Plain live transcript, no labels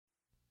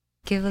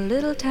Give a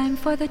little time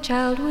for the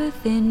child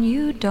within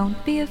you.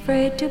 Don't be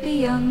afraid to be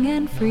young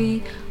and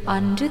free.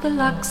 Undo the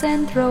locks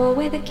and throw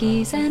away the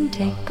keys and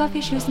take off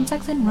your shoes and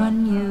socks and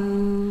run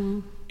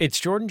you. It's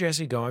Jordan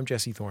Jesse Go. I'm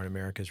Jesse Thorne,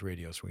 America's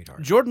radio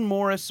sweetheart. Jordan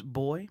Morris,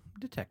 boy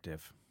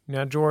detective.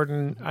 Now,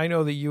 Jordan, I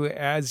know that you,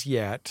 as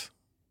yet,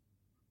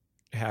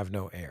 have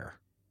no heir.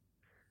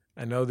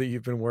 I know that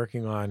you've been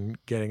working on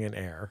getting an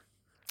heir.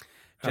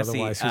 Jesse,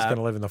 otherwise, who's going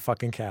to live in the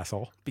fucking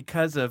castle?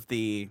 Because of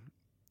the,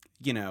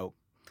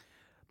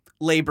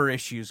 labor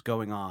issues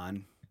going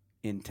on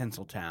in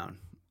Tinseltown,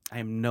 I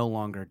am no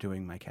longer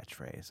doing my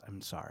catchphrase.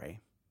 I'm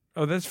sorry.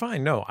 Oh, that's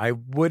fine. No, I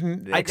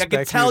wouldn't. I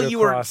could tell you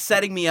were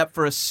setting me up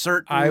for a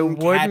certain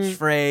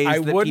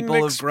catchphrase that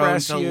people have grown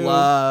to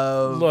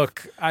love.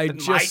 Look,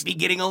 might be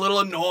getting a little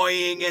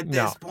annoying at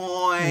this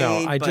point.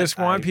 No, I just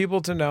want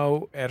people to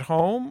know at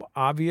home,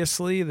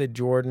 obviously, that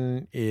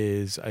Jordan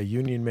is a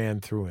union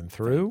man through and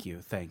through.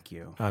 Thank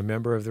you. A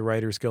member of the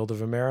Writers Guild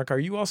of America. Are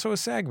you also a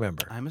SAG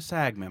member? I'm a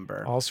SAG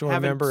member. Also a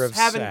member of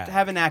SAG.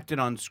 Haven't acted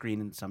on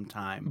screen in some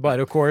time. But,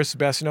 of course,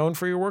 best known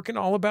for your work in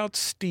All About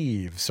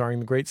Steve,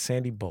 starring the great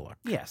Sandy Bullock.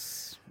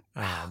 Yes.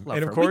 And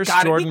of course,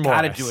 Jordan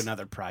Morris. We got to do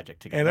another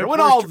project together when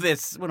all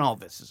this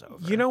is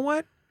over. You know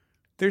what?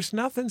 There's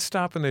nothing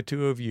stopping the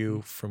two of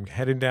you from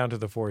heading down to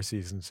the Four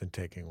Seasons and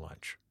taking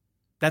lunch.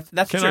 That's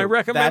Can true. I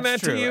recommend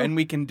that's that true. to you? And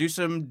we can do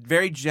some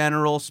very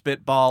general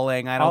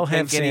spitballing. I'll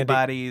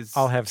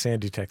have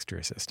Sandy text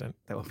your assistant.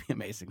 That would be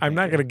amazing. I'm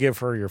not going to give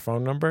her your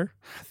phone number.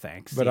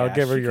 Thanks. But I'll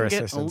give her your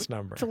assistant's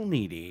number. A little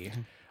needy.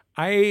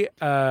 I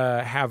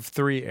have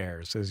 3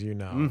 heirs, as you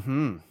know,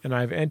 and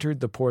I've entered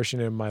the portion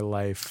in my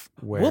life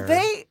where will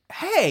they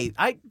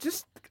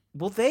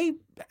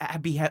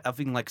be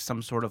having like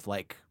some sort of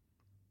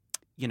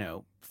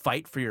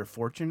fight for your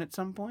fortune at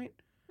some point?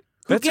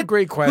 That's a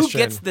great question.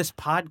 Who gets this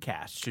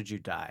podcast should you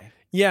die?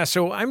 Yeah,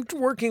 so I'm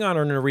working on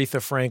an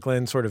Aretha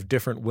Franklin sort of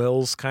different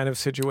wills kind of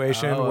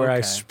situation where I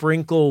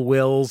sprinkle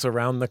wills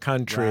around the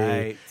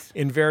country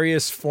in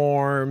various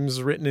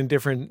forms, written in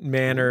different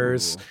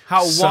manners. Ooh.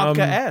 How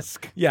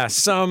Wonka-esque. Yeah,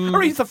 some...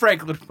 Aretha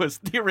Franklin was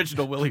the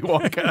original Willy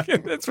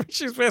Wonka. That's what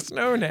she's best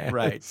known as.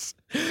 Right.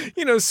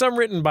 Some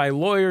written by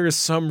lawyers,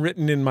 some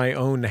written in my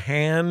own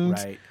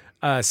hand,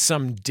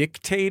 some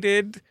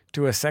dictated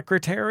to a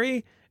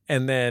secretary,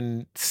 and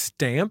then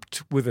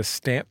stamped with a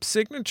stamp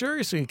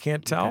signature so you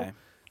can't tell. Okay.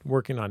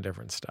 Working on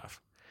different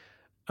stuff.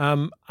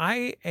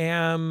 I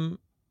am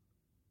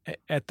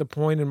at the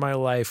point in my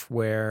life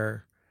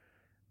where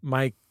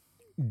my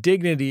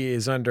dignity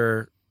is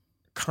under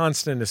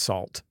constant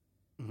assault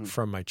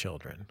from my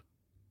children.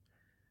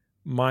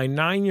 My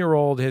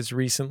 9-year-old has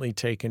recently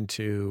taken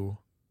to,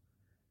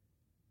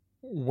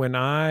 when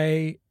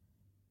I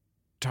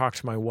talk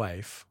to my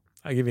wife,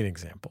 I'll give you an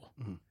example.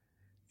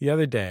 The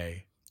other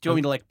day, do you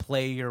want me to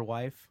play your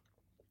wife?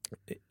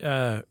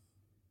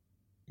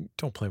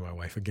 Don't play my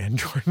wife again,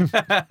 Jordan.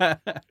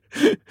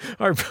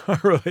 our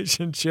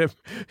relationship,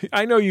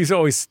 I know you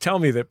always tell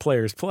me that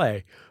players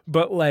play,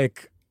 but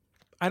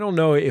I don't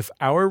know if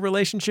our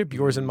relationship,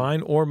 yours and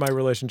mine, or my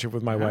relationship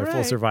with my wife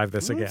will survive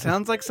this again.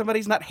 Sounds like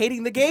somebody's not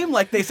hating the game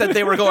like they said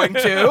they were going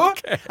to.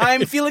 Okay.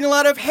 I'm feeling a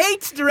lot of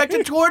hate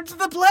directed towards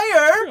the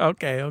player.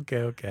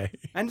 Okay.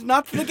 And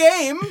not the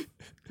game.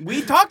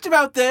 We talked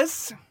about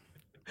this.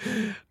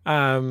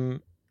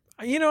 I'm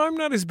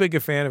not as big a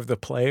fan of The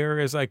Player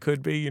as I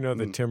could be.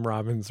 The Tim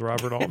Robbins,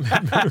 Robert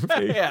Altman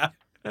movie. Yeah.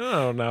 I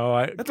don't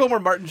know. That's one where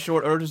Martin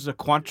Short orders a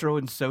Cointreau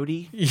and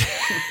Sodi. Yeah.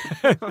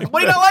 What do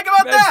you not like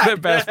about that? That's the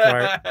best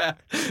part.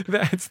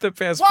 That's the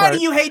best part. Why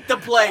do you hate The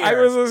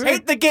Player?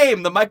 Hate the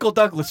game, the Michael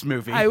Douglas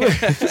movie. I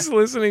was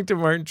listening to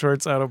Martin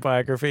Short's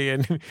autobiography,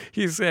 and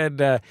he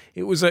said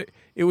it was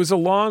a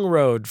long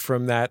road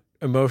from that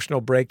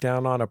emotional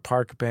breakdown on a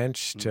park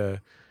bench to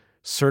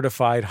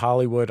certified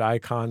Hollywood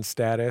icon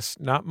status.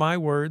 Not my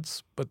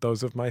words, but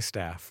those of my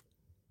staff.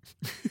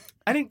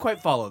 I didn't quite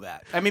follow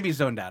that. I maybe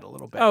zoned out a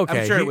little bit. Okay,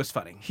 I'm sure it was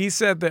funny. He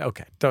said that,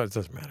 it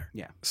doesn't matter.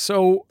 Yeah.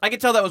 So I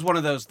could tell that was one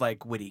of those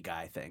witty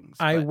guy things.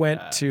 I went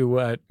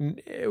to,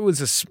 it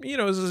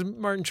was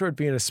Martin Short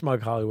being a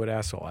smug Hollywood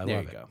asshole. I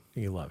love it. Go.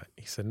 You love it.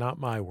 He said, not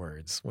my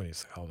words, when he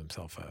called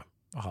himself a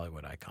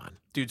Hollywood icon.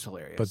 Dude's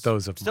hilarious. But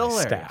those of Still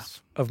my hilarious.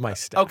 staff. Of my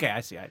staff. Okay, I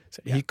see.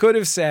 He could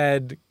have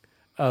said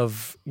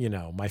of,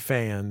 my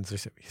fans, or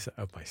he said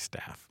of my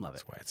staff. Love it.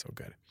 That's why it's so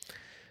good.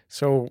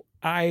 So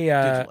Dude's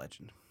a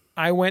legend.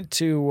 I went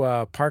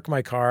to park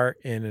my car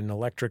in an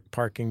electric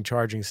parking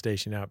charging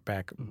station out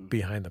back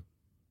behind the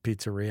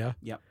pizzeria.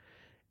 Yep.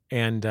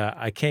 And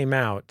I came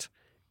out,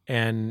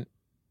 and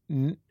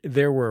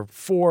there were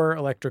 4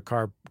 electric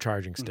car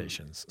charging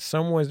stations.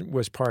 Some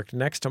was parked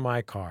next to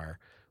my car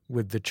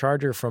with the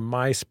charger from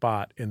my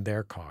spot in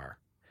their car.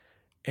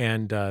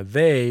 And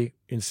they,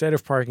 instead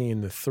of parking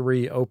in the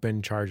 3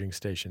 open charging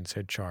stations,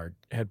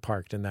 had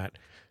parked in that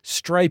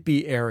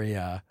stripy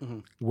area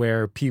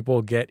where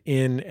people get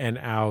in and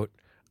out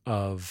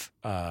of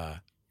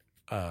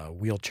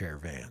wheelchair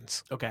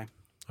vans. Okay.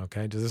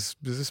 Does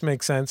this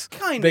make sense?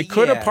 Kind of. They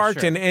could have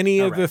parked in any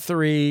of the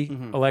 3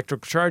 Mm-hmm.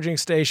 electric charging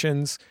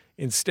stations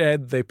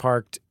Instead, they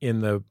parked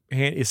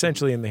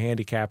essentially in the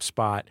handicap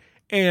spot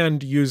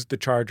and used the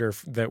charger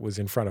that was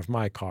in front of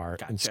my car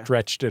and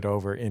stretched it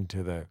over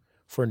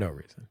for no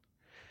reason.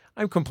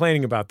 I'm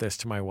complaining about this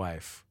to my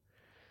wife.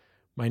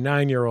 My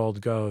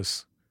 9-year-old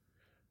goes,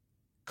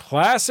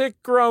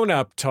 classic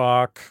grown-up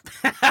talk.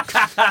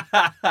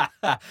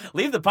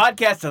 Leave the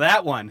podcast to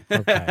that one.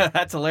 Okay.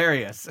 That's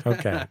hilarious.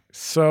 Okay.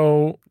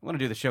 So I want to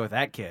do the show with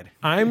that kid.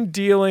 I'm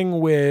dealing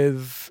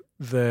with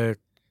the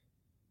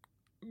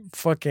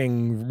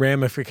fucking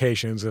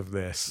ramifications of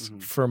this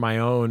for my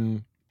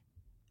own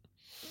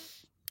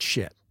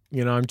shit.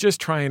 I'm just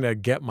trying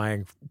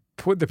to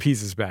put the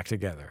pieces back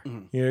together.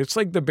 It's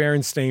like the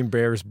Berenstain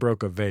Bears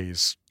broke a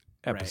vase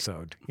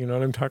episode. Right. You know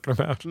what I'm talking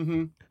about?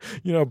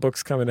 Mm-hmm.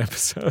 Books come in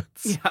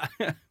episodes.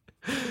 Yeah.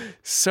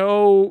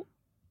 So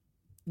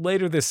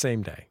later this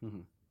same day,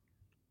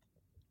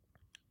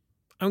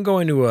 I'm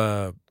going to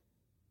a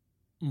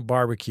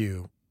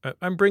barbecue.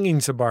 I'm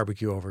bringing some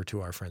barbecue over to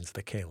our friends,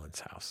 the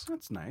Kalin's house.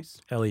 That's nice.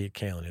 Elliot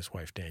Kalin, his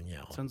wife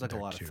Danielle. Sounds like a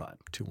lot of fun.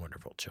 2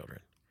 wonderful children.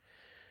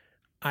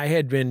 I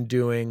had been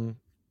doing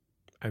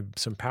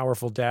some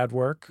powerful dad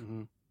work,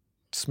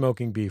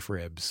 smoking beef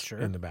ribs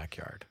in the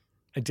backyard.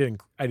 I did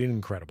an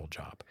incredible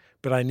job,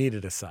 but I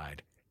needed a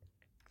side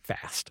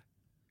fast.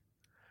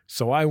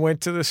 So I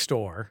went to the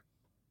store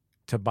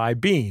to buy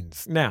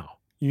beans. Now,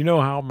 you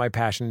know how my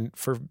passion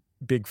for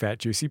big, fat,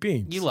 juicy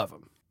beans. You love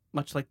them.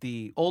 Much like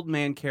the old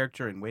man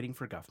character in Waiting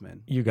for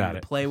Guffman. You got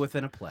it. A play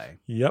within a play.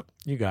 Yep,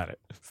 you got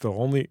it. It's the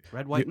only...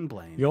 Red, white, and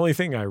Blaine. The only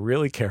thing I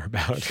really care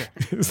about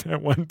is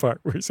that one part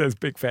where it says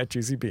big, fat,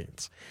 juicy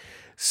beans.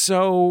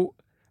 So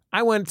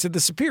I went to the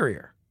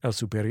Superior, El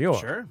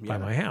Superior, by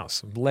my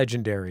house.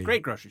 Legendary.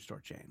 Great grocery store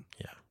chain.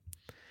 Yeah.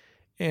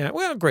 Yeah,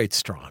 well, great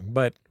strong,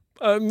 but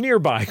a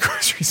nearby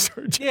grocery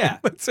store chain. Yeah.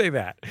 Let's say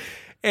that.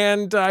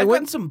 And I've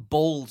gotten some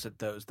bowls at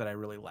those that I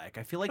really like.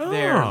 I feel like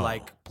their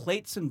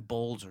plates and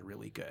bowls are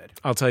really good.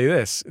 I'll tell you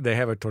this. They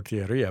have a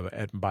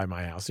tortilleria by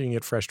my house. So you can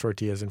get fresh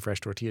tortillas and fresh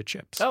tortilla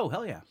chips. Oh,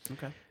 hell yeah.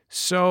 Okay.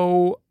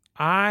 So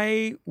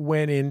I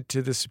went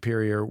into the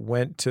Superior,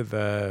 went to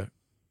the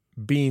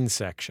bean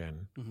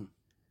section. Mm-hmm.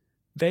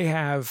 They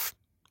have,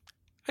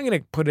 I'm going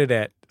to put it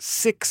at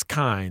 6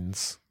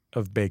 kinds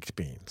of baked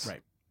beans.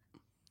 Right.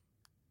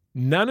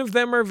 None of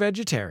them are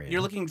vegetarian.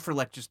 You're looking for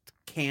just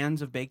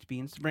cans of baked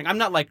beans to bring? I'm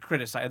not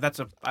criticizing.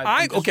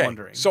 I'm just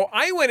wondering. So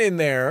I went in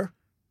there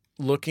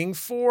looking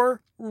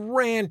for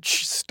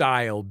ranch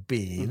style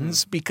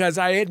beans because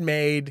I had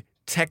made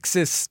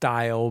Texas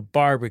style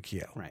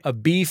barbecue, a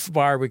beef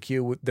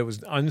barbecue that was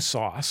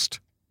unsauced.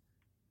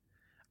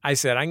 I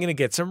said, I'm going to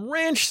get some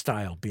ranch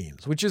style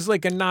beans, which is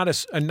like a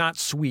not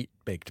sweet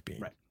baked bean.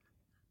 Right.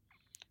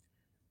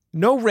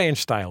 No ranch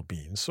style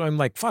beans. So I'm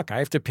like, fuck, I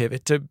have to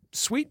pivot to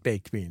sweet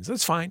baked beans.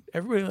 That's fine.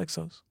 Everybody likes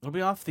those. It'll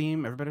be off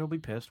theme. Everybody will be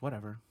pissed.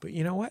 Whatever. But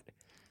you know what?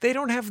 They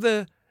don't have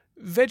the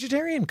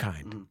vegetarian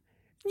kind.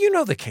 You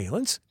know the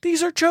Kalins.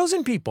 These are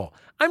chosen people.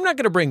 I'm not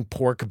going to bring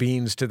pork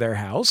beans to their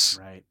house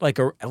like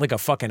a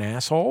fucking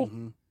asshole.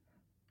 Mm-hmm.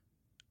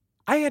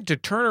 I had to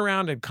turn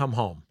around and come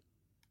home.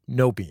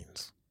 No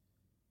beans.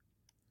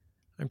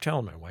 I'm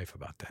telling my wife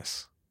about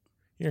this.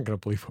 You're not going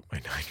to believe what my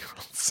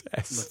 9-year-old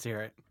says. Let's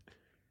hear it.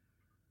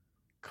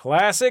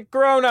 Classic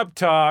grown-up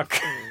talk.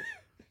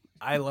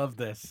 I love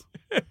this.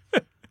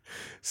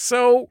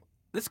 So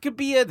this could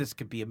be a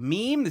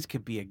meme. This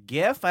could be a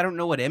GIF. I don't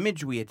know what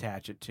image we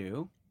attach it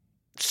to.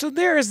 So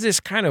there is this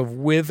kind of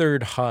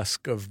withered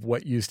husk of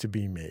what used to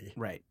be me,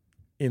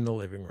 in the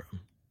living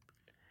room.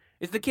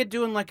 Is the kid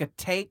doing like a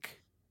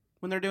take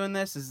when they're doing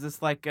this? Is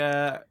this like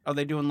are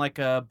they doing like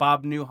a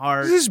Bob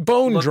Newhart? This is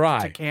bone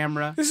dry. To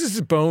camera. This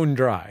is bone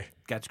dry.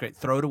 That's great.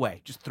 Throw it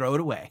away. Just throw it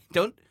away.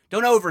 Don't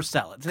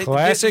oversell it.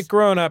 Classic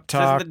grown-up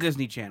talk. This is the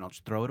Disney Channel.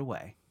 Just throw it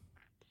away.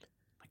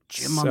 Like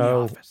Jim on The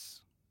Office.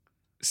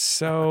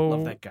 So I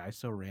love that guy.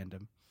 So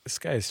random. This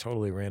guy is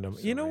totally random.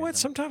 You know what?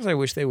 Sometimes I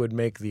wish they would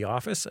make The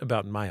Office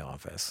about my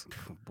office.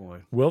 Oh,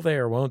 boy. Will they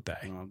or won't they?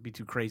 Well, it'd be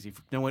too crazy.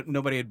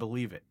 Nobody would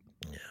believe it.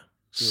 Yeah.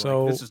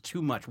 So this is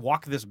too much.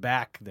 Walk this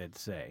back, they'd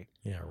say.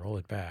 Yeah, roll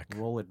it back.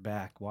 Roll it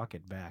back. Walk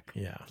it back.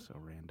 Yeah. So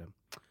random.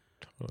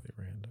 Totally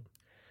random.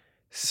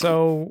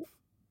 So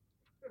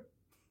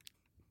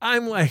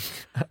I'm like,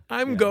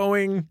 I'm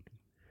going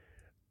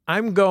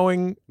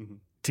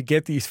to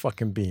get these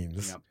fucking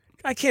beans. Yep.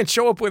 I can't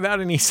show up without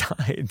any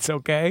sides,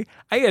 okay?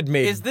 I had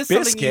made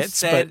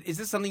biscuits. Is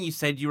this something you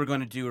said you were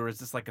going to do, or is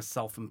this like a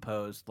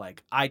self-imposed,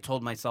 like, I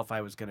told myself I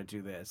was going to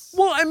do this?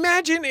 Well,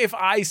 imagine if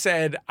I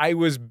said I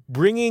was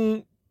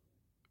bringing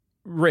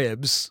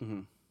ribs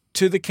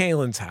to the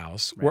Kalin's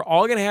house. Right. We're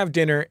all going to have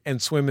dinner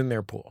and swim in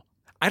their pool.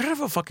 I don't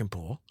have a fucking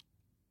pool,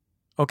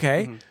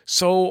 okay? Mm-hmm.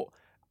 So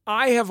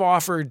I have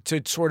offered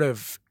to sort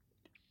of...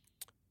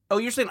 Oh,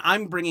 you're saying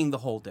I'm bringing the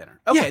whole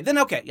dinner. Okay, then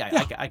okay.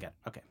 Yeah. I get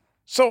it. Okay.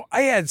 So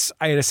I had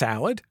a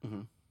salad,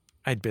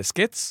 I had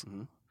biscuits,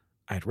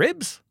 I had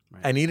ribs,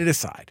 I needed a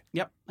side.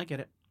 Yep, I get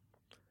it.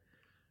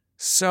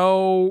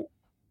 So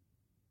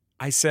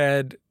I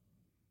said,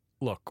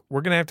 look,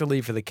 we're going to have to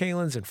leave for the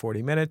Kalins in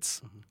 40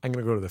 minutes. I'm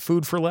going to go to the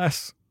Food for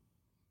Less.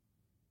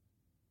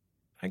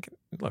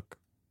 look.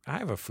 I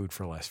have a food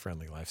for less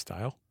friendly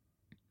lifestyle.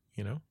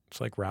 It's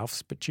like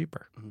Ralph's but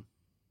cheaper. Mm-hmm.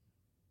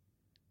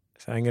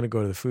 So I'm going to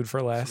go to the food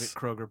for less. Some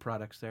Kroger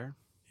products there.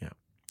 Yeah.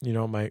 You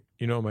know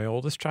what my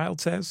oldest child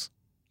says?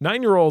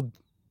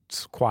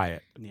 9-year-old's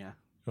quiet. Yeah.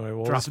 You know what my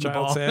oldest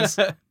child says?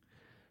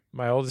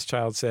 My oldest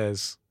child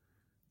says,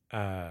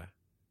 "Can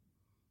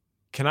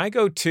I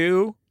go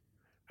too?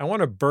 I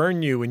want to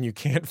burn you when you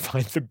can't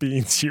find the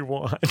beans you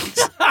want."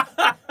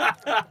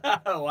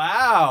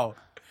 Wow.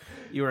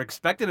 You were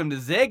expecting them to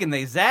zig and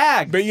they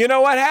zagged. But you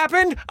know what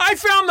happened? I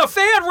found the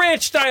Fan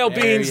Ranch style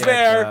beans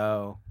there.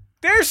 Go.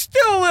 There's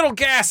still a little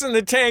gas in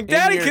the tank.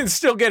 Daddy can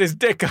still get his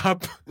dick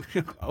up.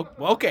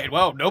 Okay,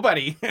 well,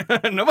 nobody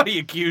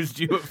accused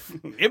you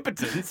of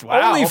impotence.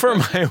 Wow. Only for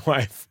my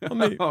wife.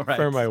 Only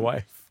for my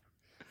wife.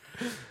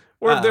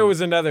 Or if there was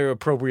another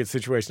appropriate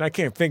situation. I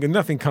can't think of,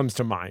 nothing comes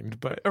to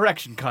mind, but.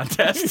 Erection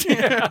contest.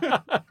 Max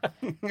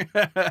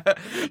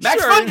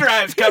Fun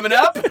Drive's coming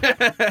up.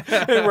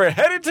 And we're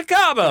headed to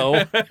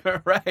Cabo.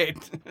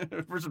 Right.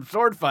 For some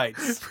sword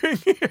fights. Bring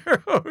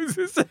your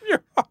hoses and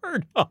your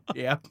hard-ons.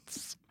 Yep.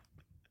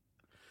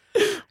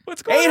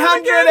 What's going 800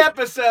 on again?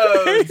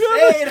 Episodes.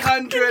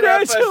 800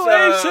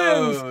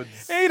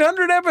 episodes.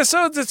 800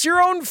 episodes. It's your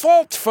own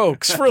fault,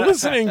 folks, for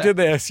listening to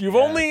this. You've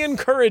only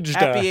encouraged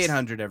us. Happy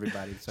 800,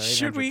 everybody. So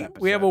Should we?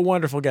 We have a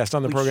wonderful guest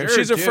on the program. Sure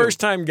She's a do.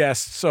 first-time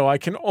guest, so I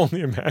can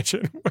only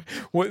imagine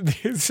what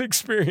this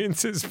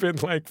experience has been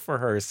like for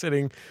her,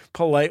 sitting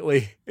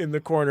politely in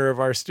the corner of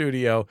our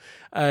studio.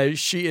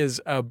 She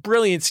is a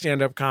brilliant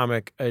stand-up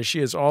comic. She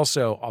is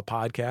also a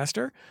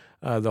podcaster.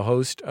 The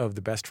host of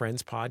the Best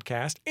Friends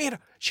podcast, and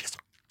she has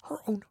her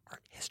own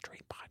art history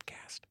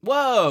podcast.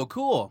 Whoa,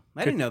 cool.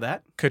 I didn't know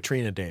that.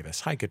 Katrina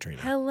Davis. Hi,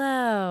 Katrina.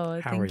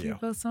 Hello. How are Thank you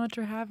both so much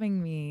for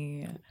having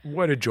me.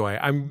 What a joy.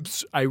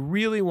 I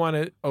really want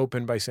to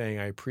open by saying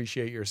I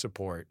appreciate your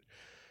support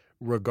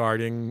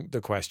regarding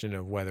the question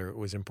of whether it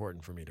was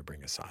important for me to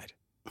bring a side.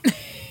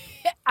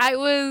 I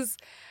was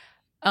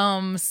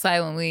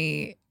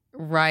silently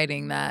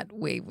riding that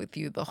wave with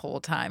you the whole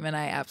time, and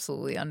I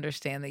absolutely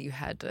understand that you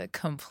had to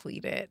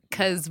complete it.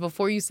 Because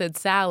before you said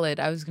salad,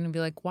 I was going to be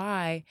like,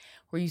 why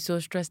were you so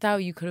stressed out?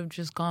 You could have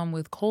just gone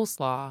with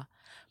coleslaw,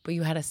 but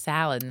you had a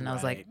salad, and I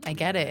was like, I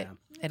get it.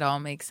 It all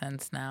makes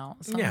sense now.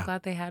 So I'm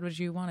glad they had what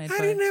you wanted. I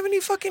didn't have any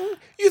fucking...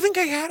 You think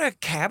I had a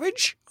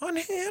cabbage on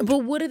hand?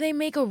 But what do they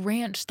make a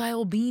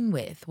ranch-style bean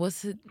with?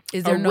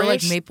 Is there no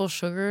like maple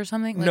sugar or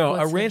something? Like, no,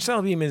 a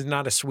ranch-style bean is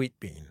not a sweet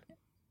bean.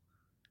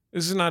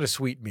 This is not a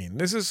sweet bean.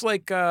 This is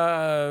like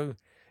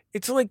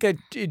it's like a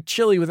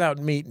chili without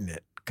meat in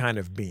it kind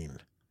of bean.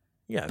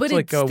 Yeah, but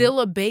it's still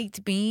a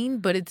baked bean,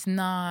 but it's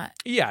not.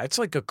 Yeah, it's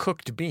like a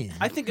cooked bean.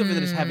 I think of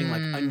it as having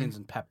like onions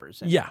and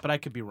peppers. But I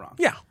could be wrong.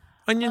 Yeah,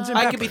 onions and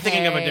peppers. I could be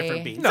thinking of a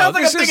different bean. No, Sounds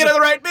like I'm thinking of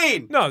the right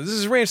bean. No, this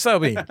is ranch-style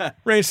bean.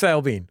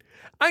 Ranch-style bean.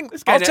 I'll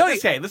tell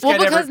you.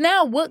 Because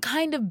now, what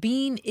kind of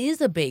bean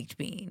is a baked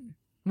bean?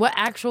 What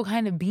actual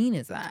kind of bean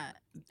is that?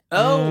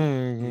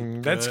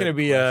 Oh, that's going to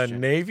be a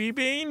navy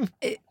bean?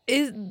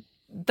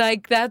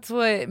 That's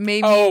what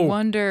made me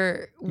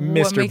wonder what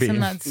Mr. makes Bean. them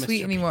not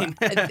sweet anymore.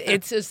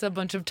 It's just a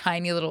bunch of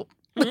tiny little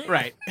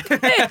right.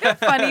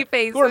 funny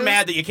faces. Who are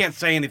mad that you can't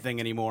say anything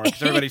anymore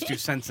because everybody's too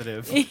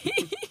sensitive.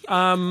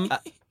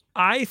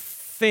 I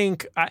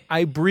think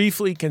I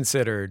briefly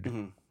considered,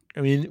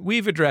 I mean,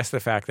 we've addressed the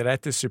fact that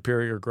at the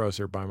Superior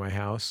Grocer by my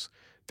house,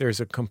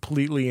 there's a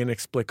completely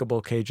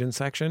inexplicable Cajun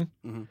section.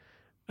 Mm-hmm.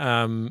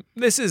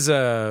 This is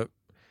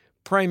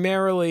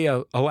primarily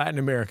a Latin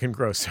American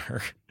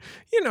grocer.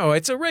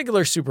 It's a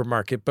regular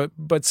supermarket,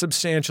 but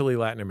substantially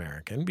Latin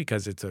American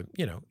because it's a,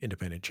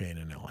 independent chain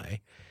in LA.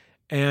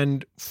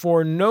 And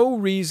for no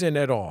reason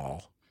at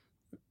all,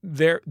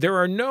 there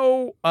are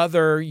no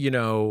other,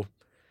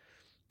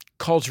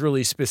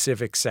 culturally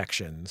specific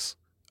sections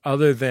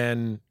other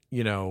than,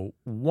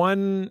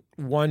 one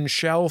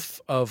shelf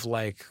of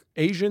like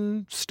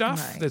Asian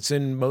stuff that's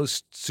in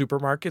most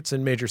supermarkets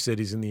in major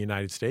cities in the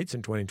United States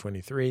in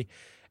 2023,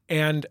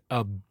 and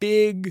a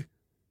big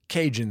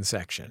Cajun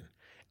section.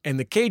 And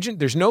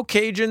there's no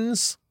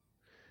Cajuns.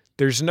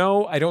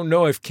 I don't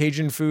know if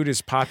Cajun food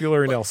is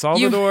popular in El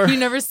Salvador. You've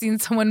never seen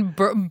someone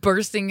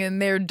bursting in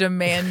there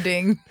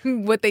demanding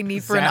what they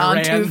need for an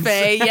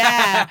entoufet.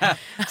 Yeah.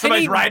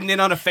 Somebody's riding in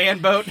on a fan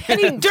boat. I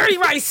need dirty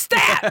rice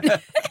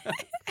stat.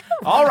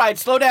 All right,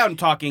 slow down,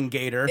 talking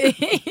gator.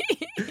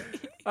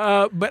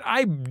 But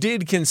I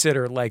did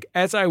consider, like,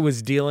 as I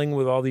was dealing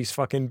with all these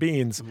fucking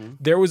beans,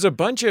 there was a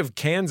bunch of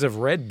cans of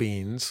red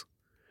beans.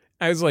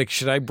 I was like,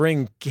 should I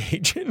bring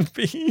Cajun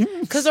beans?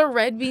 Because are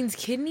red beans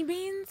kidney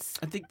beans?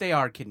 I think they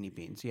are kidney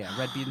beans. Yeah,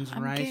 red beans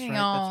and rice, right?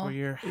 That's where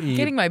you're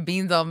getting my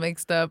beans all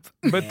mixed up.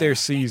 But they're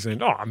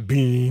seasoned. Oh,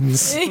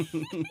 beans. Beans.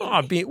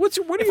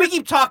 If we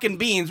keep talking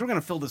beans, we're gonna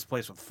fill this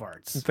place with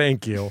farts.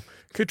 Thank you,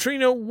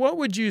 Katrina. What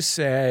would you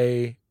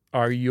say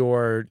are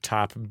your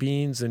top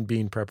beans and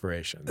bean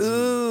preparations?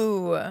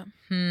 Ooh,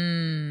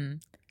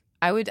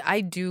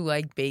 I do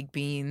like baked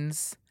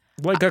beans.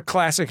 Like a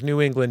classic New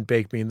England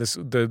baked bean,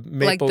 the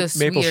maple like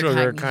the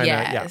sugar kind of.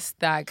 Yes,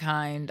 that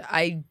kind.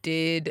 I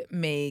did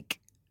make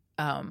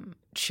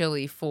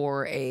chili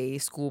for a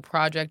school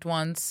project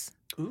once.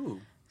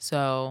 Ooh.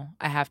 So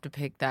I have to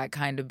pick that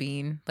kind of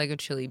bean, like a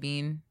chili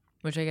bean,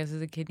 which I guess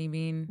is a kidney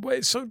bean.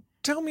 Wait, so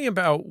tell me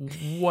about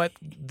what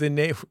the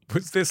name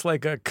was. This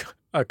like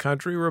a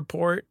country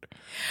report?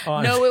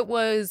 No, it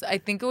was. I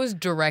think it was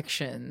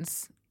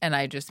directions, and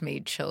I just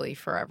made chili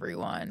for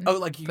everyone. Oh,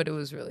 but it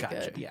was really gotcha,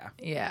 good. yeah.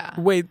 Yeah.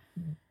 Wait,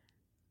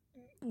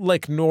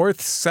 like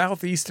north,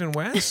 south, east, and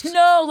west?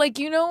 No, like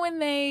when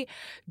they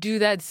do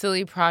that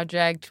silly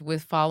project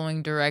with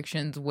following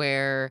directions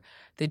where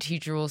the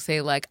teacher will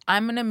say like,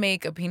 I'm going to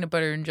make a peanut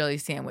butter and jelly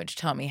sandwich.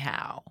 Tell me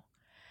how.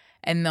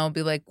 And they'll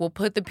be like, well,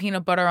 put the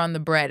peanut butter on the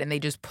bread. And they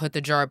just put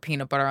the jar of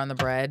peanut butter on the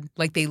bread.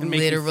 Like they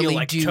literally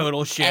like do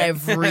total shit.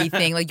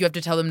 everything. Like you have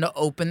to tell them to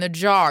open the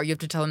jar. You have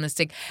to tell them to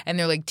stick. And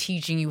they're like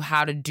teaching you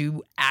how to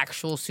do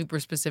actual super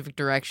specific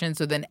directions.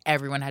 So then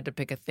everyone had to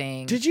pick a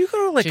thing. Did you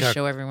go to like to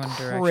show everyone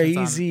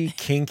crazy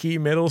kinky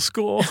middle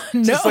school?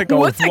 No, Just like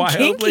what's a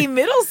kinky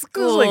middle It was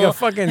school? like a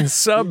fucking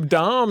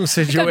sub-dom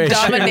situation.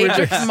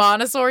 Dominatrix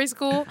Montessori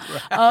school.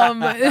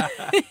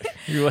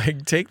 You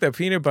like take the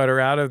peanut butter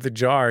out of the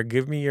jar.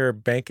 Give me your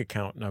bank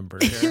account number.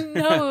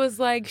 No, it was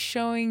like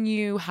showing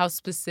you how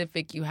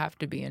specific you have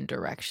to be in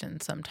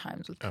directions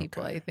sometimes with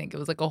people. Okay. I think it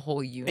was like a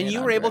whole unit. And you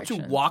on were able to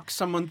directions. walk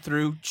someone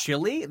through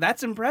chili?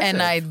 That's impressive.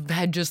 And I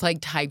had just like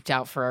typed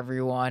out for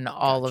everyone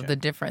all of Gotcha. the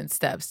different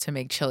steps to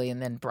make chili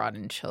and then brought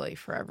in chili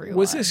for everyone.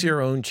 Was this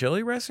your own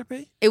chili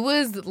recipe? It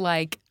was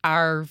like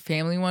our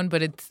family one,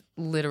 but it's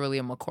literally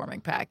a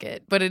McCormick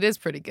packet. But it is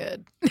pretty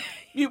good.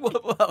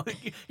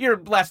 You're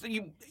blessed.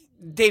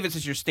 Davis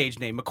is your stage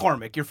name,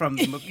 McCormick. You're from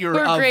you're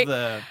We're of great.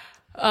 the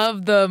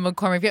Of the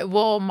McCormick. Yeah,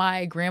 well,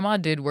 my grandma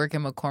did work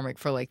in McCormick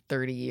for like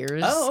 30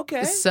 years. Oh,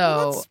 okay. So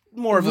Well, that's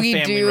more of a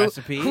family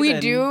recipe. We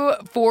than- do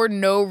for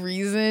no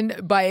reason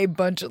buy a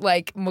bunch of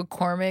like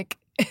McCormick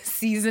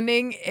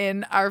seasoning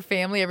in our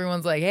family.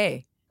 Everyone's like,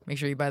 hey, make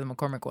sure you buy the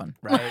McCormick one.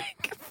 Right.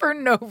 Like, for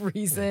no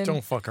reason.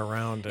 Don't fuck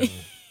around and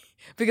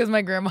Because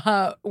my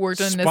grandma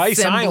worked on an Spice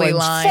assembly Islands.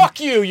 line. Fuck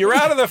you! You're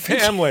out of the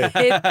family.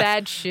 Hit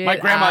that shit. My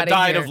grandma outta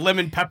died here. of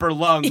lemon pepper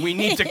lung. We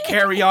need to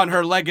carry on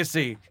her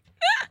legacy.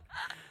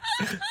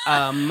 Hey.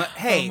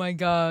 Oh my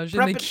gosh, in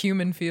prep- the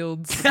cumin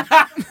fields.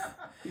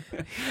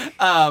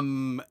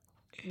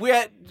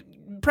 We're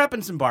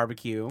prepping some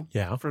barbecue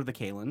Yeah. for the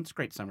Kalins.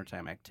 Great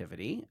summertime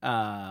activity.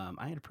 I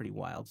had a pretty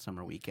wild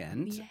summer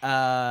weekend.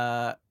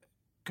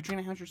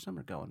 Katrina, how's your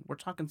summer going? We're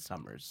talking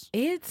summers.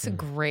 It's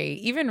great.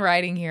 Even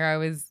riding here, I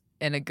was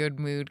in a good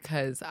mood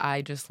because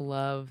I just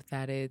love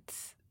that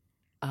it's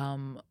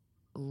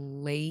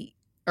light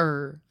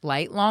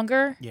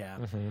longer. Yeah.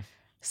 Mhm.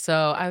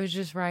 So I was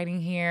just riding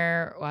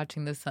here,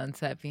 watching the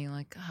sunset, being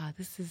like,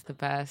 this is the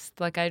best.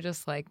 Like, I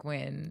just like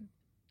when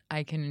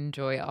I can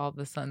enjoy all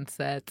the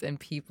sunsets and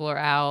people are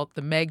out.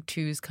 The Meg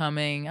 2's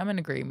coming. I'm in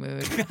a great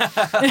mood.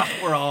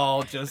 We're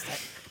all just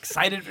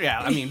excited. Yeah,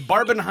 I mean,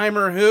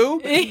 Barbenheimer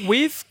who?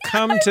 We've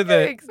come to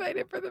Very the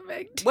excited for the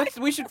Meg 2.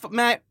 We should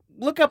Matt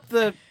look up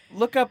the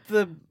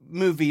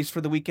movies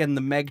for the weekend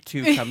the Meg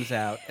 2 comes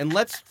out, and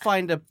let's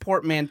find a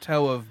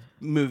portmanteau of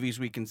movies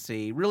we can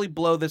see. Really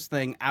blow this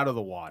thing out of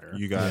the water.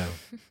 You got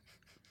it.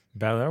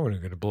 About that, we're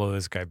going to blow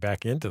this guy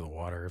back into the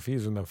water if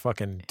he's in the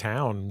fucking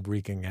town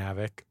wreaking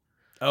havoc.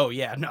 Oh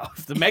yeah, no.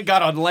 If the Meg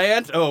got on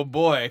land, oh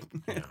boy.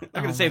 I'm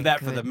gonna Oh, save my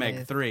that for the Meg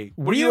goodness. 3.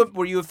 Were you-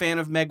 Were you a fan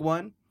of Meg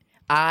 1?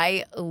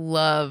 I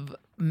love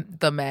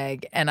the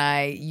Meg, and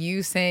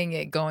you saying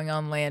it going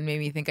on land made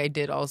me think I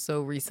did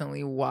also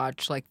recently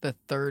watch like the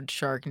third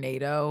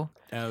Sharknado,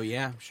 Oh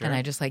yeah, sure. and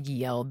I just like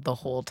yelled the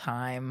whole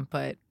time,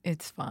 but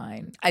it's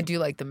fine. I do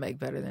like the Meg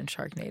better than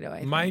Sharknado.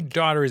 I My think.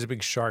 daughter is a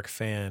big shark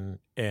fan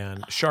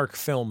and shark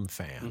film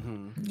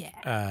fan. Mhm.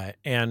 Yeah.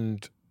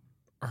 And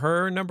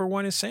her number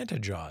one is Santa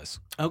Jaws.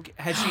 Okay,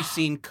 has she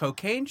seen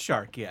Cocaine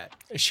Shark yet?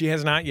 She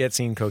has not yet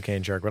seen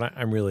Cocaine Shark, but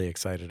I'm really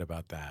excited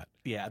about that.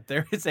 Yeah,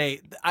 there is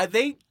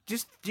they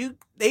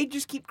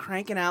just keep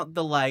cranking out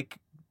the like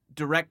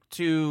direct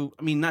to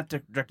not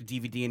direct to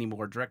DVD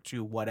anymore, direct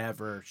to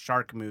whatever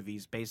shark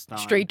movies based on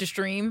Straight to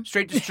stream.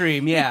 Straight to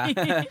stream,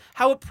 yeah.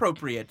 How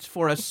appropriate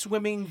for a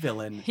swimming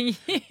villain.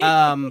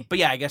 But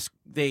yeah, I guess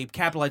they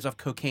capitalize off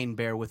Cocaine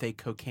Bear with a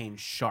Cocaine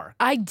Shark.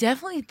 I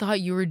definitely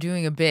thought you were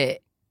doing a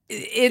bit.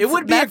 It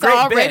would be that's a great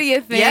already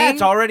bit. a thing. Yeah,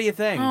 it's already a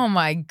thing. Oh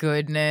my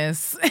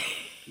goodness.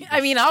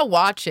 I mean, I'll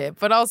watch it,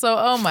 but also,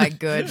 oh my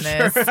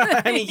goodness.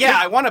 I mean, yeah,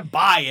 I want to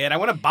buy it. I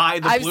want to buy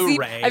the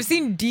Blu-ray. I've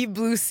seen Deep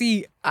Blue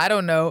Sea, I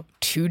don't know,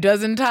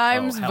 24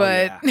 times, hell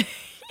but yeah.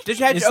 Did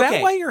you have, Is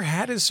that why your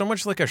hat is so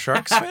much like a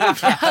Sharks fan?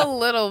 a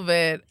little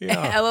bit.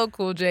 Yeah. LL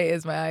Cool J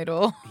is my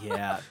idol.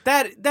 Yeah,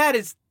 that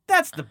is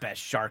That's the best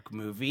shark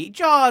movie.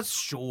 Jaws,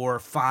 sure,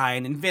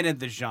 fine, invented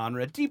the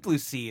genre. Deep Blue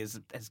Sea is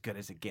as good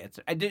as it gets.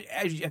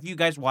 Have you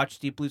guys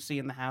watched Deep Blue Sea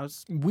in the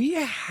house? We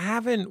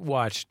haven't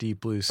watched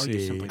Deep Blue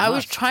Sea. simply I was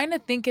must. trying to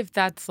think if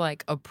that's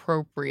like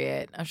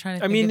appropriate. I was trying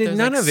to I think mean, if there's,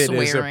 none like, of it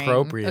is swearing.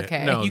 appropriate.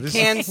 Okay. No, You this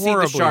can is see the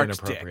horribly shark's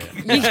dick.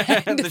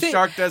 inappropriate. The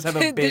shark does have a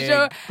The big...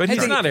 show But has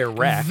he's a not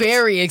erect.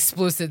 Very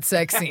explicit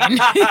sex scene.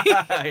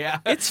 yeah.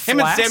 It's him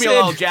flaccid. and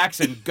Samuel L.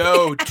 Jackson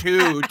go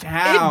to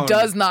town. It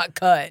does not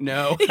cut.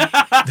 No.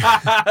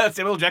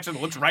 Samuel L. Jackson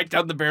looks right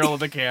down the barrel of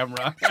the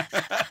camera.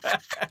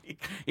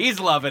 He's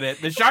loving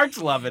it. The shark's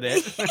loving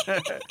it.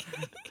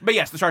 But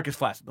yes, the shark is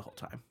flaccid the whole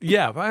time.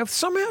 Yeah, but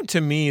somehow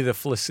to me, the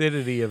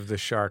flaccidity of the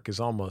shark is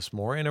almost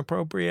more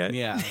inappropriate.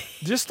 Yeah.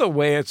 Just the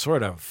way it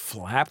sort of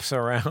flaps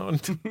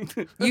around.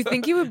 You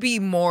think you would be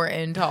more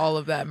into all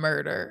of that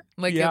murder?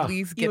 Like Yeah. at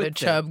least You get a would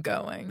chub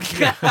going.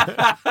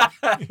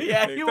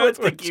 Yeah, you would That's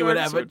what think you would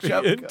sharks have a would be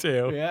chub.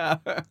 into. Yeah.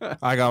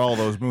 I got all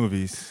those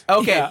movies.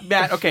 Okay, Yeah.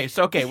 Matt.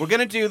 Okay, we're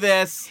gonna do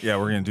this. Yeah,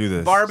 we're gonna do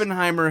this.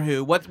 Barbenheimer.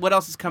 Who? What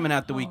else is coming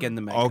out the weekend?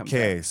 The Meg. comes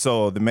Okay,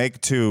 so the Meg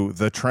 2,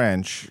 The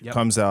Trench, Yep.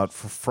 comes out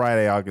for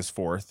Friday, August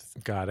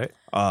 4th. Got it.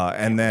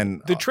 And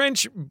then The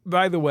Trench,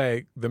 by the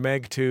way, the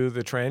Meg 2,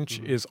 The Trench,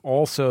 is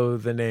also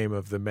the name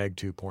of the Meg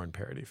 2 porn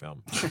parody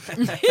film.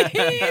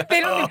 They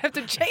don't even have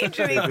to change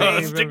anything.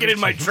 out. Stick it in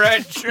my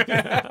trench.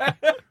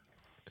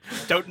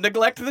 Don't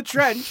neglect the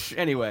trench.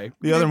 Anyway,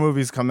 the other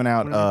movie's coming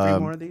out, wanna do 3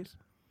 more of these?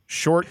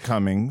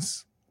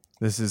 Shortcomings.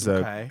 This is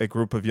Okay. a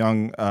group of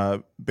young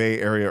Bay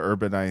Area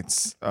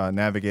urbanites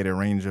navigate a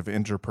range of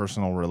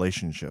interpersonal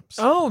relationships.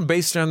 Oh,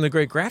 based on the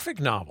great graphic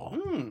novel.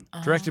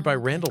 Directed by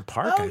Randall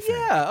Park, I Oh think.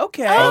 yeah.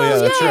 Okay. Oh, yeah,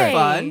 this that's could be right.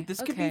 fun.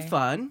 This could be Okay.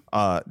 fun.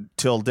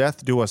 Till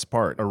death do us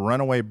part. A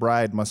runaway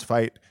bride must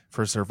fight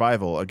for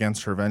survival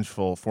against her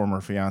vengeful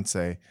former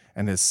fiance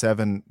and his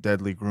 7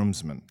 deadly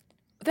groomsmen.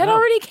 That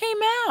already came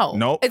out.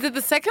 Nope. Is it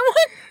the second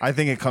one? I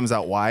think it comes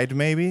out wide,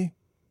 maybe.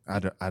 I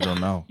don't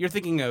know. You're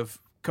thinking of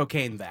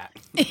Cocaine Bat.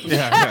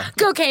 Yeah.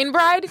 Cocaine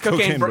Bride?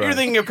 Cocaine You're Bride.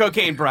 thinking of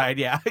Cocaine Bride.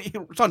 Yeah,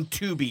 it's on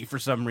Tubi for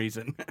some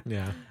reason.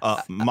 Yeah.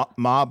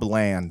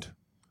 Mobland.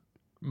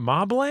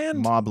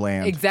 Mobland?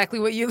 Mobland. Exactly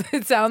what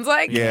it sounds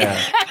like.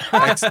 Yeah.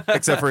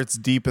 Except for it's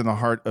deep in the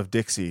heart of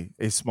Dixie.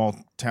 A small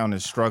town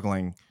is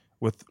struggling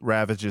with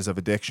ravages of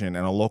addiction,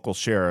 and a local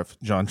sheriff,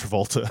 John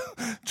Travolta,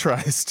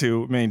 tries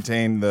to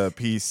maintain the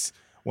peace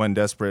when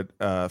desperate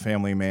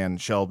family man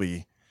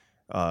Shelby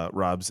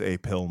robs a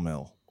pill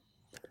mill.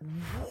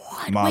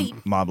 What? Wait.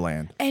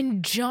 Mobland.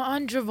 And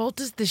John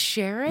Travolta's the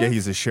sheriff? Yeah,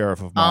 he's the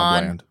sheriff of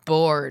on Mobland.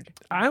 board.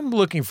 I'm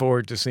looking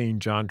forward to seeing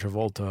John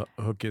Travolta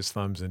hook his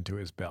thumbs into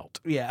his belt.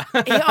 Yeah.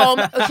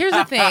 Here's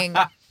the thing.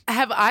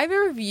 Have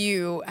either of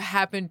you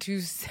happened to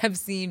have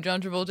seen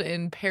John Travolta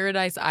in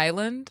Paradise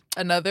Island?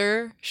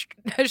 Another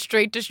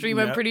straight to stream,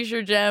 I'm No. pretty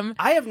sure, Gem.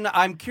 I have not,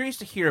 I'm curious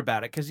to hear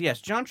about it because yes,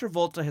 John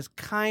Travolta has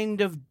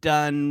kind of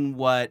done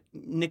what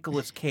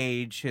Nicolas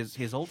Cage,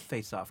 his old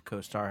Face Off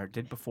co-star,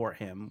 did before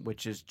him,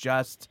 which is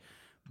just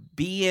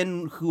be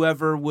in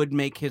whoever would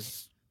make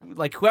his.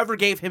 Like, whoever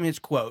gave him his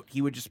quote,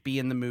 he would just be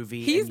in the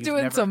movie. He's and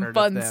doing never some heard of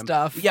fun them.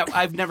 stuff. Yeah,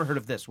 I've never heard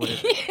of this. What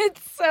is it?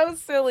 It's so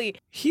silly.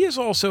 He has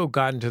also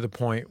gotten to the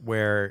point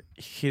where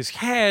his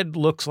head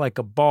looks like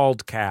a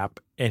bald cap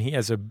and he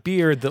has a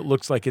beard that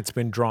looks like it's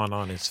been drawn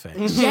on his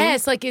face.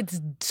 Yes, like it's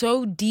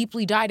so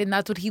deeply dyed, and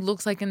that's what he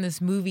looks like in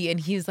this movie. And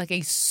he's like a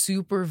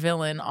super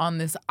villain on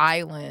this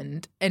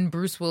island, and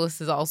Bruce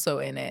Willis is also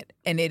in it,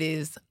 and it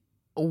is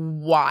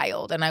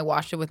wild. And I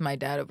watched it with my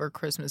dad over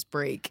Christmas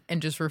break and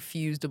just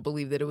refused to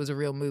believe that it was a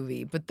real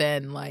movie. But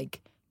then,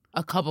 like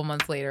a couple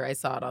months later, I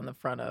saw it on the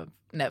front of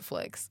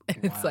Netflix, and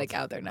it's like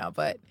out there now.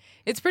 But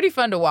it's pretty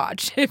fun to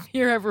watch if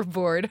you're ever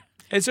bored.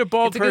 As a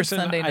bald It's a good person,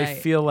 Sunday I night.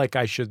 feel like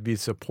I should be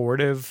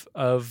supportive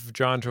of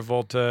John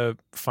Travolta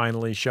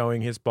finally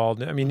showing his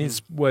baldness. I mean, he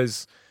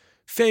was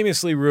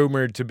famously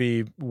rumored to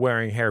be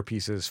wearing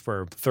hairpieces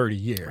for 30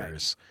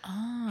 years. Oh,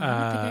 I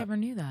don't think I ever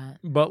knew that.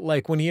 But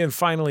like when he had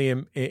finally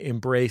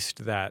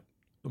embraced that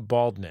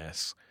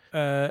baldness,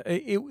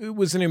 it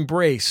was an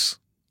embrace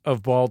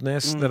of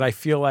baldness that I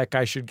feel like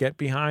I should get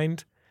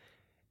behind.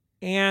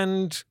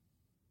 And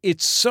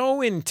it's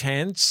so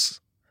intense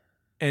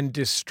and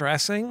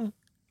distressing.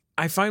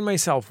 I find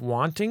myself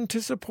wanting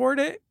to support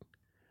it,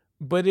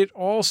 but it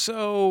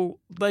also,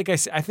 like I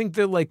said, I think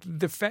that like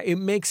it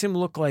makes him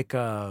look like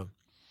a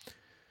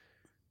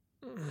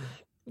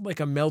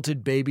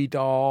melted baby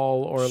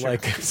doll or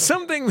like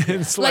something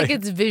that's Like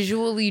it's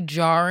visually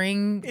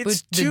jarring, but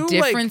it's the too,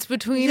 difference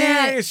between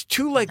yeah, it. it's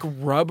too like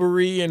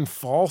rubbery and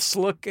false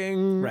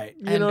looking. Right.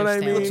 You know what I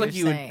understand mean? what Looks like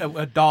you saying.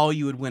 would a doll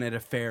you would win at a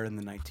fair in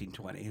the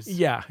 1920s.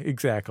 Yeah,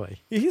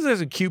 exactly. He has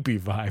a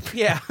Cupid vibe.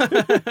 Yeah.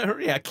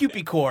 Yeah,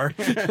 Cupid core.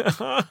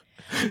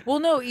 Well,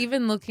 no,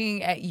 even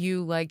looking at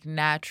you like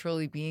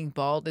naturally being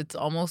bald, it's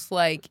almost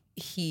like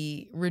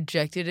he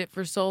rejected it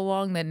for so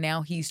long that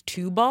now he's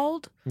too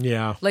bald.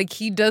 Yeah. Like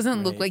he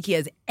doesn't look Right. like he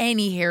has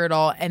any hair at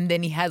all, and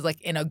then he has like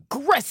an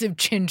aggressive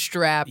chin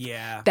strap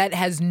Yeah. that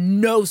has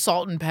no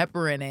salt and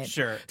pepper in it.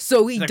 Sure.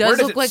 So he It's like, does where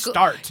does look it like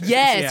start?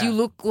 Yes, Yeah. you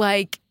look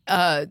like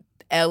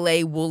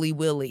L.A. Woolly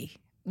Willy.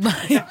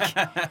 Like,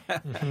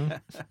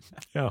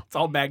 Yeah. It's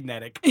all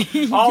magnetic.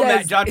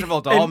 Yes. John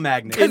Travolta, all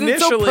magnetic. because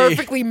it's so Initially-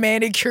 perfectly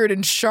manicured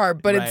and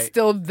sharp, but it's Right.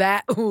 still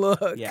that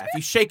look. Yeah, if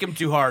you shake him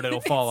too hard,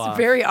 it'll fall off.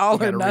 very all You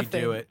or gotta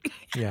nothing. redo it.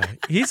 Yeah.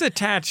 He's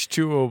attached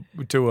to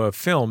a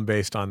film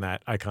based on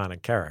that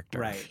iconic character.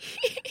 Right.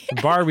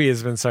 Barbie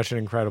has been such an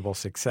incredible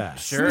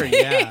success. Sure,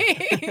 yeah.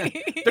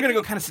 They're going to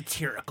go kind of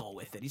satirical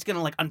with it. He's going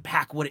to like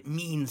unpack what it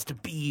means to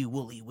be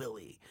Wooly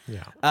Willy.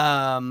 Yeah.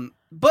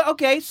 But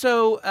okay,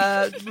 so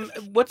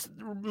what's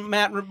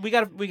Matt? We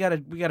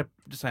gotta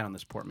decide on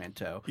this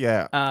portmanteau.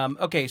 Yeah,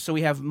 Okay, so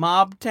we have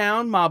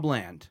Mobtown,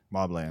 Mobland,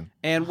 Mobland.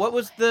 and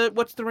what's the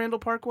Randall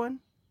Park one?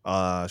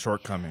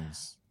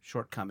 Shortcomings.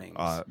 Shortcomings.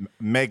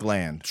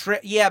 Megland.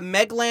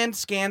 Megland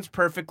scans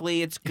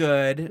perfectly. It's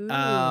good.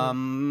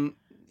 Ooh.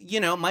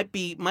 Might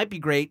be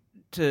great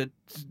to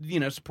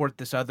support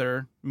this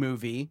other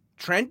movie.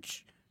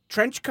 Trench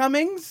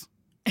Cummings.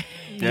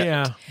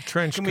 Yeah.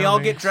 Trench Can we all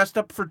get Cummings. dressed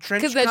up for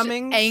Trench Because that's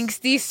Cummings?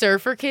 angsty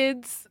surfer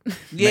kids.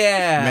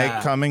 Yeah.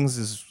 Meg Cummings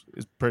is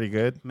pretty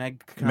good.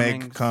 Meg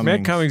Cummings. Meg Cummings.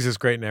 Meg Cummings is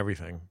great in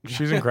everything.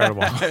 She's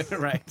incredible.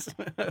 Right.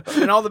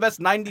 And all the best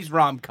 90s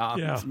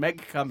rom-coms. Yeah.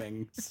 Meg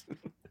Cummings.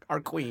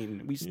 Our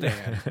queen. We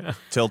stand.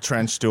 Till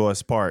Trench do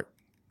us part.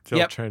 Jill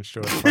Yep. Trench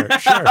to a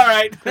part. Sure. All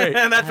right. Great.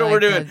 And that's I what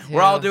we're like doing. that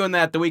We're all too. doing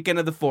that the weekend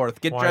of the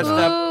 4th. Get Why dressed not?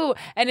 up.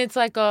 Ooh, and it's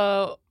like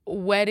a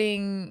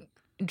wedding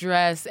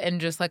dress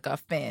and just like a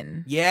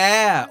fin.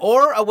 Yeah.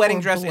 Or a wedding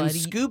Or dress in bloody.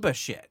 scuba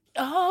shit.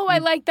 Oh, I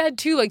like that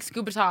too. Like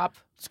scuba top,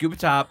 Scuba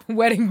top.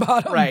 wedding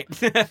bottom. Right.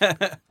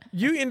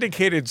 You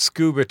indicated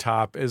scuba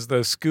top as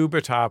though scuba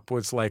top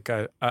was like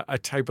a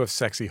type of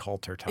sexy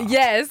halter top.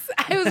 Yes,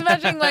 I was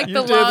imagining like You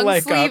the did long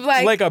like sleeve,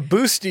 like a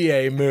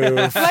bustier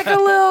move. like a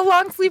little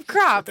long sleeve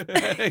crop.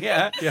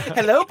 Yeah.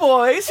 Hello,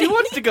 boys. Who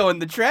wants to go in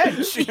the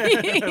trench?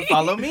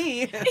 Follow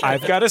me.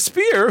 I've got a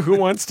spear. Who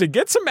wants to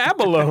get some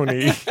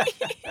abalone?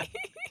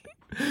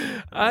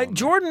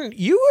 Jordan,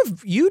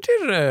 you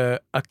did a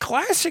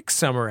classic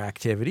summer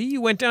activity.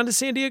 You went down to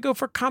San Diego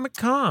for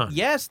Comic-Con.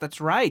 Yes, that's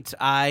right.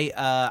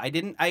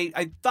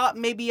 I thought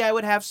maybe I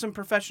would have some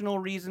professional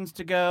reasons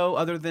to go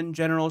other than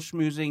general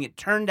schmoozing. It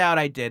turned out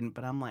I didn't,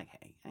 but I'm like,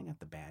 hey, I got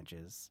the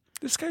badges.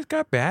 This guy's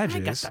got badges. I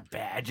got the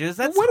badges.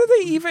 But That's what do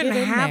they even Get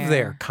in have there?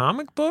 there.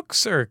 Comic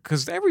books, or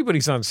because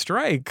everybody's on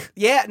strike?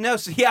 Yeah, no,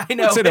 so yeah, I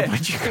know. What's it, a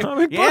bunch of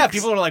comic Yeah, books?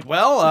 people are like,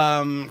 well,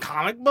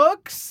 comic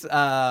books,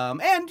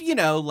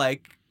 and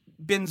like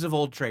bins of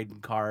old trading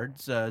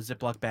cards,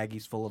 Ziploc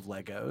baggies full of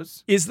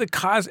Legos.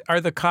 Are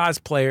the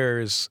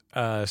cosplayers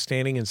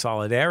standing in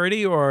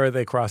solidarity, or are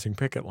they crossing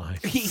picket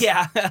lines?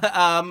 Yeah,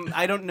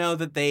 I don't know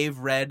that they've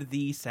read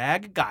the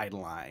SAG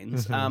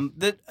guidelines.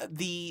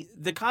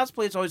 The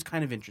cosplay is always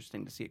kind of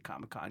interesting to see at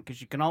Comic-Con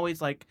because you can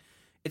always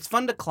it's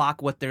fun to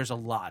clock what there's a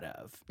lot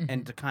of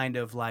and to kind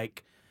of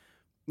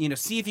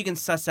see if you can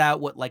suss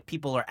out what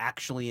people are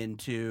actually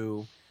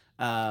into.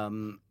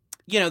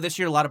 This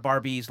year a lot of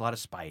Barbies, a lot of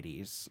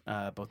Spideys.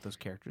 Both those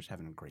characters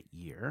having a great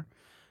year.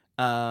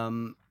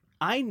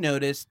 I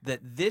noticed that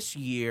this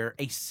year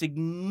a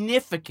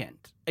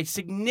significant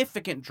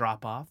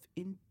drop off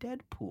in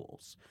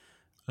Deadpools.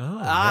 Oh,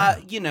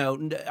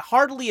 yeah.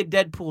 Hardly a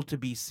Deadpool to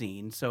be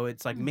seen. So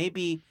it's like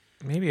maybe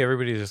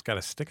everybody's just got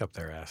to stick up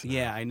their ass. now.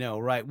 yeah, I know,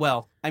 right?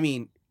 Well, I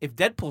mean, if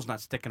Deadpool's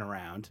not sticking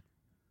around,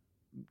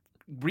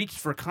 reached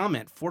for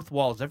comment. Fourth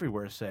Walls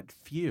Everywhere said,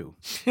 "Phew,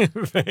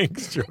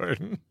 Thanks,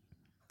 Jordan.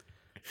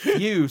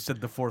 phew," said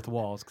the fourth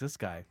walls because this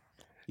guy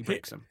he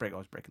breaks them.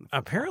 Always breaking them.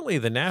 Apparently,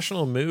 the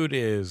national mood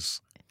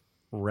is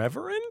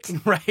reverent.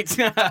 Right.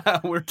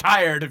 We're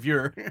tired of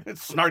your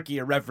snarky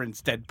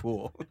irreverence,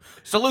 Deadpool.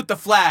 Salute the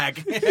flag,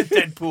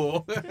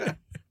 Deadpool.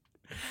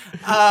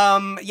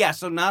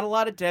 So not a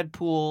lot of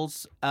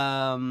Deadpools.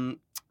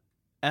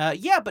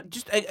 But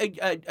just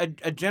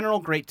a general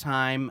great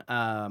time.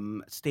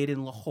 Stayed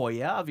in La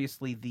Jolla.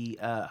 Obviously, the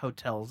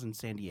hotels in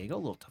San Diego, a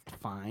little tough to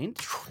find.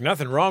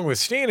 Nothing wrong with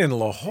staying in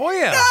La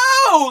Jolla.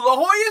 No, La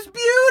Jolla's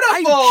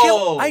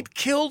beautiful. I'd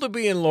kill to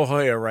be in La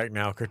Jolla right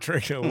now,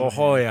 Katrina. La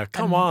Jolla,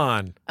 come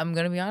on. I'm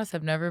gonna be honest,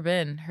 I've never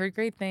been. Heard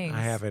great things.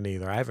 I haven't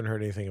either. I haven't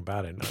heard anything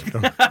about it.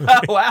 No,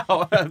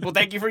 Wow. Well,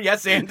 thank you for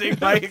yes-anding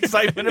my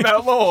excitement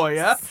about La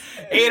Jolla.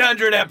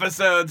 800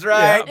 episodes,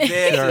 right? Yeah,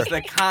 This sure. is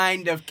the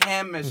kind of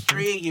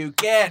chemistry you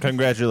get.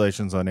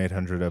 Congratulations on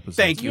 800 episodes.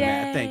 Thank you,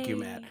 Matt. Yay. Thank you,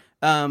 Matt.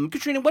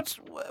 Katrina, what's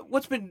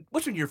been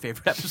your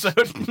favorite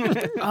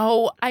episode?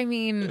 Oh, I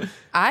mean,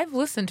 I've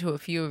listened to a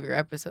few of your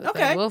episodes.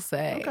 Okay. I will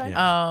say. Okay.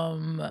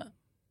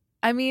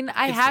 I mean,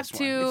 I It's have this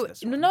one. to. It's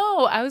this one.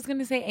 No, I was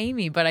gonna say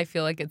Amy, but I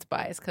feel like it's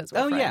biased because we're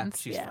Oh yeah, friends.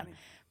 she's funny.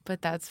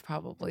 But that's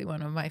probably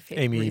one of my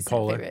favorite. Amy recent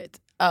Poehler. favorite.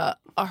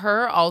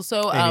 Her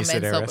also, Amy and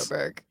Sedaris.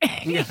 Silverberg.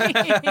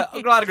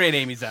 A lot of great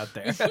Amy's out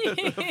there.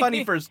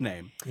 Funny first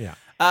name. Yeah.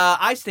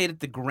 I stayed at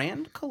the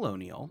Grand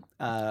Colonial.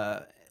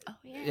 Oh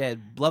yeah.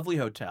 Lovely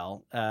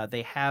hotel.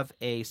 They have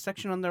a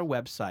section on their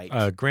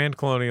website. Grand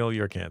Colonial,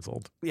 you're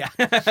canceled. Yeah.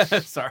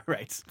 Sorry,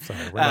 right. Sorry,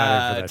 we're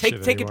not in for that take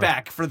shit take it anymore.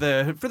 back for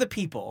the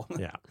people.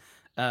 Yeah.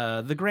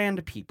 The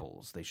Grand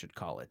Peoples, they should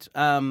call it.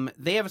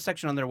 They have a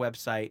section on their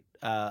website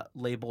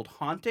labeled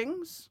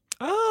Hauntings.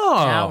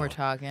 Oh, Now we're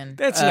talking.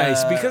 That's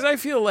nice because I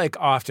feel like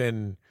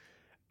often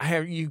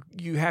you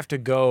have to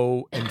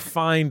go and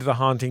find the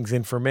hauntings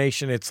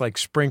information. It's like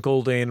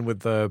sprinkled in with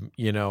the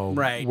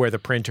Right. where the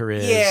printer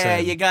is. Yeah,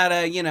 and you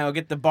gotta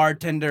get the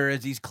bartender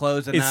as he's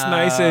closing it's up.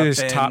 nice as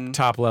and-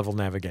 top level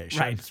navigation.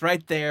 Right, it's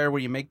right there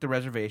where you make the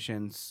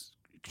reservations.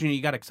 Katrina,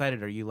 you got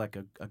excited. Are you like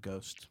a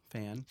Ghost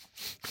fan?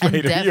 Wait, are you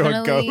a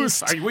definitely-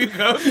 ghost? Are we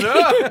Ghost?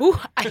 Ooh,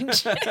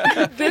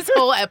 this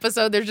whole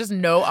episode, there's just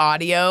no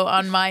audio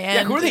on my end.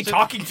 Yeah, who are they It's just-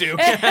 talking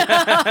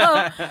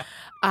to?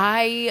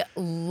 I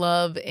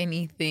love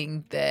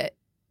anything that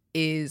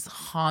is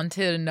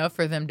haunted enough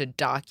for them to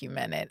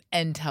document it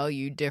and tell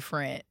you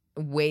different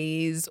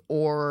ways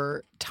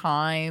or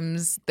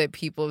times that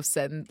people have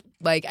said.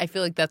 Like, I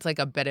feel like that's like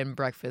a bed and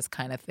breakfast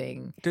kind of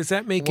thing. Does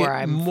that make where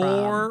it I'm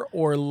more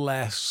or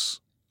less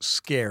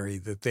scary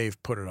that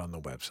they've put it on the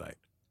website?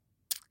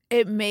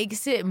 It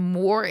makes it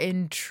more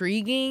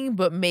intriguing,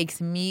 but makes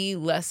me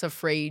less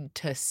afraid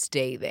to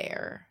stay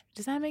there.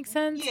 Does that make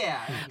sense?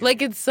 Yeah.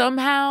 Like, it's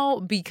somehow,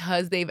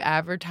 because they've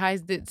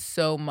advertised it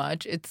so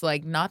much, it's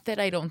like, not that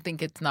I don't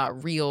think it's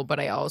not real, but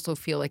I also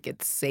feel like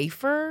it's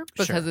safer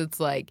because it's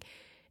like,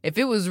 if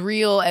it was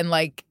real and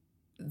like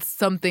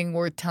something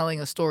worth telling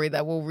a story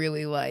that will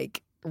really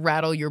like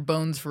rattle your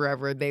bones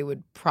forever, they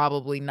would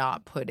probably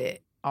not put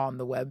it on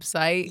the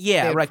website.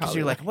 Yeah, They'd right. Because probably,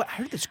 you're like, what? I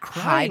heard this hide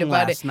crying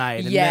about last it.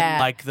 night, and Yeah. then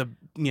like the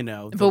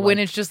the, but when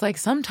like- it's just like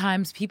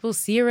sometimes people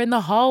see her in the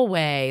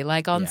hallway,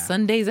 like on Yeah.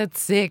 Sundays at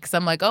 6,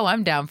 I'm like, oh,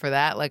 I'm down for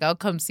that. Like, I'll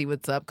come see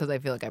what's up because I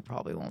feel like I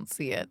probably won't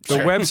see it. The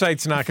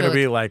website's not feel going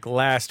to be like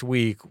last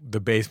week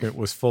the basement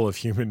was full of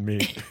human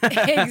meat.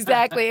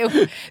 Exactly.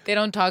 They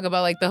don't talk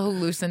about like the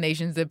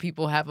hallucinations that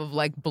people have of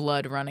like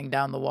blood running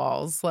down the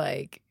walls.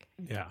 Like,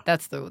 Yeah.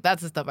 that's the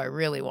stuff I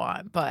really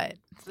want. But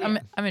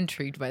I'm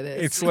intrigued by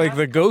this. It's like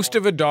the ghost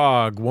of a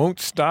dog won't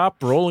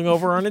stop rolling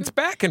over on its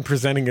back and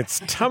presenting its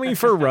tummy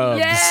for rubs.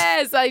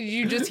 Yes,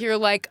 you just hear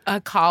like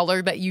a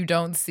collar that you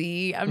don't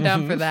see. I'm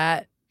down for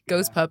that.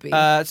 Ghost puppy.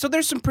 So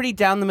there's some pretty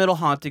down the middle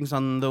hauntings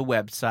on the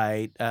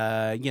website.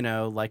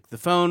 Like the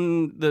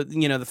phone,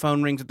 the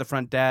phone rings at the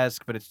front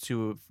desk, but it's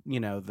to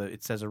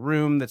it says a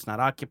room that's not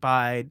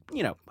occupied.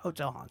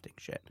 Hotel haunting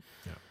shit.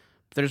 Yeah.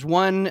 There's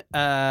one.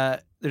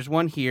 There's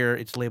one here.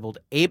 It's labeled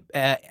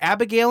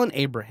Abigail and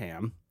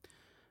Abraham.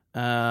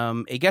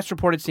 A guest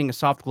reported seeing a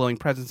soft glowing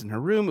presence in her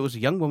room. It was a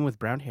young woman with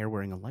brown hair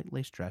wearing a light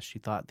lace dress. She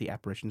thought the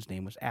apparition's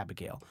name was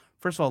Abigail.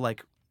 First of all,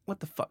 like, what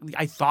the fuck?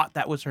 I thought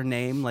that was her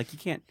name. Like, you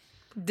can't.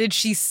 Did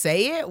she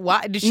say it?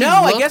 Why did she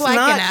No, look I guess like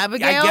not. an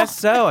Abigail? I guess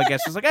so. I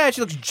guess it's like,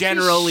 she looks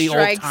generally old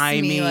strikes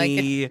timey. me like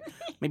Maybe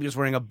he was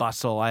wearing a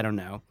bustle. I don't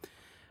know.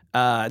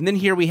 And then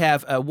here we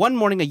have one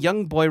morning, a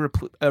young boy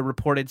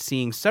reported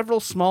seeing several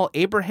small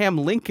Abraham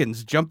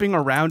Lincolns jumping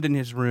around in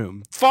his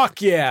room.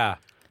 Fuck yeah.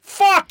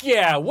 Fuck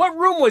yeah. What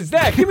room was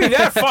that? Give me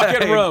that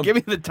fucking room. Give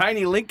me the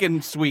tiny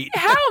Lincoln suite.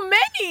 How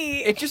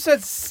many? It just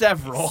says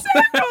several.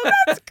 Oh,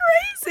 that's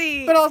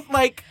crazy. But also,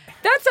 like,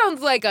 that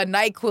sounds like a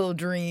NyQuil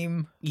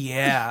dream.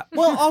 yeah.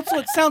 Well, also,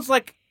 it sounds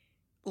like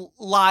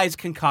lies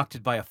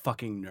concocted by a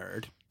fucking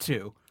nerd,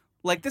 too.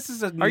 Like, this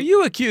is a... Are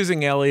you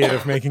accusing Elliot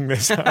of making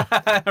this up?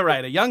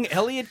 Right, a young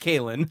Elliot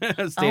Kalin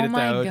stayed at the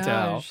hotel.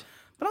 Gosh.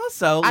 But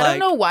also, like... I don't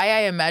know why I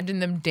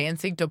imagined them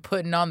dancing to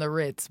Putting on the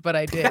Ritz, but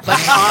I did.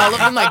 Like, all of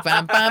them, like,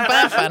 ba, ba,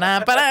 ba, ba, da,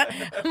 ba, da.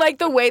 Like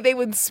the way they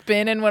would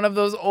spin in one of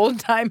those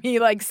old-timey,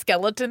 like,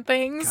 skeleton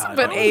things, God,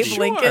 but oh, Abe sure.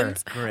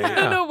 Lincoln's. Great. I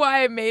don't know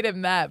why I made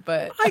him that,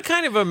 but... I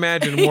kind of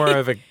imagine more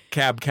of a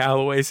Cab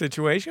Calloway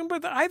situation,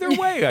 but either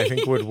way I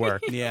think would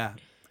work. Yeah.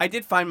 I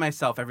did find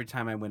myself every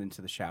time I went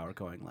into the shower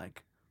going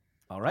like,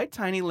 all right,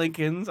 tiny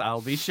Lincolns,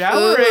 I'll be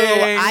showering.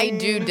 Ooh, I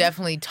do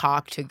definitely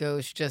talk to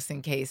ghosts just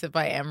in case if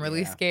I am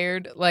really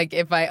scared. Like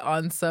if I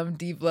on some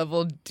deep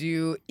level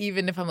do,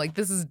 even if I'm like,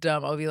 this is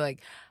dumb, I'll be like,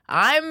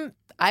 I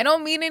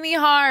don't mean any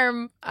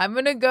harm. I'm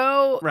gonna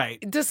go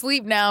to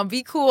sleep now.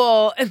 Be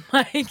cool. And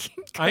like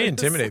I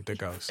intimidate the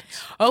ghosts.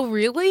 Oh,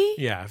 really?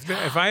 Yeah.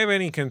 If I have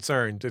any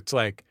concerns, it's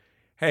like,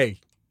 hey,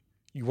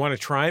 you want to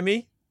try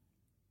me?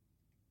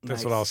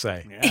 That's what I'll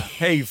say. Yeah.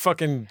 Hey, you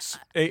fucking,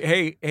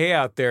 hey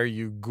out there,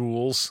 you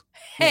ghouls.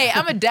 Hey,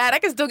 I'm a dad. I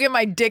can still get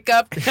my dick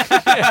up. You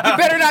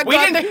better not go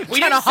out there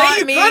trying to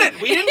haunt me.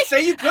 We didn't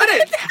say you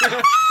couldn't.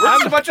 We're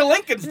just a bunch of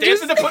Lincolns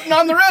dancing to Putting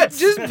on the Ritz.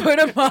 Just put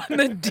him on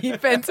the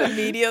defense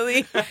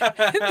immediately.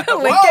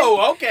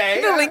 Whoa,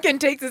 okay. The Lincoln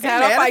takes his hat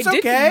man, off. I it's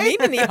didn't okay. mean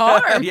any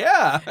harm.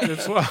 Yeah.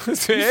 That's what I'll You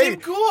say.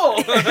 seem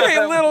cool.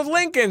 Hey, little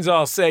Lincolns,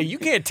 I'll say, you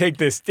can't take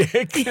this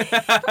dick.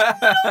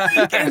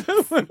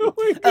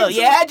 Oh,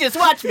 yeah? Just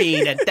watch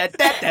me. Stick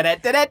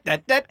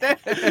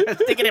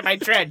it in my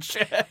trench.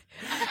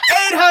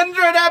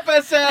 800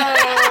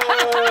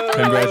 episodes!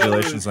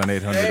 Congratulations on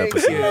 800 Thank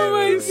episodes. you.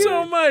 Thanks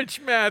so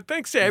much, Matt.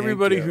 Thanks to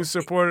everybody you. who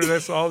supported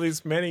us all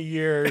these many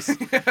years.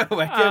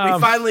 We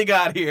finally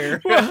got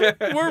here.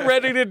 We're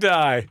ready to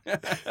die.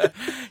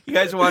 You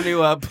guys want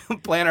to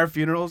plan our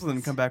funerals and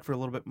then come back for a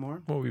little bit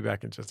more? We'll be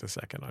back in just a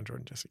second on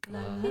Jordan Jesse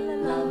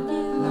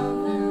Go.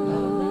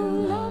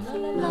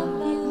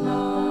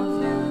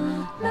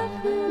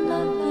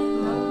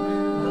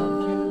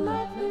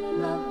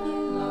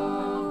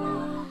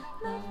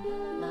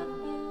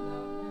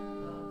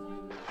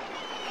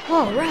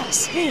 Oh,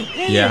 Russ. Hey.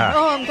 Yeah.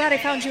 Oh, I'm glad I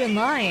found you in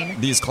line.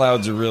 These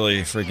clouds are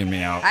really freaking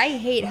me out. I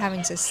hate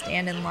having to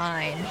stand in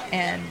line,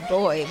 and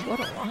boy, what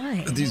a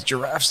line. These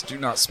giraffes do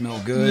not smell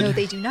good. No,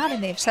 they do not,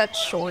 and they have such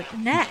short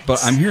necks.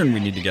 But I'm hearing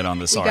we need to get on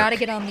this We ark. gotta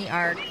get on the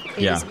ark.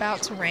 It Yeah. is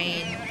about to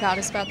rain. God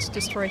is about to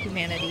destroy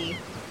humanity.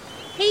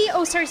 Hey,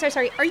 oh, sorry.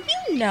 Are you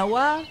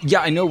Noah?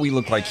 Yeah, I know we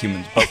look like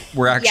humans, but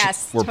we're actually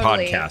Yes, we're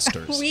totally.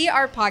 podcasters. We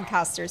are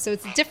podcasters, so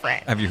it's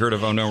different. Have you heard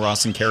of Ono,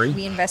 Ross, and Carrie?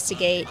 We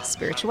investigate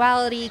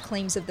spirituality,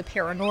 claims of the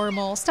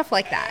paranormal, stuff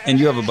like that. And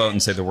you have a boat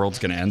and say the world's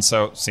going to end,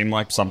 so it seemed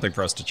like something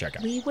for us to check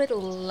out. We would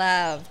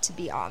love to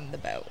be on the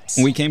boat.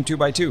 We came 2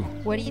 by 2.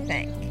 What do you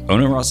think?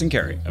 Ono, Ross, and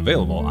Carrie,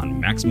 available on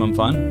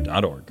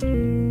MaximumFun.org.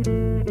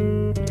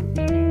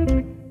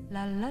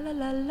 La la la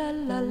la la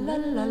la la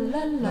la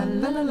la.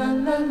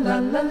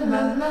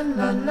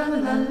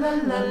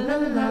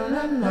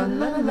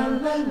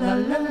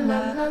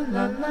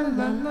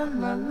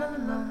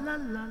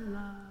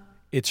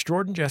 It's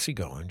Jordan Jesse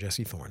Go. I'm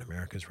Jesse Thorne,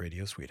 America's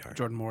radio sweetheart.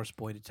 Jordan Morris,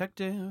 boy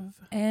detective.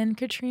 And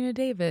Katrina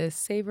Davis,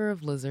 saver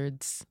of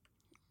lizards.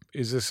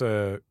 Is this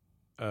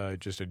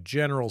just a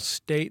general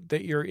state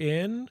that you're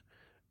in,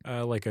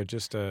 like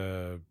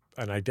an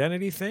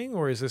identity thing,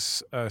 or is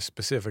this a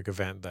specific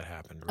event that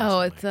happened recently?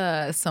 Oh,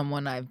 it's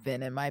someone I've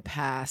been in my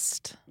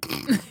past.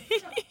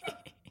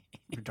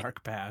 Your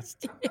dark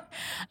past.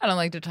 I don't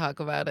like to talk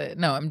about it.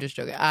 No, I'm just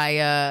joking.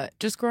 I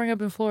just growing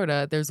up in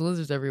Florida, there's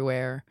lizards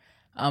everywhere.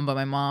 But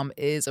my mom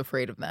is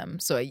afraid of them,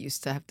 so I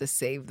used to have to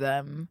save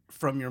them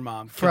From your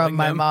mom. from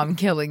my them. mom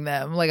killing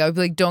them. Like I would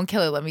be like, "Don't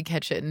kill it. Let me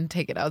catch it and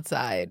take it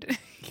outside."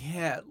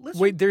 Yeah.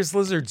 Wait, there's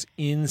lizards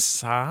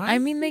inside? I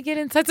mean, they get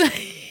inside. Your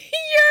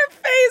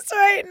face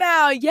right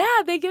now. Yeah,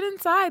 they get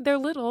inside. They're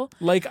little.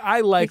 Like,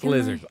 I like can,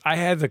 lizards. I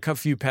had a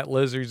few pet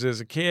lizards as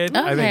a kid.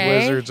 I think Okay.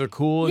 lizards are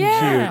cool and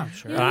Yeah, cute.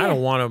 sure. But I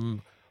don't want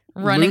them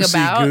Running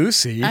about.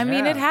 loosey-goosey. I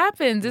mean, it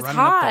happens. It's Running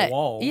up the hot.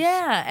 walls.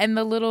 Yeah, and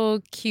the little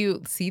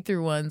cute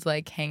see-through ones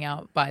like hang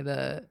out by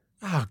the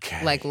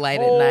Okay. like light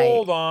at night.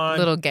 Hold on.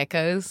 Little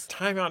geckos.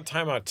 Time out.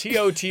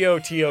 T-O.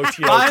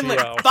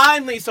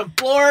 Finally, some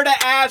Florida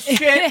ass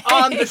shit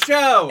on the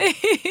show.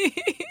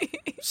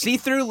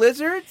 See-through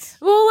lizards?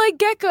 Well, like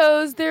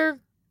geckos, they're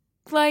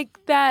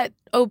like that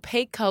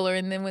opaque color,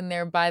 and then when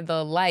they're by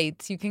the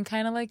lights, you can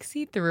kind of like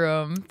see through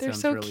them. They're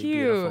Sounds so really cute.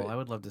 beautiful. I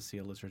would love to see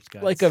a lizard's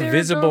guts. Like a They're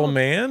visible adorable.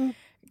 man?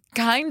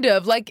 Kind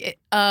of like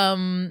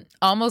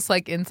almost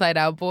like Inside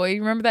Out Boy.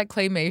 You remember that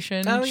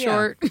claymation Oh, yeah.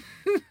 short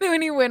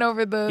when he went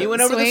over the he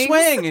went over the swings?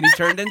 swing and he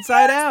turned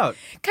inside out.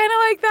 Kind of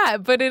like that,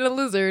 but in a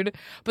lizard.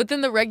 But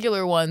then the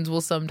regular ones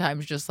will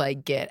sometimes just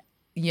like get,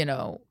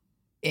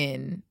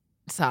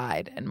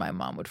 inside, and my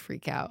mom would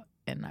freak out,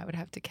 and I would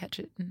have to catch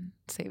it and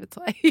save its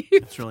life.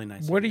 It's really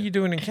nice. What of are you. you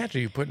doing in catch? Are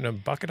you putting a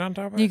bucket on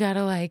top of You it?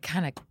 gotta like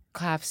kind of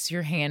clasp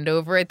your hand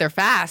over it. They're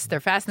fast,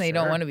 and they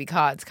don't Sure. want to be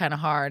caught. It's kind of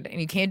hard, and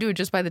you can't do it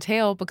just by the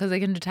tail because they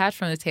can detach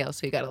from the tail.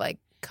 So you gotta like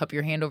cup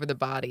your hand over the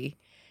body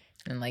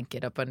and like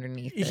get up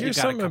underneath it. Here's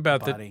gotta something cup about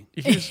the the... body.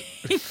 Here's,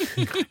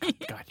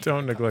 God,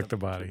 Don't you neglect the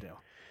what body. to do.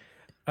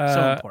 So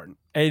uh, important.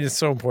 it is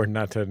so important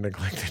not to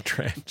neglect the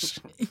trench.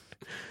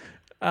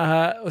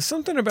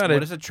 Something about What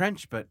it... is a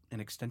trench but an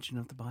extension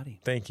of the body?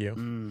 Thank you.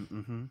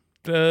 Mm-hmm.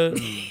 The...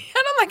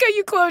 I don't like how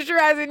you closed your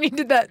eyes and you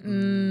did that.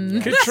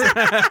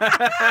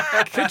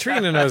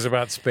 Katrina knows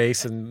about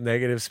space and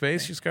negative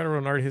space. She's got her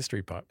own art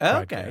history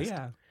podcast. Okay,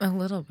 yeah. A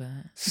little bit.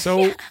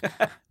 So It's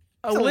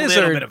a little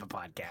lizard, bit of a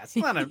podcast.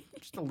 Not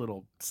just a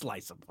little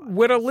slice of podcast.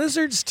 when a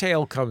lizard's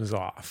tail comes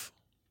off,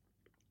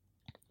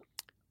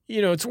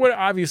 it's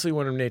obviously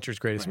one of nature's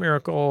greatest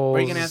miracles. Are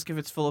you going to ask if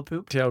it's full of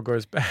poop? Tail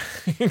grows back.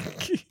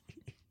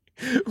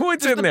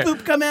 What's Does in the there?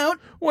 poop come out?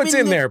 What's I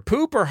mean, in there?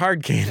 Poop or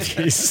hard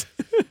candies?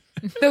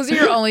 Those are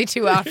your only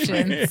two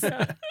options.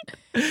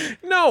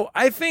 No,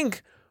 I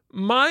think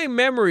my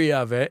memory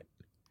of it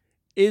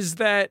is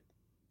that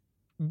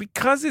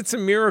because it's a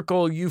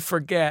miracle, you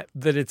forget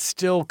that it's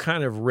still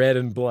kind of red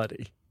and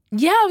bloody.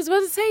 Yeah, I was about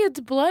to say it's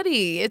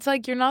bloody. It's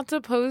like you're not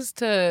supposed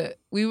to.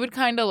 We would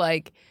kind of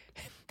like.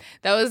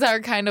 That was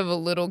our kind of a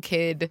little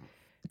kid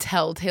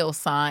telltale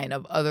sign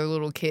of other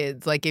little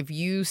kids. Like if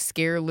you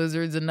scare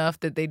lizards enough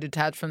that they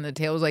detach from the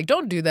tail, it was like,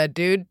 don't do that,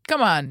 dude.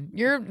 Come on,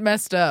 you're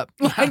messed up.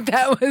 Like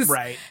that was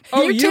Right.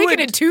 Oh, You're you taking would-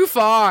 it too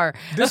far.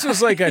 This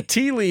was like a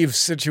tea leaf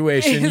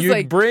situation. It's You'd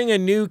like- bring a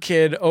new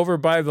kid over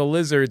by the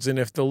lizards, and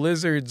if the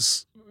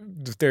lizards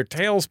their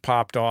tails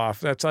popped off,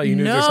 that's how you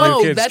knew this new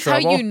No, kid's that's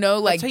trouble. how you know,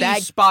 like That's how that.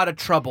 you spot a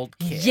troubled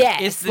kid.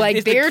 Yes, Is the, like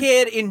is the they're-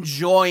 kid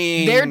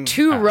enjoying. They're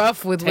too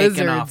rough with taking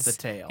lizards. off the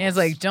tails. And it's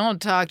like,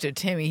 don't talk to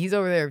Timmy. He's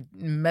over there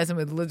messing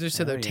with lizards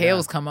till their yeah.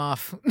 tails come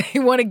off. They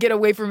want to get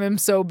away from him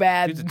so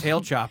bad. He's a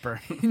tail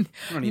chopper. I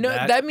don't need No,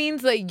 that. that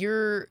means like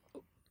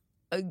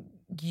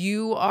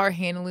you are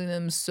handling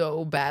them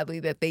so badly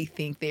that they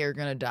think they are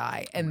gonna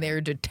die, and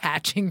they're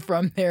detaching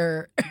from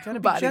their gotta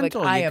be body.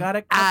 gentle. Like, I You am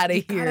gotta out you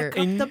of gotta here.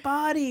 cup the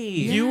body.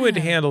 You would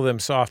handle them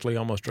softly,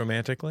 almost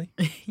romantically.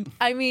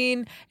 I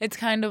mean, it's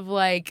kind of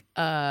like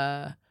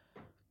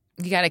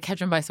you gotta catch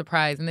them by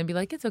surprise, and then be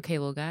like, "It's okay,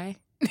 little guy,"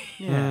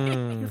 Yeah,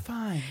 you're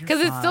fine. because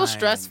it's still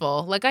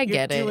stressful. Like I You're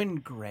get it, doing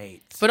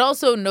great. but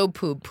also no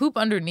poop. Poop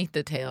underneath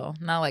the tail,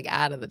 not like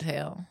out of the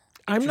tail.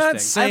 I'm not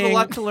Interesting. I have saying a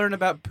lot to learn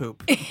about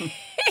poop.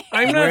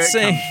 I'm Where not it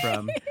saying comes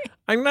from.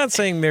 I'm not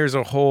saying there's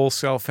a whole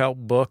self-help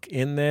book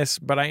in this,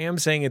 but I am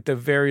saying at the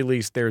very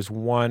least there's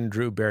one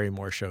Drew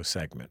Barrymore show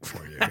segment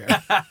for you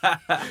here.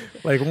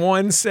 Like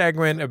one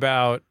segment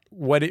about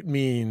what it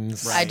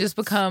means. I just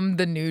become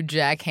the new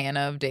Jack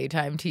Hanna of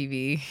daytime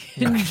TV.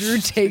 And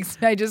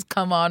I just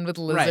come on with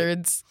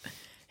lizards.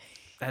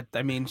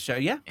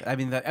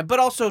 But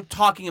also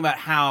talking about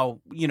how,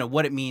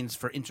 what it means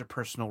for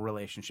interpersonal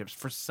relationships,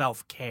 for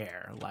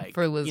self-care, like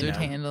For lizard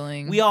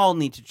handling. We all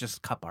need to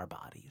just cup our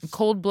bodies.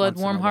 Cold blood, once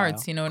in warm a while.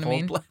 hearts, you know what I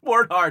mean? Cold blood,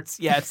 warm hearts,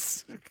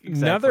 yes. Exactly.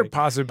 Another Like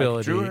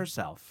possibility. Drew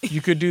herself.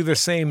 You could do the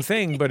same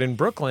thing, but in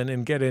Brooklyn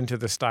and get into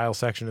the style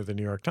section of the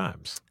New York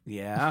Times.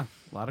 Yeah,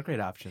 a lot of great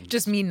options.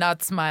 Just me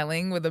not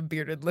smiling with a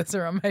bearded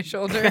lizard on my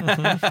shoulder.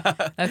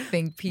 A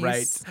think piece.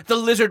 Right. The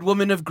lizard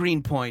woman of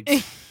Greenpoint.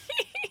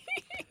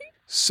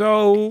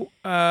 So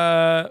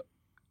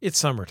it's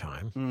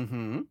summertime.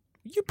 Mm-hmm.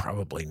 You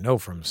probably know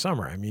from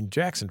summer. I mean,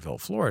 Jacksonville,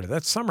 Florida,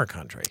 that's summer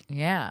country.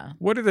 Yeah.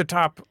 What are the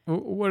top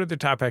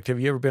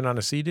activities? You ever been on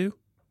a Sea-Doo?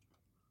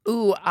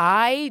 Ooh,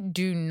 I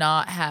do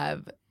not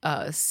have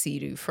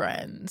Sea-Doo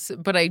friends,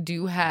 but I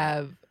do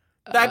have...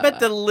 I bet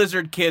the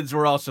lizard kids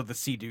were also the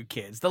Sea-Doo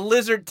kids. The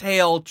lizard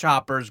tail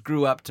choppers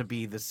grew up to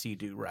be the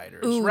Sea-Doo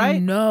riders, Ooh,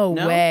 right? No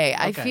way.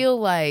 I Okay. feel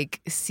like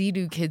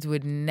Sea-Doo kids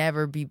would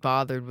never be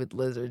bothered with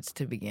lizards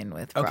to begin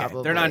with, Okay,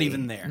 probably. they're not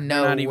even there.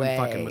 No They're not even way.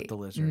 fucking with the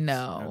lizards.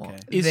 No.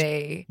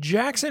 Okay. Is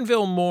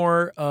Jacksonville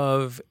more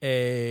of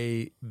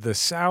the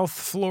South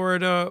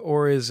Florida,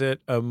 or is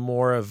it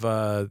more of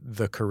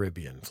the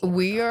Caribbean Florida?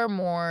 We are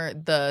more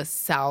the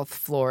South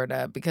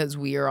Florida because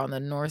we are on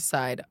the north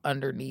side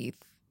underneath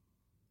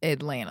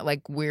Atlanta.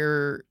 Like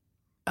we're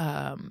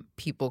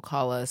people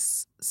call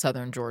us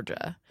Southern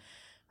Georgia.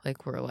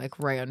 Like we're like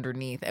right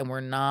underneath, and we're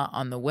not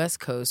on the West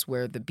Coast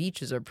where the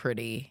beaches are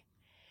pretty,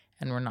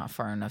 and we're not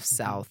far enough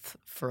south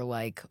for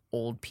like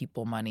old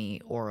people money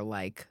or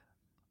like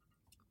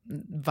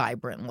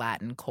vibrant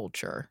Latin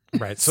culture.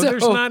 Right. So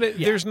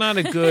there's not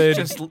a good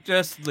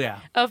just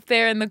Up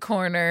there in the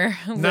corner,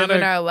 Not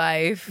living a- our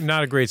life.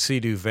 not a great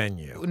Sea-Doo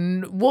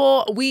venue.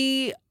 Well,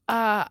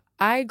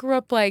 I grew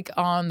up like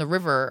on the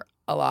river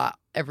a lot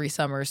every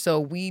summer, so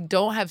we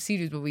don't have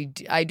Sea-Doos,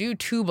 but I do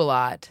tube a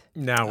lot.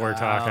 Now we're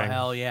talking. Oh,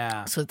 hell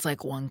yeah. So it's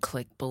like one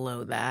click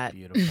below that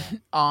Beautiful.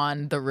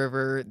 on the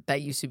river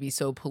that used to be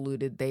so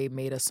polluted. They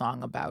made a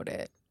song about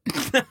it.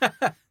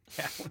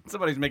 Yeah,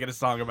 somebody's making a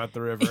song about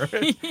the river.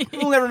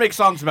 We'll never make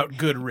songs about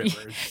good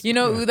rivers. You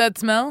know, ooh, that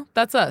smell?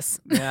 That's us.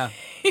 Yeah.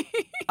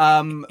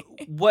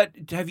 What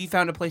have you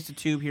found a place to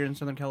tube here in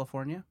Southern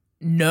California?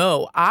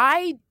 No,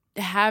 I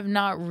have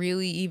not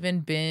really even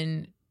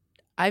been.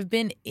 I've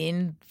been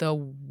in the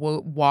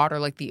water,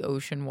 like the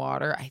ocean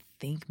water, I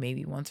think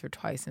maybe once or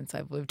twice since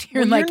I've lived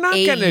here in like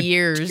 8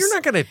 years. You're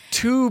not going to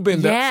tube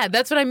in the. Yeah,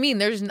 that's what I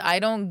mean. I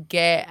don't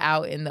get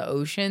out in the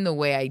ocean the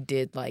way I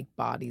did like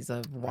bodies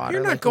of water.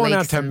 You're not like going out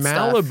lakes to and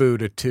stuff. Malibu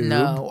to tube.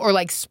 No, or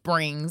like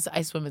springs.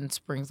 I swim in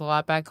springs a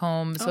lot back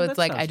home, so Oh, it's that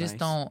like I sounds just nice.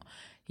 don't.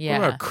 What Yeah,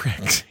 about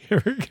cricks?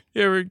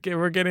 You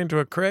ever get into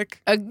a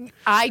crick?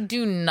 I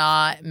do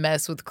not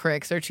mess with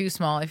cricks. They're too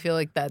small. I feel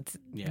like that's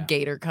Yeah.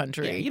 gator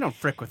country. Yeah, you don't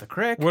frick with a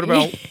crick. What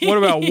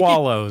about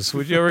wallows?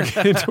 Would you ever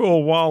get into a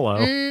wallow?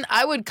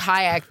 I would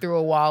kayak through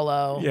a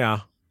wallow. Yeah.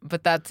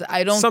 But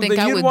I don't Something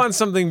think I you'd would. want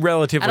something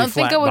relatively I don't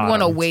think I would want to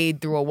flat-bottomed.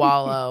 wade through a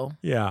wallow.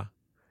 Yeah.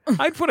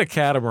 I'd put a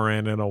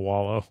catamaran in a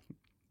wallow,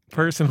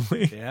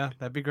 personally. Yeah,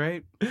 that'd be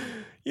great.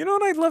 You know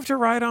what I'd love to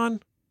ride on?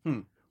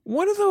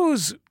 One of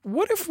those,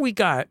 what if we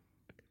got,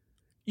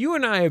 you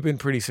and I have been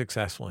pretty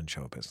successful in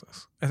show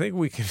business. I think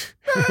we can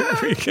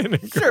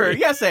agree. Sure,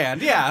 yes, and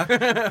yeah.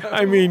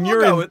 I mean, We'll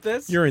go with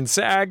this. you're in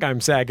SAG,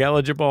 I'm SAG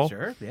eligible.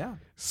 Sure, yeah.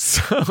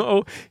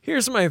 So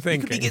here's my You could be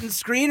thinking. getting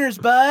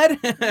screeners, bud.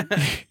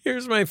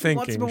 Here's my Want some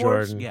thinking,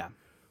 awards? Jordan. Yeah.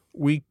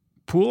 We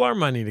pool our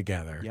money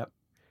together. Yep.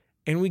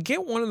 And we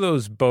get one of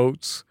those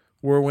boats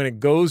where when it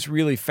goes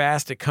really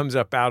fast, it comes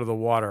up out of the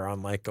water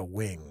on like a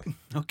wing.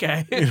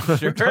 Okay. You know what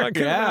Sure. I'm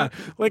talking Yeah. about?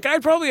 Like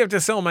I'd probably have to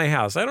sell my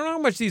house. I don't know how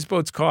much these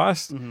boats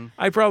cost. Mm-hmm.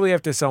 I'd probably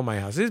have to sell my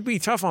house. It'd be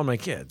tough on my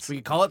kids. We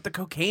could call it the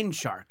cocaine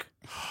shark.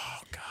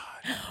 Oh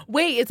God.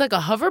 Wait, it's like a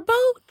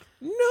hoverboat?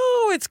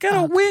 No, it's got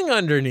a wing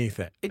underneath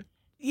it.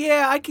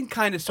 Yeah, I can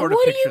kind of sort of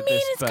What do picture you mean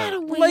this. it's got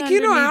a wing Like,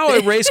 you know how a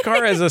underneath it? race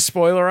car has a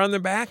spoiler on the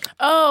back?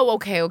 Oh,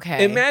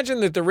 okay. Imagine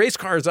that the race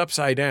car is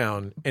upside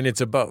down and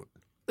it's a boat.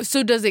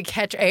 So does it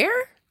catch air?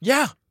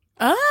 Yeah.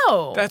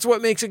 Oh. That's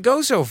what makes it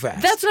go so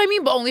fast. That's what I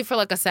mean, but only for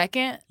like a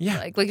second? Yeah.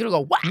 Like it'll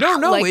go, wow.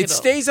 No, like it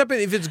stays up.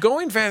 If it's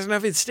going fast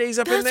enough, it stays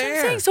up in That's the what I'm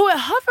air. saying. So it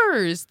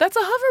hovers. That's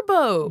a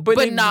hoverboat.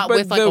 But not but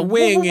with like the a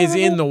wing is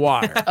in the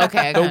water.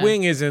 Okay. The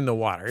wing is in the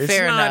water. It's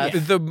Fair not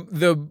enough.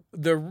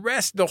 the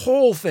rest. The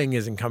whole thing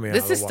isn't coming out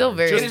This of the is water. still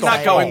very It Just is the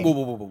not going hull. woo,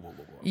 woo, woo, woo, woo, woo.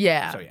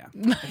 Yeah. So yeah.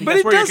 But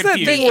it does that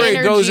thing where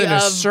it goes in a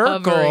energy of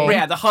circle. hovering.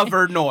 Yeah, the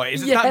hover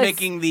noise. It's not Yes.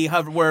 making the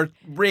hover where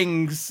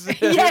rings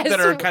Yes, that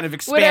are kind of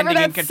whatever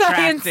expanding and that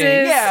science contracting.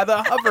 is. Yeah,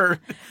 the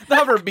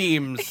hover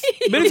beams.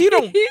 But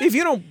if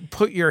you don't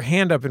put your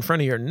hand up in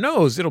front of your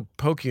nose, it'll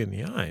poke you in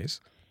the eyes.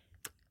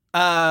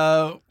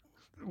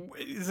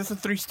 Is this a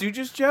Three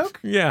Stooges joke?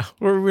 Yeah,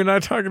 we're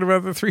not talking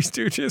about the Three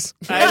Stooges.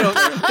 I don't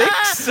think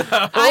so.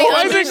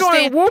 Why is it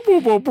going understand. whoop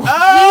whoop whoop? whoop?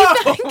 Oh!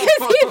 Because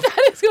he thought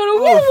it's going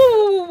to woo,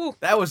 woo, woo, woo.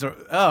 That was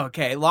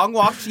okay. Long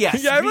walks,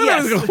 yes. Yeah, I thought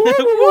yes. it was going whoop,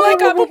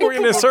 whoop, Like whoop, whoop,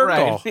 in a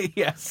circle Right.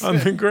 Yes. on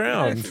the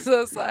ground.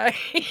 So sorry.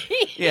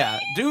 Yeah.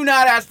 Do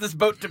not ask this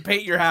boat to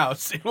paint your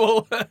house. It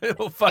will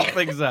fuck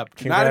things up.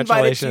 Do not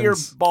invite it to your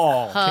Congratulations.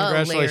 ball.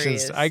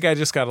 Congratulations! Hilarious. I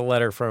just got a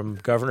letter from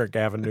Governor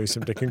Gavin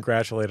Newsom to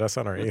congratulate us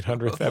on our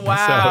 800th episode.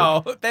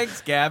 Wow.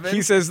 Thanks, Gavin.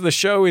 He says the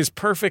show is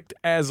perfect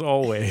as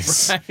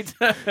always.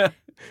 Right.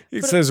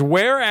 He says,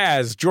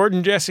 whereas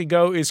Jordan Jesse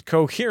Go is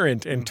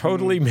coherent and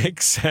totally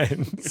makes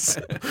sense.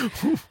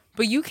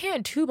 But you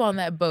can't tube on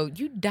that boat.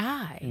 You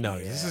die. No,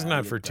 this is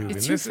not for tubing.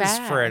 It's too This is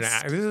for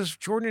fast. this is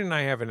Jordan and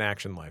I have an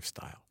action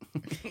lifestyle.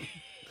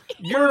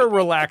 You're a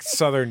relaxed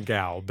Southern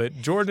gal,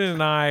 but Jordan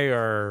and I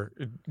are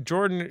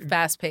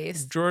Fast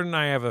paced. Jordan and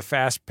I have a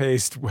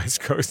fast-paced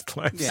West Coast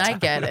lifestyle. I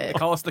get it.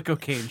 Call us the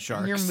cocaine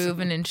sharks. You're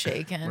moving and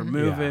shaking. We're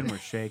moving. We're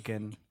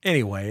shaking.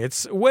 Anyway,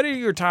 what are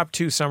your top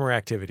 2 summer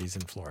activities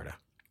in Florida?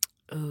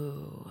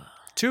 Ooh.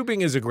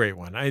 Tubing is a great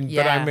one, but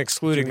Yeah. I'm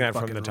excluding Tubing that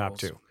from fucking the top rules.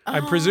 2.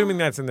 I'm presuming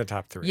that's in the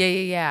top 3.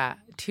 Yeah.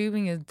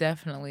 Tubing is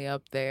definitely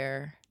up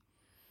there.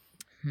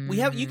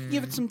 You can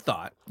give it some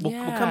thought. We'll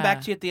come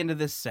back to you at the end of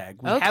this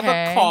seg. We have a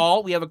Okay.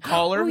 call. We have a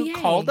caller Oh, who yay.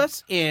 called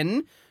us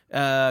in.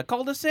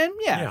 Called us in?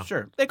 Yeah,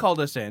 sure. They called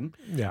us in.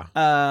 Yeah.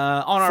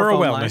 On our For a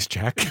phone wellness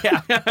check.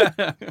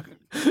 Yeah.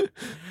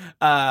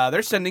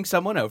 They're sending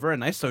someone over, a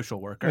nice social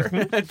worker,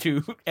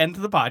 to end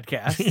the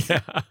podcast.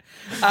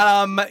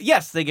 Yeah.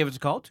 Yes, they gave us a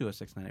call,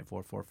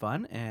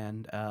 206-9844-FUN,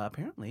 and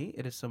apparently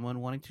it is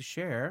someone wanting to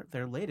share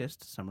their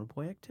latest summer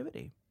boy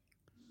activity.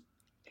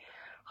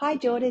 Hi,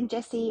 Jordan,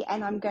 Jesse,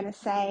 and I'm going to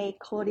say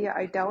Claudia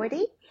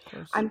O'Doherty.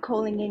 I'm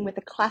calling in with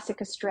a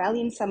classic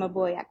Australian summer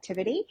boy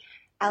activity.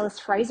 Alice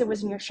Fraser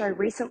was in your show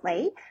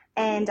recently,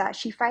 and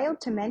she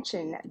failed to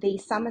mention the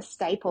summer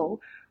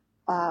staple,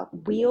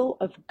 wheel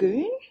of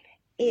goon.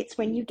 It's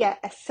when you get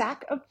a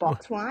sack of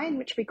box wine,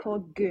 which we call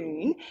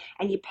goon,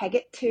 and you peg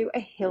it to a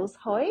Hills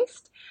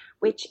hoist,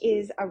 which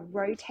is a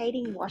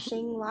rotating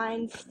washing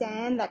line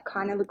stand that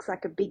kind of looks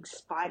like a big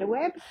spider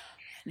web.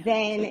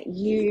 Then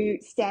you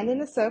stand in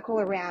a circle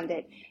around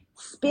it,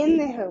 spin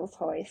the Hills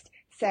hoist,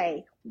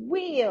 say,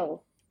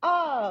 wheel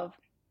of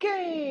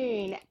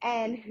goon,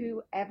 and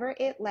whoever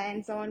it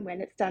lands on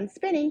when it's done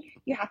spinning,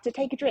 you have to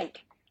take a drink.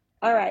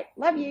 All right,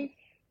 love you.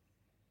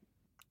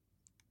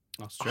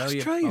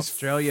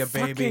 Australia,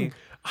 baby.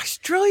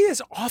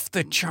 Australia's off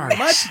the charts.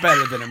 Much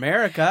better than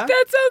America.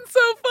 That sounds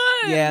so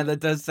fun. Yeah, that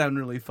does sound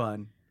really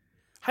fun.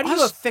 How do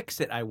you affix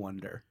it, I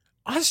wonder?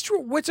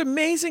 What's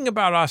amazing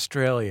about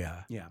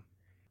Australia, Yeah.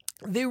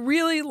 they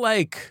really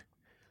like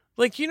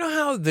you know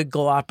how the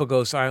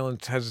Galapagos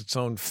Islands has its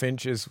own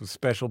finches with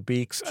special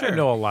beaks? I Sure.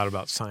 know a lot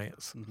about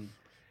science. Mhm.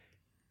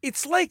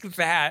 It's like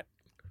that,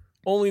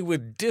 only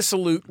with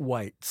dissolute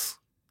whites.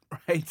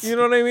 Right. You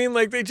know what I mean?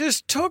 Like they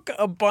just took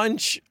a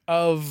bunch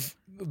of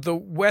the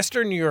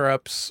Western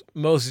Europe's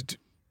most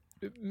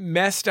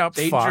messed up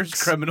Dangerous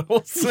fucks.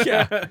 criminals.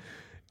 Yeah.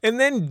 And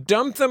then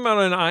dumped them on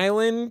an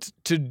island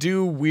to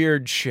do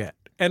weird shit.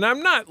 And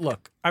I'm not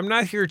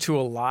here to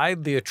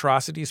elide the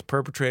atrocities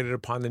perpetrated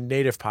upon the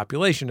native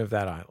population of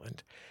that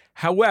island.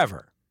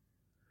 However,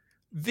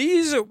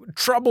 these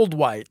troubled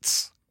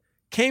whites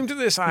came to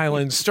this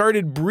island,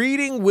 started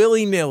breeding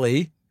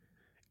willy-nilly,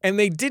 and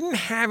they didn't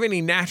have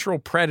any natural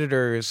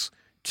predators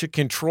to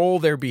control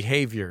their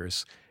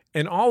behaviors.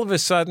 And all of a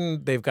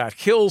sudden, they've got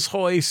Hills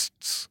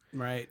hoists.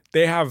 Right.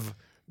 They have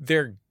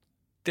did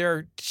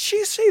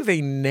she say they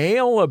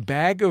nail a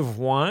bag of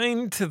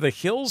wine to the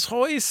Hills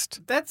hoist?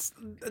 It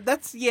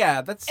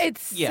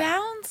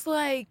sounds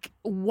like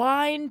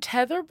wine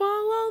tetherball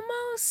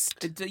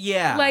almost.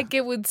 Yeah. Like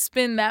it would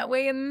spin that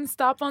way and then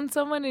stop on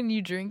someone and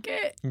you drink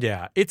it.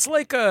 Yeah. It's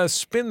like a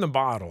spin the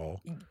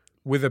bottle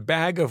with a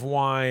bag of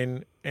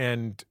wine,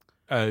 and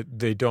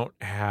they don't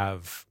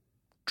have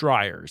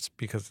dryers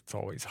because it's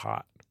always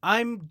hot.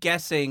 I'm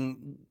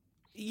guessing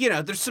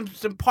there's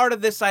some part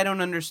of this I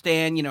don't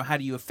understand. How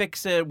do you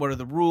affix it? What are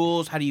the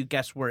rules? How do you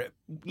guess where it?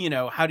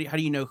 How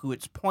do you know who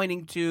it's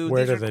pointing to?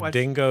 Where These do are the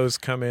dingoes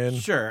come in?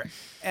 Sure,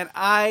 and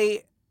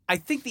I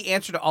think the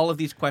answer to all of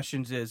these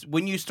questions is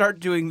when you start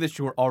doing this,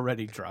 you're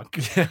already drunk.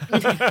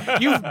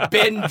 You've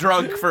been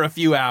drunk for a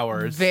few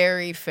hours.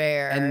 Very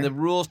fair. And the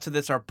rules to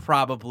this are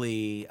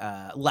probably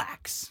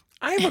lax.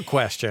 I have a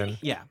question.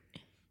 Yeah.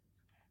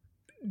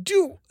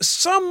 Do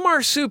some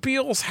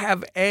marsupials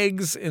have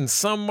eggs and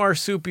some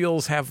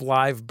marsupials have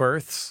live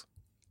births?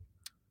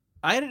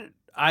 I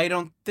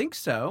don't think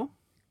so.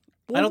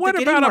 Well, I don't what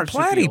think any about a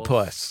marsupials.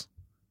 platypus?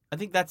 I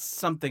think that's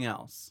something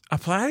else. A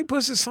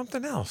platypus is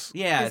something else.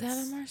 Yeah. Is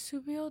that a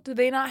marsupial? Do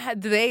they not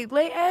have? Do they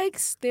lay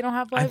eggs? They don't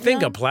have live I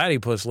think young? a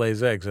platypus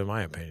lays eggs, in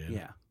my opinion.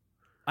 Yeah.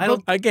 I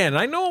don't. Again,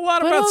 I know a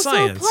lot But about also,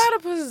 science.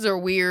 platypuses are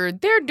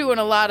weird. They're doing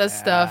a lot of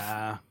stuff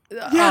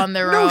on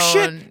their no own.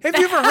 shit. Have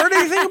you ever heard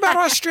anything about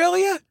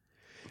Australia?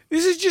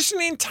 This is just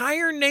an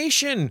entire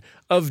nation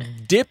of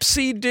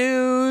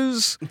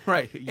dipsy-doos.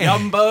 Right.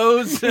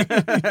 Yumbos.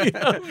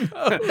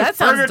 That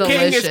sounds Burger delicious.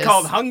 King is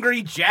called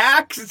Hungry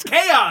Jack's. It's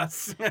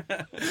chaos.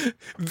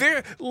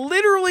 Their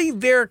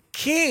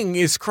king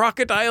is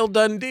Crocodile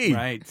Dundee.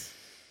 Right.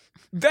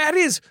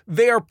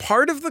 They are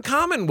part of the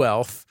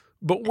Commonwealth,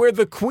 but where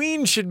the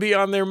queen should be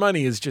on their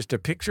money is just a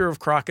picture of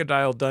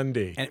Crocodile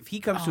Dundee. And if he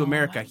comes to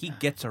America, he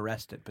gets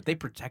arrested, but they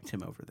protect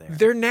him over there.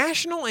 Their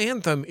national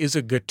anthem is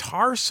a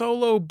guitar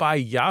solo by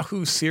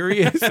Yahoo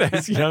Serious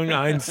as Young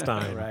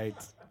Einstein. Right.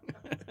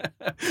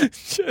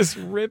 Just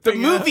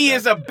ripping. The movie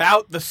is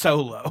about the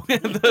solo.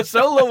 The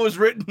solo was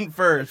written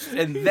first,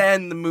 and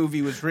then the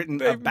movie was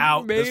written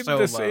about the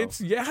solo.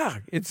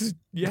 It's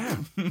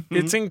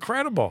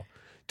incredible.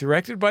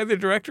 Directed by the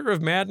director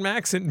of Mad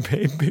Max and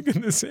Babe Big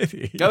in the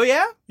City. Oh,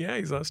 yeah? Yeah,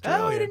 he's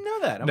Australian. Oh, I didn't know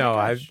that. Oh, no, my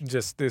I gosh.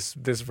 just this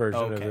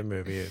version of the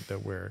movie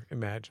that we're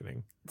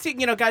imagining. See,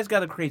 guy's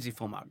got a crazy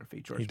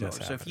filmography, George He does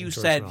Miller. So have if it. you George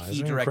said Miller has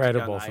he an directed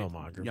incredible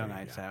filmography, Young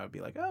Einstein, I would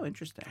be like, oh,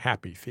 interesting.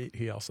 Happy Feet,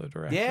 he also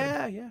directed.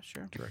 Yeah,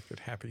 sure.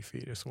 Directed Happy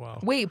Feet as well.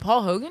 Wait,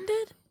 Paul Hogan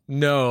did?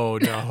 No.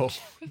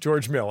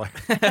 George Miller.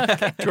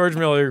 George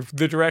Miller,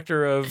 the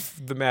director of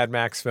the Mad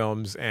Max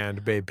films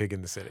and Babe Pig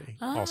in the City,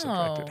 also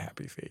directed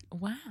Happy Feet.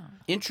 Wow.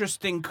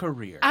 Interesting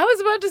career. I was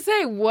about to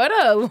say, what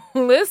a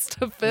list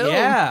of films.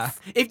 Yeah.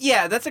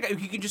 That's like, if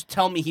you can just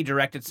tell me he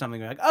directed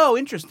something, like, oh,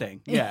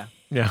 interesting. Yeah.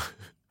 Yeah.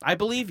 I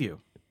believe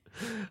you.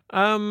 Yeah,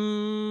 I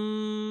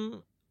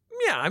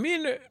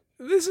mean,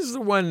 this is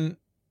the one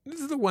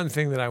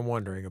thing that I'm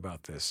wondering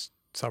about this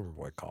Summer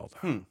Boy Call.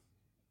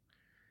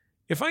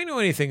 If I know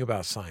anything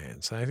about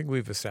science, and I think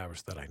we've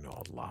established that I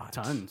know a lot.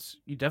 Tons.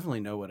 You definitely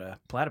know what a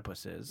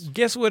platypus is.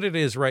 Guess what it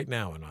is right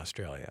now in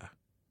Australia?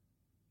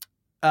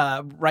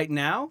 Right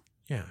now?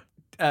 Yeah.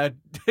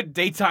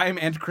 Daytime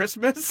and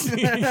Christmas?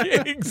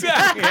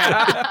 Exactly.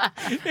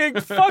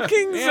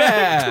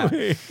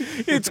 Exactly.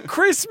 It's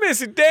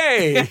Christmas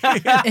Day.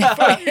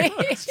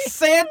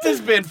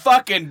 Santa's been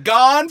fucking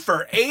gone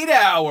for 8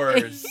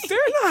 hours. They're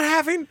not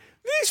having...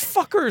 These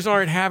fuckers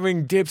aren't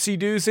having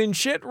dipsy-doos and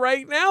shit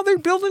right now. They're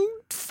building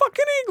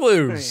fucking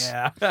igloos.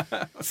 Yeah.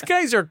 These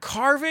guys are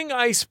carving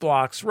ice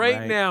blocks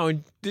right now,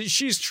 and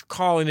she's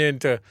calling in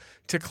to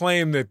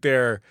claim that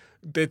they're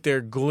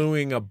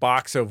gluing a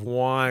box of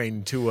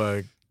wine to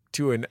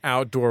an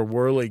outdoor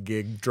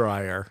whirligig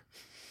dryer.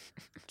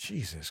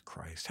 Jesus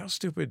Christ, how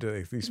stupid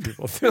do these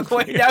people think?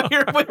 Now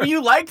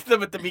you liked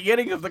them at the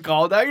beginning of the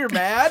call. Now you're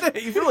mad.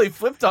 You really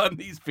flipped on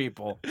these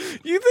people.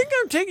 You think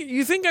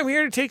I'm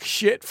here to take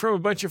shit from a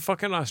bunch of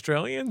fucking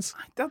Australians?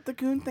 I thought the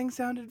goon thing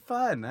sounded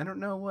fun. I don't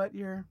know what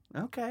you're...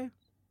 Okay.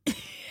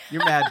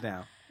 You're mad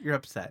now. You're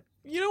upset.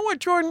 You know what,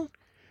 Jordan?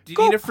 Do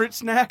you need a fruit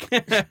snack?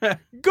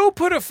 Go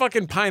put a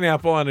fucking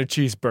pineapple on a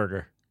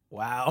cheeseburger.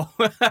 Wow.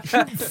 You're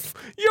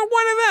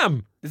one of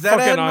them. Is that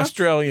fucking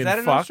Australian Is that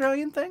an fuck.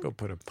 Australian thing? Go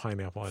put a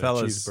pineapple on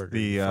Fellas, a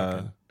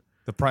cheeseburger.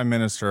 the Prime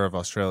Minister of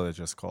Australia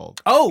just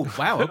called. Oh,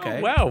 wow.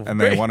 Okay. Wow. And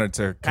they wanted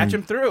to Patch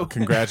him through.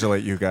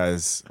 congratulate you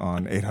guys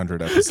on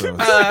 800 episodes.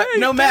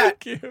 No,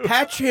 Matt. you.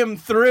 Patch him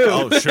through.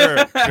 Oh, sure.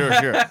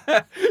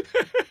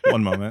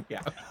 One moment.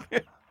 Yeah.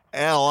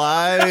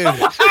 Hello.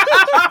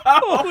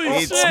 Holy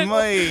It's shit.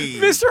 me.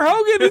 Mr.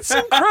 Hogan, it's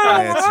an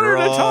incredible honor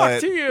to talk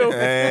to you.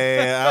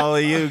 Hey, how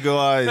are you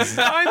guys?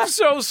 I'm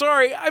so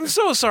sorry. I'm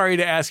so sorry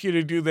to ask you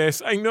to do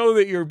this. I know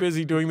that you're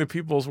busy doing the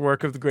people's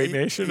work of the great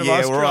nation of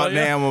Australia. Right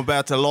now I'm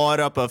about to light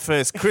up our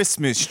first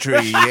Christmas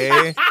tree,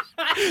 yeah?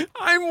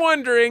 I'm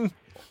wondering.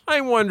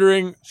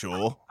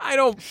 Sure. I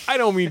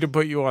don't mean to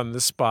put you on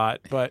the spot,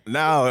 but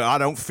No, I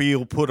don't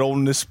feel put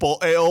on the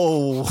spot at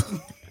all.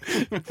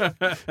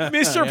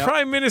 Mr.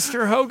 Prime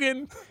Minister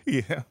Hogan,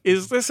 Yeah.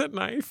 is this a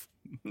knife?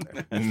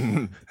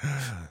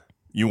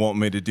 You want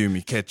me to do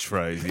me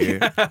catchphrase,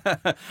 yeah?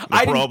 The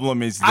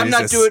problem is I'm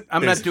not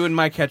doing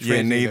my Yeah,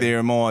 catchphrase. neither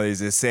am I.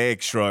 There's a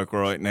SAG strike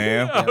right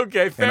now.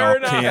 Okay, And fair I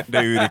enough. can't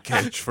do the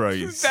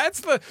catchphrase.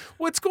 That's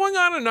what's going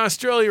on in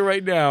Australia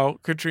right now,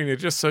 Katrina,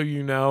 just so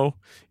you know,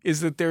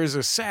 is that there's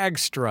a SAG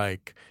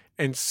strike.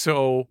 And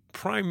so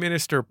Prime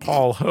Minister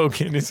Paul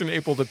Hogan isn't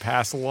able to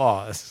pass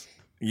laws.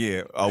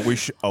 Yeah, I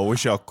wish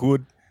I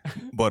could,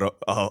 but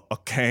I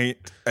can't.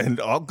 And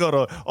I've got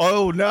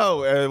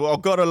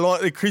to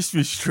light the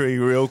Christmas tree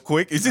real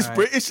quick. Is this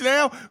British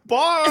now?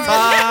 Bye.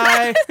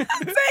 Bye.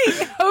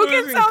 Say,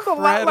 Hogan sounds a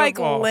lot like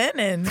incredible.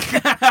 Lenin.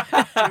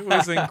 It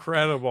was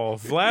incredible.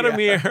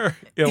 Vladimir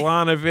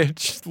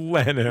Ivanovich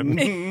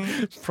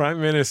Lenin,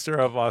 Prime Minister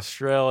of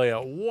Australia.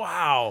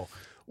 Wow.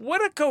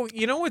 What a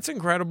you know what's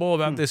incredible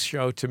about this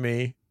show to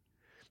me?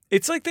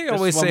 It's like they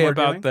always say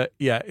about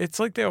it's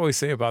like they always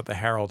say about the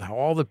Herald, how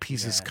all the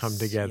pieces come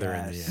together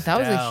in the end. That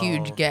was a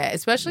huge get,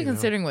 especially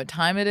considering what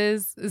time it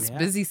is. It's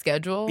busy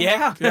schedule.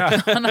 Yeah.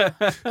 on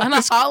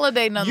a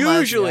holiday, nonetheless.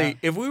 Usually,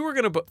 if we were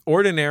going to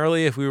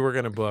ordinarily, if we were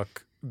going to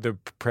book the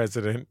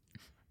president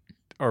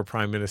or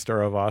prime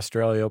minister of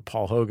Australia,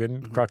 Paul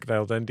Hogan,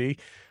 Crocodile Dundee,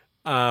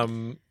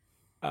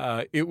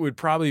 it would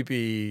probably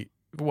be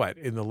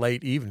in the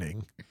late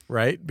evening,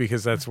 right?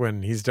 Because that's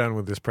when he's done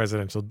with his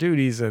presidential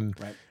duties and.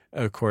 Right.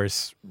 Of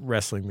course,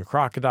 wrestling the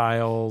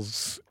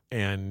crocodiles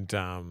and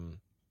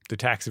the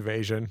tax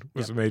evasion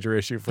was a major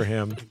issue for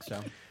him. I think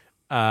so.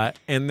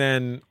 And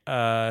then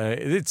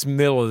it's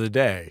middle of the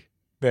day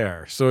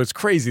there. So it's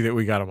crazy that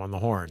we got him on the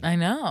horn. I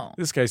know.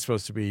 This guy's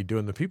supposed to be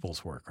doing the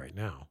people's work right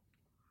now.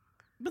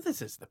 But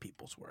this is the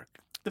people's work.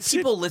 The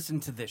people listen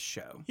to this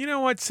show. You know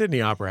what?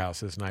 Sydney Opera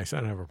House is nice. I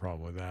don't have a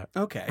problem with that.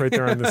 Okay. Right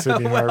there on the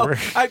Sydney Harbor.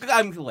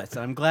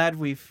 I'm glad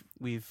we've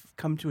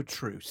come to a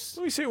truce.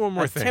 Let me say one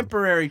more thing.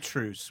 Temporary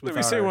truce with Let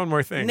me say one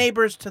more thing.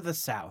 neighbors to the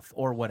south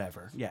or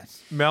whatever.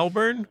 Yes.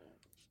 Melbourne,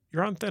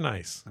 you're on thin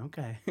ice.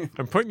 Okay.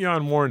 I'm putting you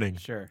on warning.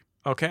 Sure.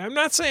 Okay, I'm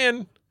not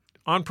saying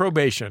on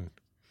probation.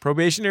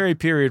 Probationary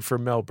period for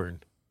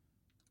Melbourne.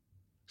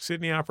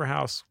 Sydney Opera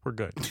House, we're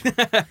good.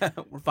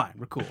 We're fine.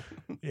 We're cool.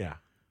 Yeah.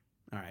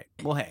 All right.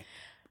 Well, hey.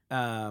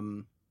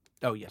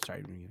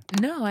 Sorry.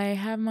 No, I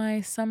have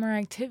my summer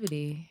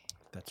activity.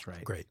 That's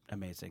right. Great.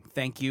 Amazing.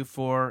 Thank you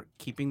for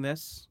keeping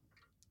this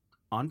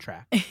on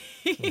track.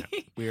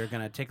 We are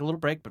going to take a little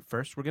break, but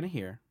first we're going to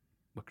hear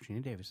what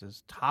Katrina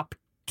Davis's top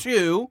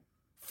 2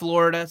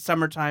 Florida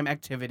summertime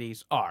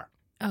activities are.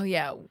 Oh,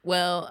 yeah.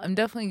 Well, I'm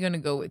definitely going to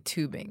go with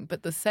tubing,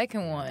 but the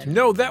second one...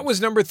 No, that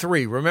was number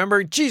 3.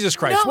 Remember? Jesus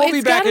Christ. No, we'll be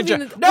it's back in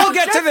gotta just... be We'll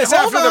get to this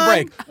hold after the on.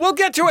 break. We'll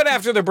get to it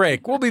after the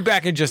break. We'll be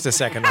back in just a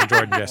second on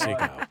Jordan Jesse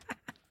Go.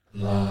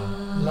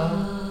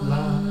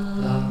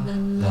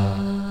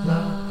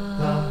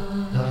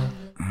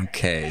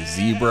 Okay,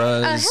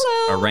 zebras,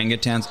 hello.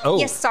 orangutans. Oh,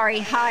 Yes, sorry.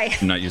 Hi.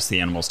 I'm not used to the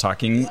animals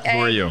talking. Who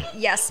are you?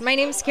 Yes, my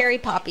name's Carrie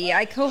Poppy.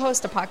 I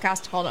co-host a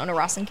podcast called Ona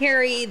Ross and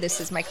Carrie.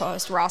 This is my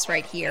co-host Ross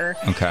right here.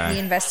 Okay. We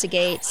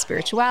investigate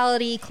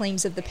spirituality,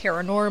 claims of the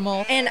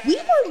paranormal, and we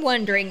were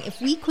wondering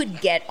if we could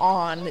get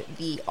on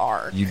the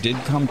Ark. You did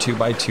come 2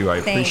 by 2.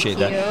 I Thank appreciate you.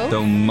 that.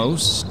 Though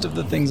most of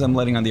the things I'm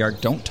letting on the ark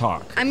don't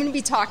talk. I'm going to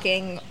be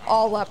talking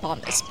all up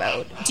on this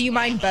boat. Do you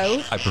mind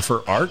boat? I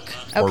prefer ark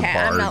or Okay,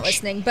 barge. I'm not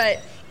listening, but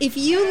if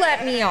you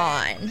let me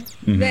on,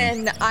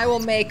 then I will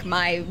make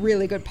my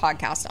really good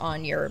podcast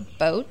on your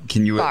boat.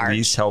 Can you barge. at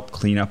least help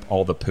clean up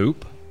all the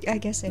poop? I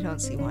guess I don't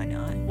see why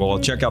not. Well, I'll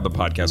check out the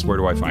podcast. Where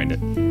do I find it?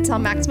 It's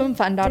on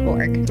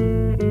MaximumFun.org.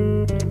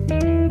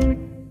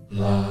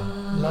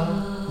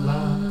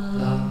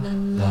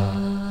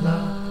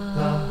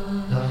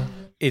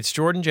 It's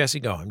Jordan Jesse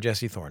Go. I'm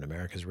Jesse Thorne,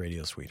 America's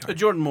radio A sweetheart.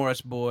 Jordan Morris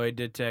boy,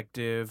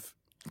 detective.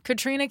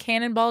 Katrina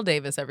Cannonball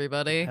Davis,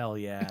 everybody. Hell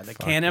yeah. The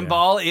Fuck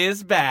cannonball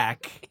is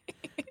back.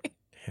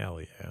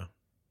 Hell yeah.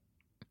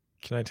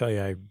 Can I tell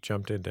you I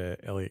jumped into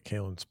Elliot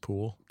Kalin's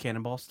pool?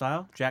 Cannonball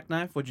style?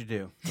 Jackknife? What'd you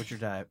do? What's your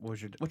dive?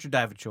 What's your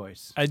dive of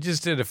choice? I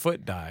just did a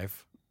foot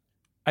dive.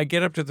 I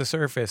get up to the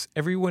surface.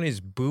 Everyone is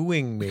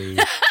booing me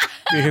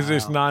because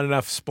there's not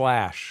enough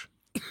splash.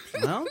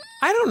 Well,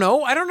 I don't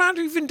know. I don't know how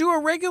to even do a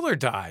regular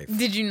dive.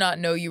 Did you not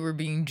know you were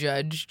being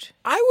judged?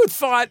 I would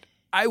thought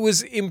I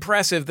was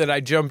impressive that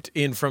I jumped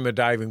in from a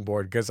diving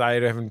board because I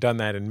haven't done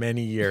that in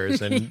many years,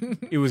 and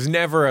it was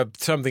never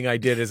something I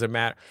did as a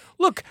matter.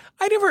 Look,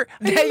 I didn't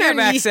have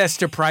access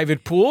to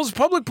private pools.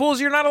 Public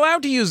pools, you're not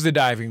allowed to use the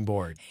diving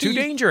board. Too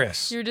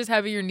dangerous. You're just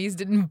happy your knees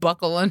didn't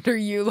buckle under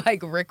you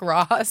like Rick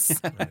Ross.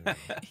 you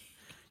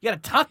got to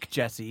tuck,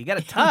 Jesse. You got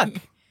to tuck.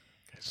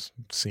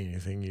 See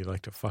anything you'd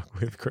like to fuck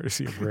with,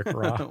 courtesy of Rick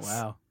Ross?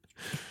 Wow.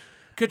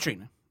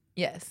 Katrina,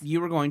 Yes. you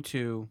were going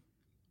to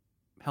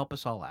help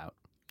us all out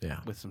Yeah,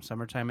 with some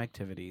summertime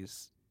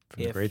activities.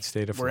 from the great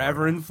state of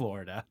Wherever Florida. in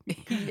Florida.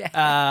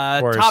 Yeah.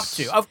 course. Top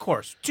 2. Of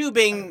course.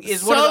 Tubing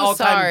is one of So the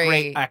all-time sorry.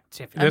 great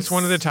activities. That's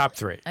one of the top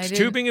 3. I didn't-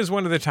 Tubing is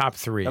one of the top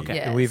 3. Okay.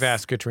 And we've Yes.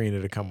 asked Katrina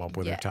to come up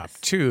with her top Yes.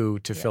 2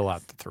 to fill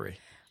out the 3.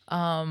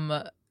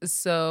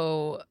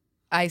 So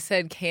I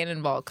said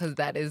cannonball because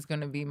that is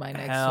going to be my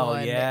next Hell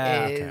one.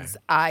 yeah. Is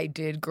I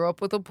did grow up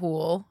with a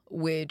pool,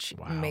 which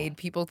Wow. made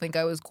people think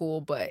I was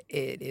cool, but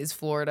it is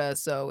Florida,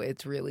 so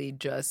it's really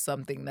just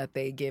something that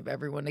they give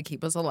everyone to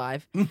keep us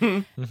alive.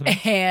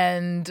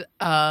 And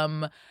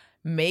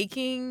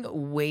making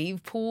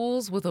wave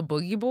pools with a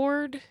boogie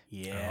board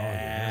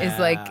Yeah. is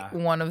like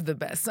one of the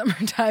best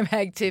summertime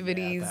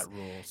activities. Yeah, that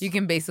rules. You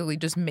can basically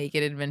just make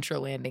it adventure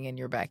landing in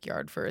your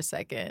backyard for a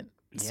second.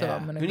 So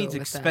I'm gonna Who go needs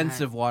with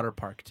expensive water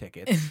park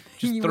tickets?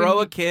 Just You throw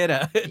would- a kid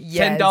a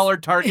Yes. $10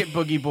 Target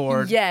boogie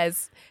board.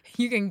 Yes,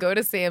 you can go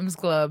to Sam's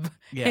Club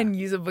Yeah. and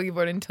use a boogie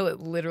board until it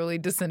literally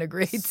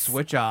disintegrates.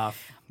 Switch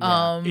off.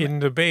 Yeah. In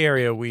the Bay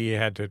Area, we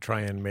had to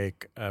try and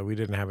make, we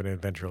didn't have an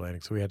adventure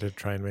landing, so we had to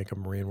try and make a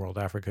Marine World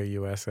Africa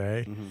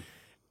USA. Mm-hmm.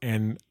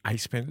 And I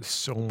spent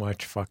so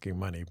much fucking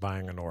money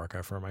buying an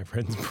orca for my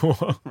friend's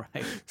pool.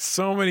 Right.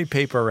 So many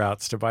paper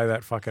routes to buy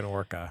that fucking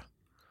orca.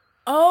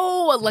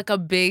 Oh, like a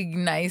big,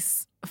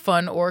 nice,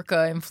 fun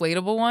orca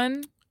inflatable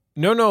one?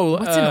 No.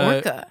 What's an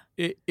orca?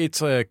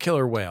 It's a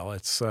killer whale.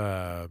 It's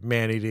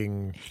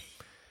man-eating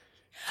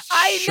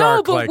I know,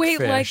 shark-like but wait,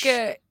 fish. like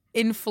a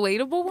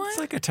inflatable one? It's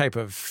like a type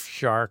of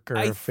shark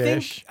or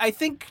fish. I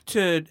think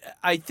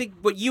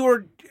what you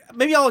were.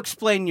 Maybe I'll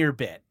explain your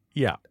bit.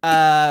 Yeah.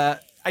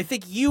 I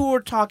think you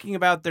were talking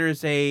about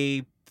there's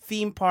a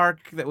theme park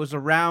that was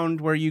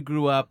around where you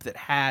grew up that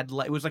had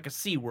it was like a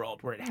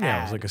SeaWorld where it had. Yeah,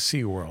 it was like a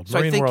SeaWorld. So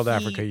I Marine think World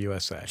Africa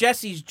USA.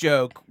 Jesse's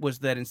joke was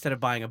that instead of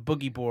buying a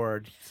boogie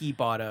board, he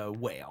bought a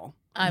whale.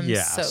 I'm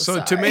so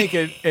sorry. to make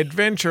it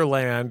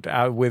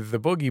Adventureland with the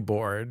boogie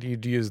board,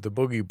 you'd use the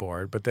boogie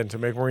board. But then to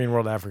make Marine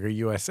World Africa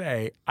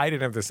USA, I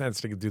didn't have the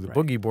sense to do the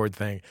boogie board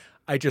thing.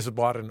 I just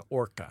bought an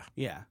orca.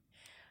 Yeah.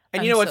 And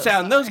I'm you know what so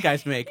sound sorry. those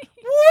guys make?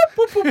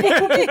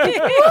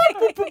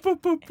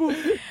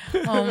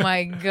 Oh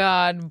my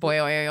God.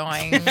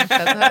 Boing.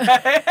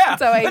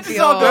 That's how I Let's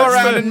feel. all go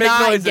around I'm and make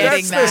not noises.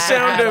 getting That's the that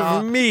sound at of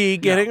all. me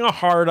getting a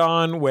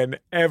hard-on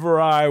whenever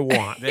I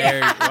want.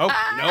 There you go.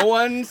 No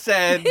one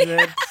said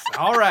that's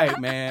all right,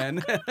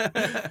 man.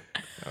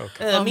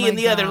 Okay. Oh Me my and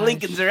the other gosh.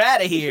 Lincolns are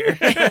out of here.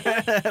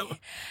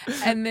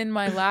 And then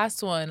my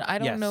last one, I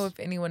don't Yes. know if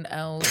anyone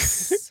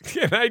else.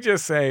 Can I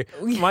just say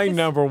my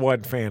number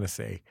one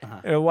fantasy,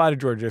 Uh-huh. and a lot of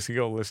George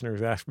Jessica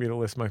listeners ask me to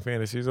list my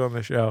fantasies on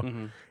the show,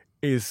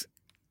 is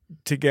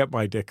to get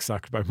my dick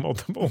sucked by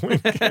multiple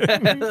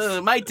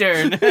Lincolns. My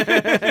turn.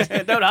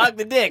 Don't hog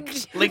the dick.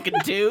 Lincoln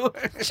 2.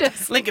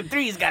 Just- Lincoln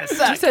 3's got to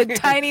suck. Just a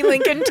tiny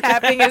Lincoln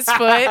tapping his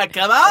foot.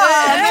 Come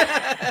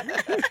on.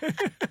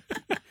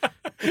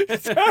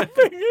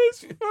 Tapping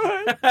his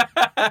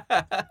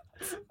foot.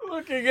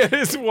 Looking at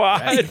his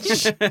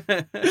watch.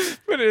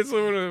 But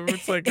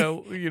it's like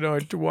a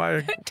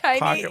Dwight Tiny,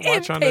 pocket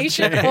watch on a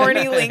impatient, chain.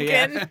 horny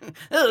Lincoln. Yeah.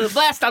 Ugh,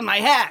 blast on my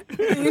hat.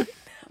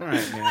 All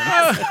right,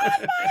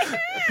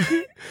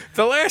 man.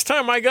 The last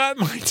time I got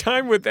my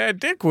time with that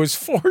dick was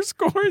 7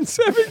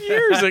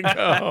 years ago.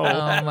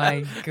 Oh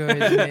my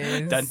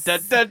goodness. Dun, dun,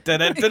 dun, dun,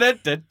 dun, dun,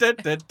 dun, dun,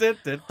 dun, dun,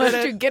 dun, Why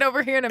don't dun. you get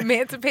over here and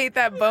emancipate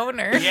that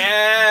boner?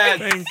 Yes.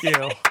 Thank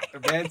you.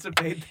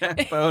 Emancipate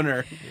that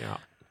boner. Yeah.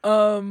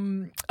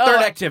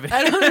 Third activity.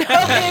 I don't know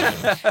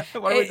if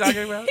What are we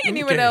talking about?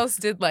 anyone Okay. else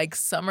did like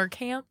summer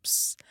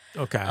camps.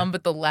 Okay.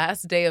 But the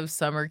last day of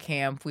summer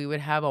camp, we would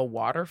have a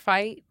water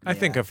fight. I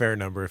think a fair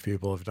number of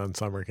people have done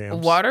summer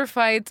camps. Water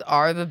fights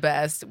are the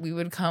best. We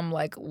would come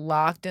like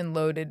locked and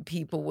loaded.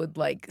 People would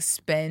like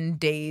spend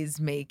days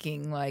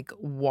making like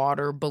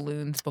water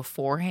balloons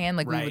beforehand.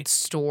 Like we Right. would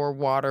store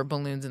water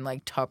balloons in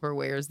like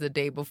Tupperwares the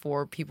day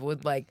before. People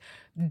would like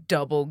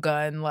double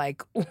gun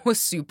like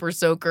super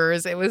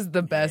soakers. It was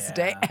the best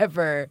day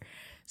ever.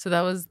 So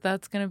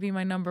that's gonna be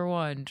my number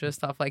one,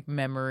 just off like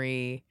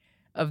memory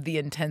of the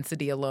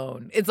intensity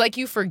alone. It's like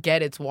you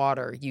forget it's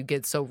water. You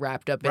get so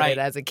wrapped up in Right. it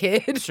as a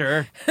kid.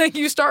 Sure.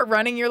 You start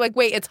running, you're like,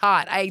 wait, it's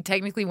hot. I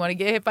technically want to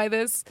get hit by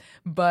this,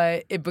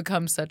 but it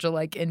becomes such a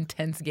like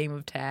intense game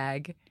of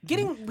tag.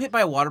 Getting hit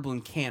by a water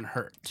balloon can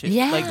hurt too.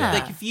 Yeah.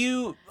 Like if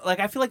you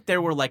I feel like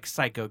there were like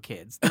psycho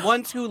kids. The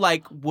ones who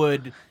like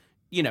would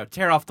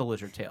tear off the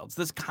lizard tails.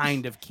 This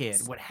kind of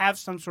kid would have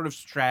some sort of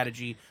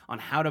strategy on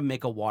how to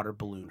make a water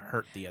balloon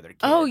hurt the other kids.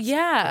 Oh,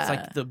 yeah. It's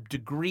like the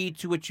degree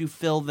to which you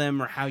fill them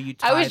or how you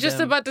tie I was just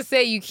them. about to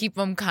say you keep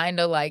them kind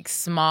of like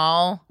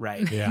small.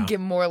 Right. Yeah.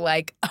 Get more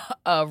like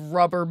a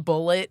rubber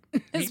bullet.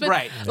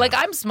 Right. Like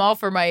I'm small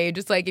for my age.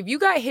 It's like if you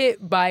got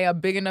hit by a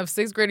big enough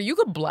sixth grader, you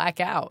could black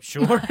out.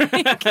 Sure.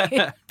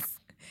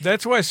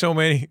 That's why so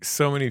many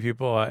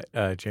people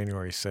at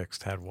January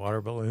 6th had water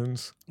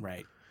balloons.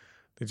 Right.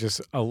 They're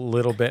just a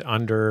little bit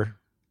under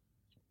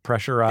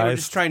pressurized. They were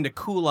just trying to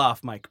cool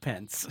off Mike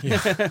Pence.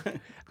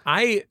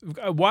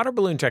 Water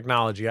balloon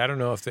technology. I don't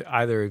know if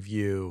either of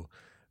you,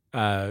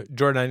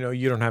 Jordan. I know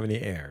you don't have any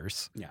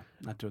heirs. Yeah,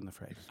 not doing the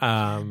phrase.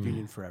 Um,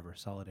 Union forever,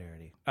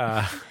 solidarity.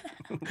 uh,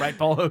 Right,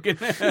 Paul Hogan?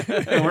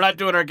 We're not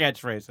doing our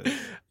catchphrases.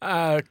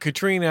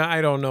 Katrina,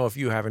 I don't know if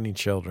you have any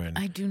children.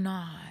 I do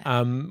not.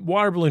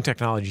 Water balloon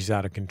technology is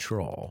out of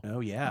control. Oh,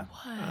 yeah.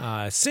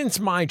 Since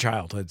my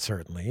childhood,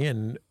 certainly,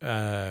 and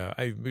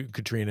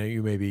Katrina,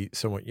 you may be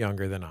somewhat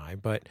younger than I,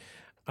 but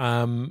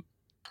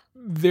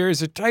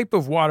there's a type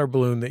of water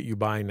balloon that you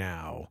buy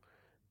now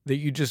that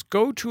you just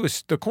go to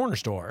the corner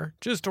store,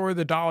 or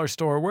the dollar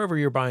store, wherever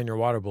you're buying your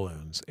water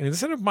balloons, and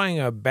instead of buying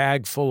a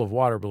bag full of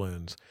water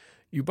balloons,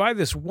 you buy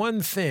this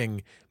one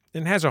thing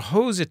and it has a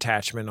hose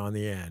attachment on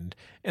the end,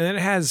 and then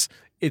it has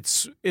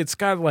it's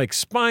got like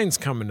spines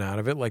coming out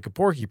of it, like a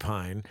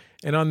porcupine,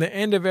 and on the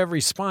end of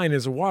every spine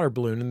is a water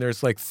balloon, and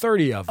there's like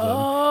 30 of them.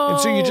 And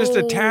so you just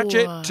attach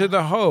it to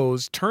the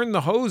hose, turn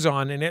the hose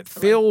on, and it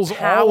fills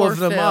all of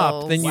them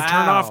up. Then you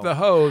turn off the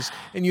hose,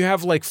 and you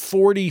have like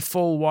 40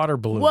 full water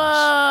balloons. Whoa!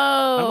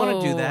 I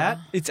want to do that.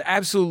 It's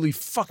absolutely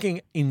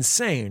fucking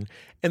insane.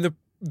 And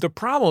the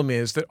problem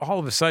is that all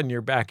of a sudden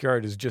your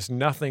backyard is just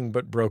nothing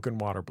but broken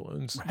water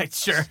balloons. Right,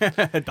 sure.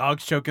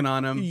 Dogs choking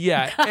on them.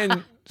 Yeah,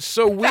 and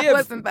so we That have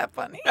wasn't that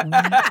funny.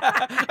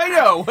 I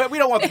know. We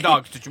don't want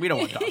dogs to choke.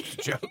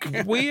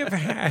 we have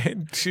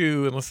had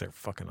to, unless they're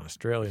fucking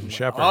Australian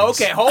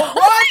shepherds. Okay, hold on.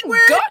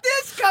 Where did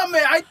this come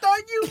in? I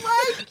thought you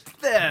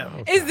liked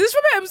them. Is this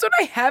from an episode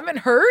I haven't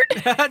heard?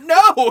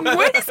 No.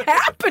 What is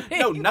happening?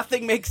 No,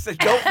 nothing makes sense.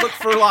 Don't look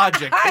for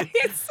logic. I'm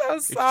so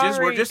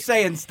sorry. We're just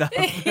saying stuff.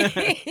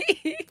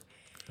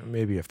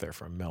 Maybe if they're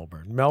from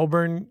Melbourne.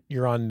 Melbourne,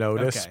 you're on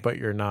notice, Okay. but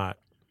you're not.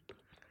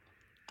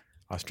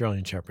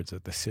 Australian shepherds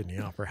at the Sydney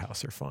Opera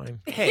House are fine.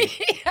 Hey,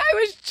 I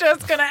was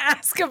just going to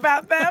ask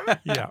about them.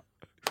 Yeah.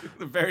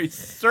 very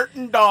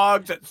certain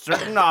dogs at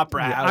certain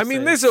opera I houses.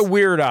 mean, this is a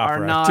weird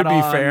opera, not to be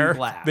on fair.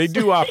 glass. They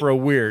do opera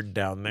weird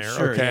down there,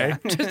 Sure, okay?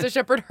 yeah. Just a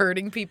shepherd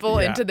herding people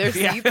into their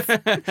seats.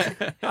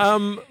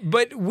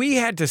 But we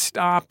had to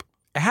stop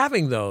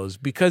having those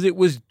because it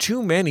was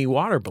too many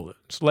water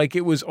balloons. Like,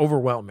 it was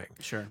overwhelming.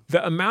 Sure.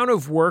 The amount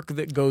of work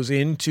that goes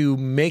into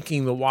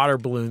making the water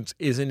balloons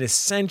is an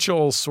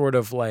essential sort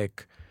of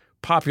like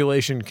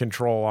population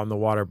control on the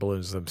water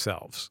balloons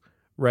themselves,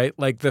 right?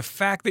 Like the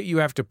fact that you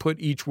have to put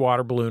each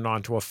water balloon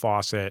onto a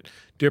faucet,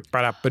 is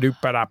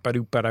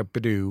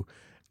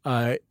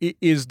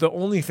the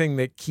only thing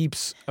that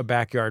keeps a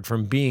backyard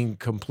from being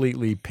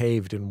completely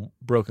paved in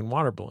broken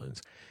water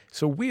balloons.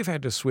 So we've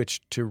had to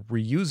switch to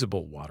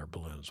reusable water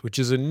balloons, which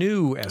is a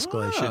new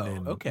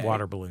escalation in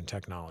water balloon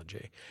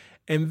technology.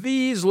 And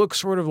these look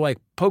sort of like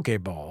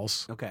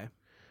Pokeballs. Okay.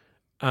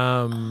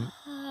 So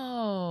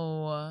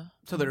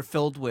they're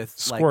filled with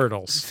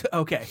Squirtles.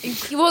 Okay.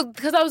 Well,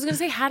 because I was going to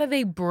say, how do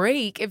they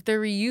break if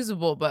they're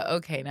reusable? But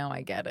okay, now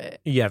I get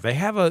it. Yeah,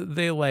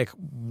 they like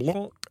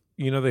blonk,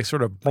 they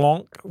sort of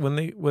blonk when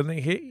they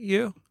hit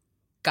you.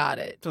 Got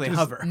it. So they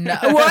hover. No,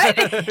 what?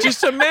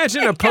 Just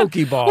imagine a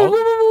Pokeball.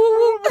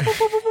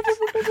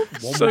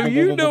 So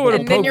you know what a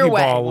And then you're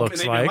wet. Pokeball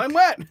looks like. I'm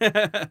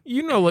wet.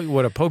 You know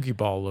what a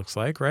Pokeball looks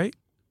like, right?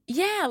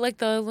 Yeah, like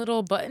the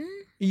little button.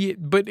 Yeah,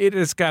 but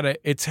it's got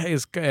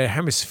a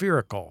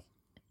hemispherical.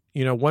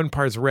 One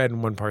part's red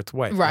and one part's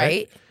white.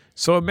 Right.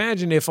 So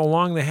imagine if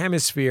along the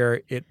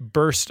hemisphere it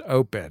burst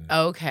open.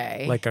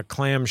 Okay. Like a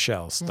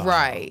clamshell style.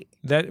 Right.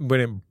 That when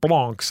it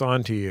blonks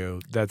onto you,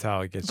 that's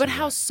how it gets. But you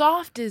how wet.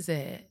 soft is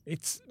it?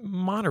 It's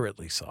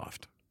moderately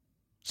soft.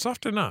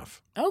 Soft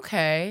enough.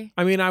 Okay.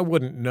 I mean, I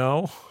wouldn't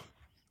know,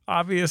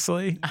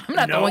 obviously. I'm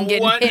not the one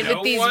getting hit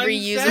with these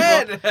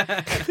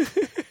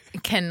reusable.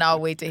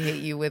 Cannot wait to hit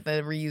you with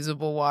a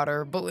reusable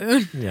water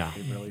balloon. Yeah.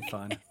 Really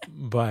fun.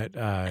 But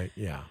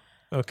yeah.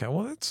 Okay.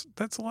 Well,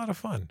 that's a lot of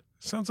fun.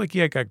 Sounds like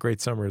you got great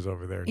summers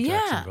over there in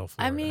Jacksonville,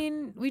 Florida. I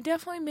mean, we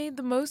definitely made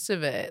the most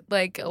of it.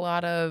 Like a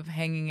lot of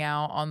hanging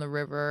out on the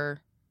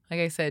river. Like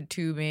I said,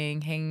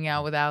 tubing, hanging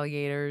out with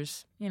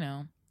alligators,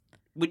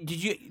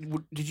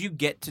 Did you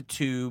get to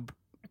tube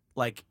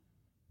like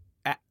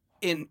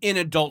in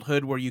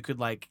adulthood where you could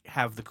like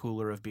have the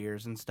cooler of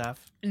beers and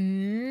stuff?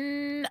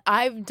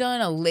 I've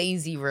done a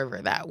lazy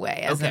river that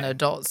way as an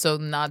adult, so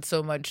not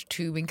so much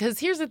tubing. Because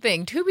here's the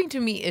thing, tubing to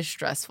me is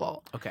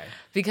stressful. Okay.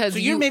 Because so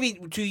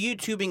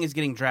tubing is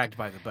getting dragged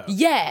by the boat.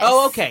 Yes.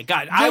 Oh, okay,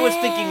 got it. I was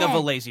thinking of a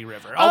lazy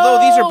river.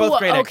 Although these are both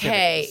great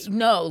activities.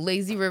 No,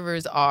 lazy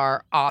rivers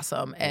are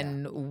awesome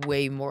and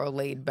way more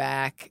laid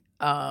back.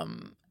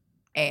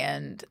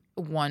 And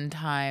one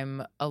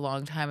time, a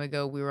long time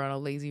ago, we were on a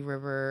lazy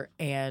river,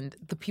 and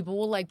the people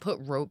will like put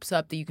ropes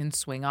up that you can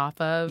swing off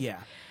of.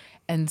 Yeah.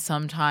 And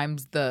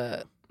sometimes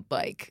the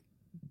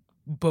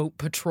boat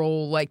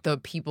patrol, like the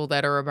people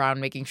that are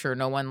around making sure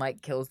no one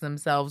like kills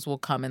themselves, will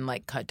come and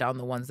like cut down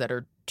the ones that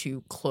are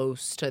too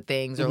close to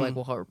things or like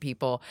will hurt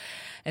people.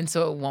 And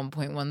so at one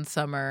point one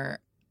summer,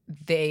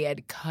 they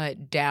had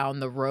cut down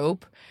the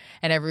rope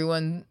and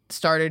everyone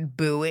started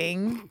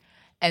booing.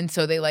 And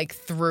so they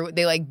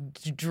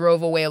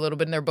drove away a little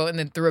bit in their boat and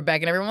then threw it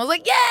back and everyone was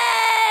like,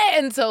 yay!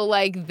 And so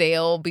like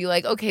they'll be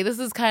like, okay, this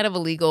is kind of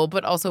illegal,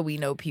 but also we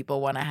know people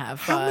want to have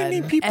fun. How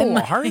many people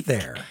are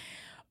there?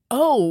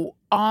 Oh,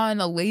 on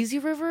a lazy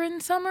river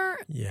in summer?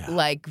 Yeah.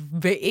 Like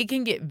it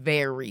can get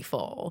very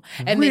full.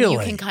 And then you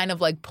can kind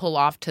of like pull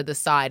off to the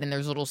side and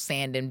there's little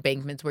sand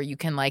embankments where you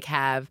can like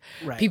have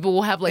people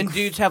will have like and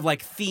dudes have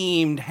like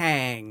themed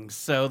hangs.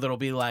 So that'll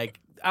be like,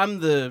 I'm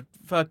the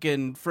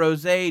fucking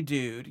Froze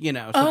dude, something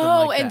like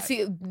that. And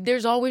see,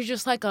 there's always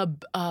just like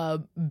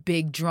a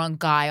big drunk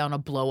guy on a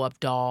blow up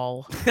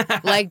doll.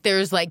 Like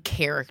there's like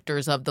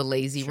characters of the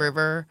lazy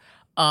river.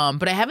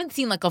 But I haven't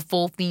seen like a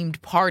full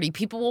themed party.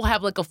 People will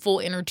have like a full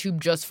inner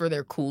tube just for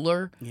their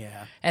cooler.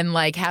 Yeah. And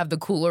like have the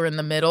cooler in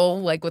the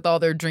middle, like with all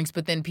their drinks.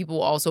 But then people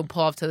will also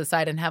pull off to the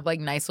side and have like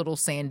nice little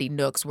sandy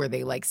nooks where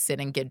they like sit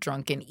and get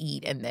drunk and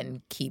eat and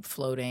then keep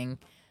floating.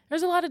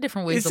 There's a lot of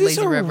different ways to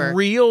lazy river. Is this a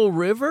real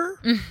river?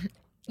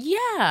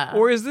 Yeah.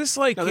 Or is this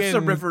like No, this is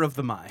a river of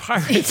the mind.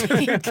 Pirates of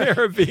the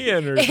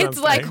Caribbean or something? It's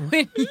like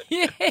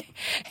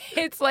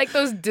it's like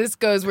those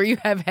discos where you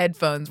have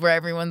headphones where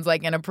everyone's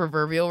like in a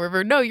proverbial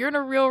river. No, you're in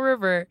a real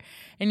river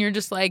and you're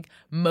just like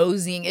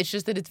moseying. It's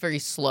just that it's very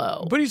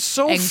slow. But it's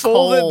so and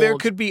full that there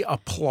cold. could be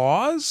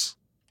applause.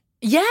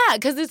 Yeah,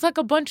 because it's like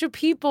a bunch of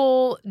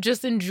people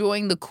just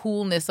enjoying the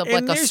coolness of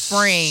And like a there's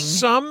spring.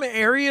 Some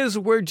areas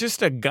where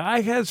just a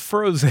guy has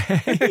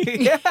frosé.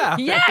 Yeah.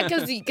 Yeah,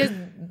 because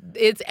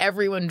it's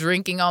everyone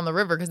drinking on the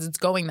river because it's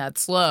going that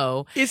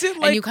slow. Is it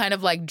And like you kind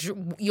of like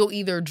you'll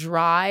either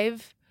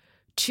drive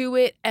to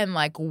it and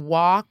like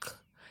walk.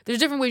 There's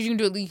different ways you can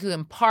do it. You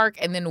can park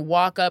and then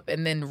walk up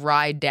and then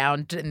ride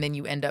down and then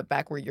you end up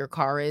back where your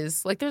car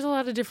is. Like there's a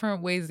lot of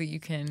different ways that you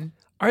can.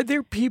 Are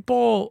there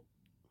people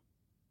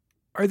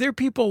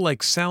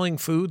like selling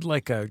food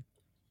like a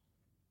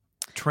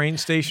train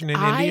station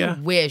in India?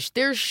 I wish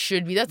there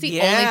should be. That's the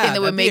Yeah, only thing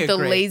that would that'd be make a the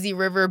great- lazy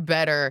river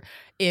better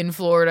in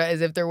Florida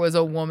is if there was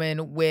a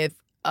woman with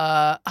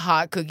a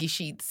hot cookie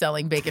sheet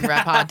selling bacon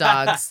wrap hot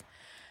dogs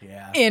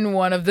Yeah. in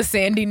one of the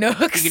sandy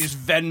nooks. You can just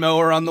Venmo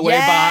her on the way by.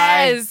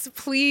 Yes,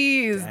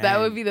 please. That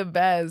Dang. would be the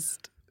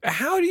best.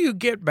 How do you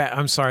get back?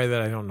 I'm sorry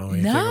that I don't know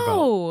anything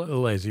No. about the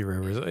lazy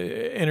rivers.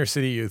 Inner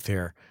city youth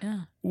here.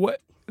 Yeah.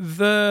 What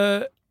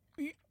are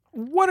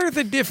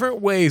the different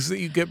ways that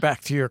you get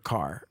back to your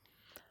car?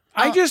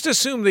 I just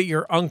assume that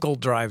your uncle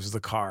drives the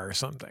car or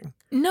something.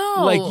 No.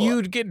 Like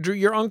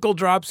your uncle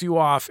drops you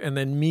off and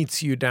then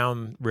meets you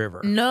down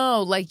river.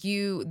 No, like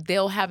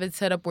they'll have it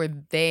set up where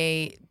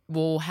they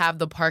will have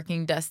the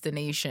parking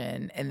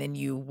destination and then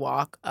you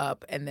walk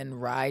up and then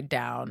ride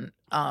down.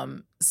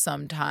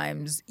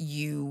 Sometimes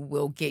you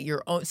will get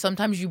your own.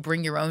 Sometimes you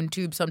bring your own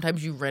tube.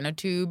 Sometimes you rent a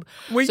tube.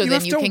 Wait, so you then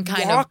have you to can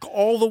kind walk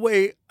all the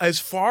way as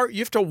far? You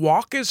have to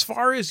walk as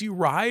far as you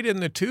ride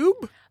in the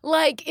tube?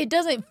 like it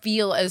doesn't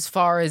feel as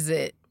far as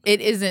it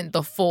isn't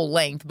the full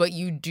length, but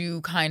you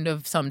do kind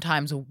of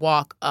sometimes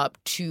walk up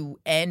to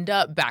end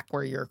up back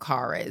where your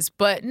car is.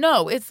 But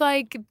no, it's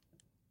like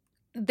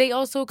they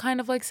also kind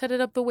of like set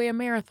it up the way a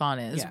marathon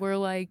is, Yeah. where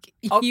like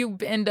Al- you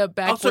end up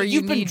back Also, where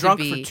you you've been need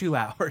drunk to be. for 2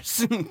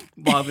 hours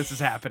while this is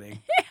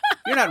happening.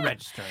 You're not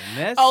registering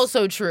this.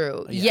 Also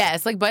true. Yeah.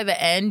 Yes, like by the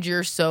end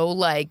you're so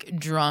like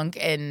drunk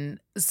and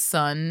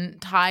sun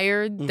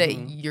tired that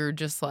Mhm. you're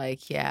just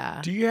like,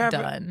 yeah, Do you have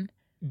done.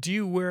 Do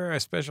you wear a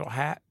special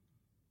hat?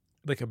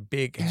 Like a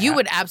big hat? You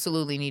would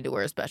absolutely need to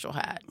wear a special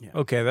hat.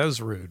 Okay, that was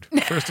rude.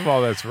 First of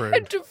all, that's rude.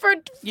 For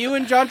You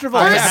and John Travolta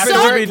I happen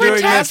happen to to be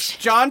doing ask this.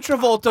 John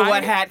Travolta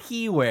what I- hat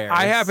he wears.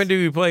 I happen to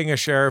be playing a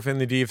sheriff in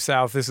the Deep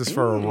South. This is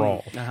for a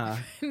role. Uh-huh.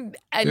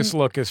 and This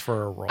look is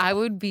for a role. I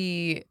would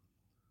be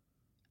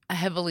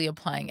heavily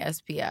applying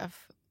SPF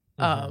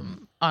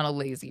Mm-hmm. on a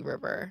lazy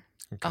river.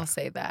 I'll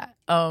say that.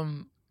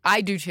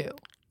 I do too.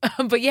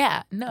 But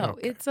yeah, no,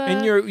 Okay. it's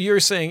and you're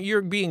saying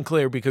you're being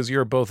clear because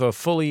you're both a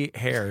fully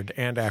haired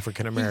and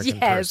African American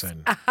yes,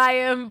 person. I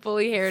am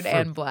fully haired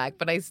and black,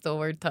 but I still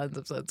wear tons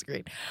of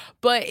sunscreen.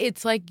 But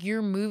it's like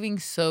you're moving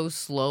so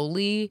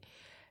slowly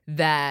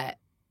that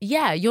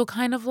yeah, you'll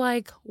kind of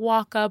like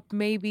walk up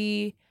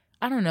maybe,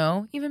 I don't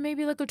know, even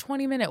maybe like a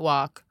 20-minute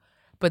walk.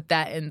 But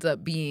that ends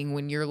up being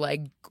when you're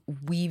like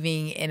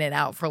weaving in and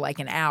out for like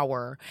an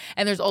hour.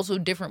 And there's also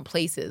different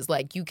places.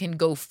 Like you can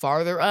go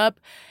farther up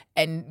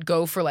and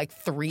go for like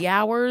 3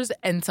 hours.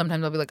 And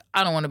sometimes I'll be like,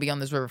 I don't want to be on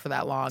this river for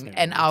that long. Yeah,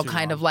 And I'll too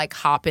kind long. of like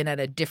hop in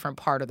at a different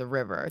part of the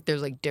river.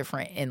 There's like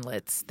different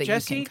inlets that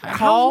Jesse, you can kind of.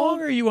 How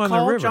long are you on the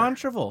call river? John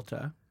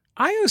Travolta.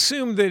 I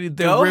assume that the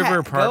Go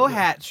river part. Go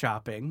hat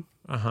shopping.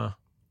 Uh-huh.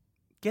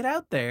 Get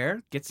out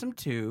there. Get some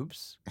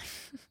tubes.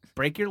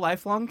 Break your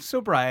lifelong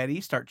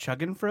sobriety. Start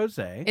chugging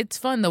frosé. It's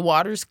fun. The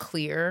water's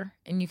clear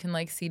and you can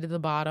like see to the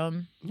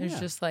bottom. There's Yeah.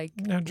 just like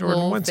Now, Jordan,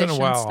 little once in a fish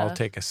and while, I'll stuff.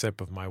 take a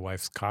sip of my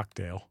wife's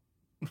cocktail.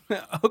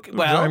 Okay,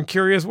 well, I'm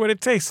curious what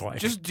it tastes like.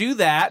 just do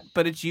that,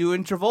 but it's you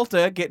and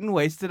Travolta getting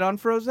wasted on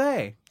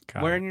frosé,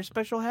 Got wearing your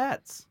special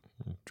hats.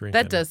 Drinking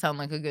That does sound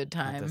like a good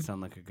That time. does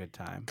sound like a good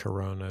time.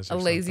 Coronas. A or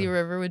lazy something.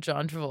 river with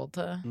John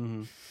Travolta.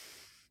 Mm-hmm.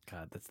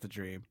 God, that's the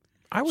dream.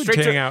 I would Straight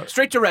hang to, out.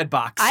 straight to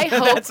Redbox. I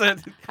hope- That's it.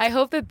 I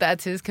hope that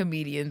that's his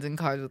comedians in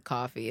Cars with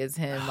Coffee is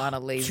him on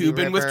a lazy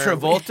Tubing with river.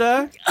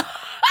 Travolta.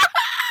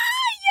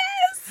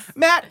 Yes.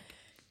 Matt,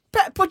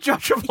 put John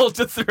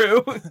Travolta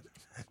through.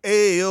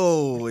 Hey,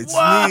 yo, it's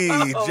Whoa.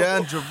 me,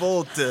 John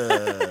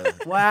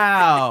Travolta.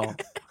 Wow.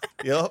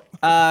 Yup.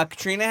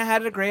 Katrina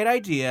had a great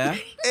idea.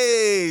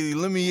 Hey,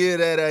 let me hear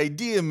that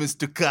idea,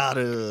 Mr.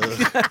 Carter.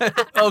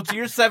 Oh, to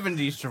your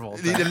 70s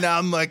Travolta. Now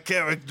I'm my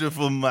character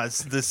from the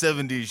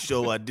 70s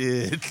show I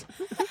did.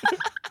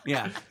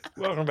 Yeah.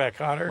 Welcome back,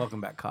 Cotter. Welcome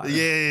back, Cotter.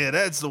 Yeah,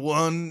 that's the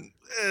one.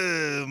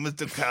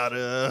 Mr.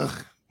 Carter.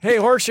 Hey,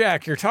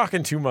 Horseshack, you're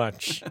talking too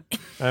much.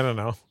 I don't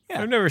know.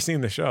 I've never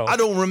seen the show. I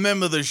don't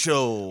remember the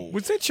show.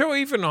 Was that show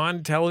even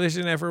on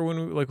television ever?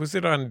 Was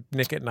it on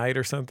Nick at Night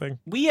or something?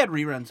 We had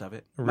reruns of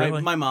it.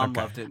 Really? My mom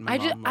Okay. loved it.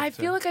 I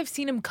feel like I've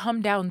seen him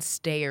come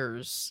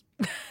downstairs.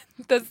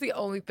 That's the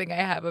only thing I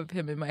have of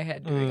him in my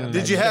head.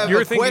 Did you have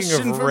You're a thinking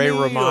question of for Ray me,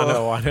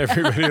 Romano or- on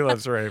Everybody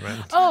Loves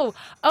Raymond.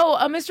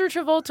 Mr.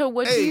 Travolta,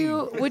 what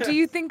do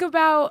you think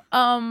about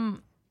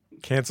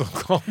Cancel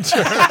culture.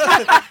 We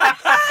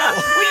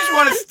just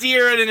want to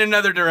steer it in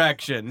another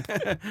direction.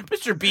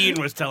 Mr.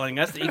 Bean was telling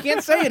us that you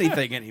can't say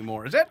anything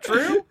anymore. Is that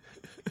true?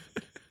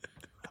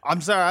 I'm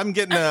sorry, I'm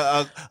getting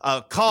a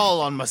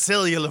call on my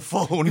cellular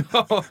phone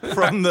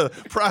from the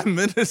Prime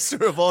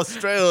Minister of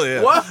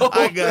Australia. Whoa.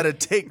 I gotta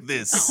take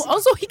this.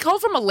 Also, he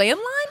called from a landline?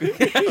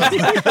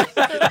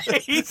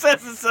 He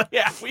says it's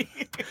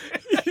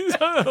He's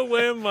on a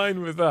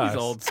landline with us.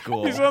 He's old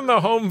school. He's on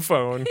the home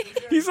phone.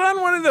 He's on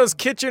one of those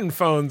kitchen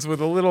phones with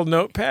a little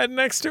notepad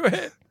next to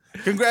it.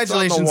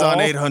 Congratulations wall.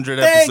 on 800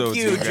 Thank episodes.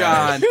 you, guys.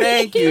 John.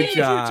 Thank you,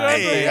 John.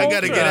 Hey, I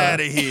gotta get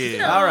out of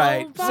here. All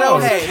right. Bye. So,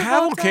 A hey,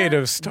 cavalcade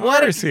of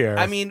stars here.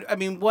 I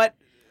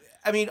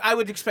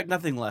would expect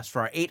nothing less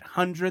for our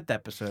 800th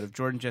episode of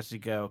Jordan Jesse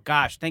Go.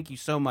 Gosh, thank you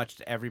so much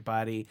to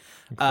everybody.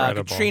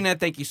 Incredible. Katrina,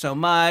 thank you so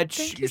much.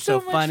 Thank you You're so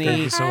so much funny. for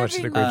Thank you so much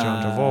to the great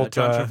John Travolta.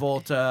 John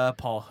Travolta,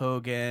 Paul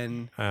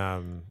Hogan,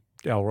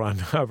 L. Ron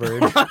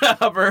Hubbard.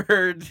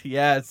 Hubbard,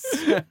 yes.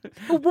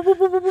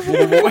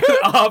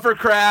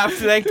 Hovercraft,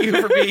 thank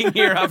you for being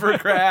here,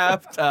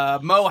 Hovercraft.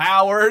 Mo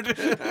Howard.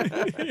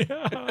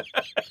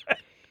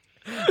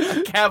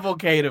 A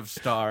cavalcade of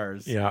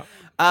stars. Yeah.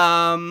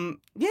 Dan,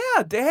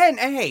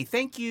 hey,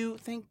 thank you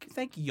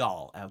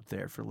y'all out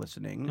there for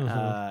listening.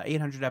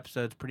 800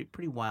 episodes,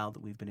 pretty wild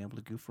that we've been able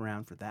to goof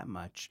around for that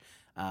much.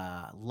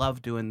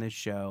 Love doing this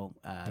show.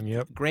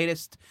 Yep.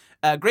 Greatest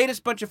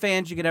bunch of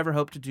fans you could ever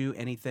hope to do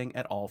anything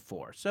at all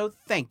for. So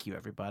thank you,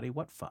 everybody.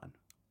 What fun.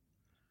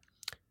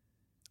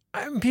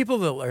 I'm people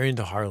that are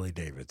into Harley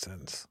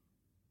Davidsons.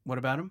 What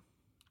about him?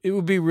 It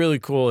would be really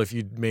cool if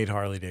you made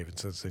Harley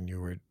Davidsons and you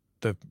were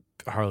the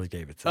Harley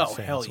Davidson Oh,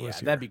 fans. hell yeah.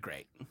 That'd be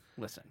great.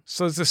 Listen.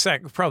 So it's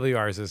probably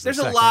ours is There's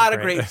the a second lot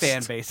of great greatest.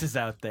 fan bases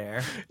out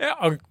there.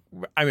 Yeah,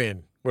 I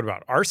mean, what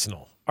about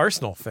Arsenal?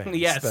 Arsenal fans.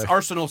 Yes,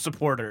 Arsenal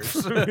supporters.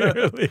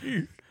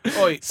 Really?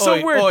 Oi, So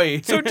oi,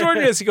 oi. So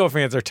Jordan Jesse Go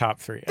fans are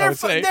top three. I would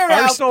say they're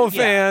out- Arsenal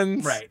yeah,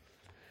 fans, right?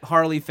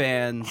 Harley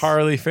fans.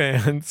 Harley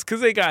fans, because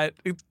they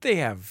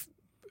have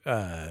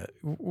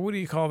what do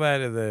you call that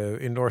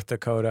in North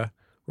Dakota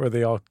where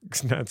they all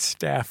not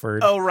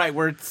Stafford? Oh, right,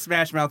 where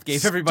Smash Mouth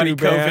gave everybody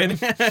Stu-Ban.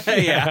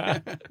 COVID. Yeah.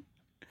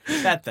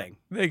 That thing.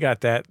 They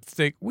got that.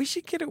 We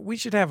should get it. We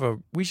should have a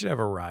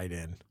ride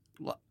in.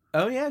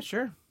 Oh yeah,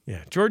 sure.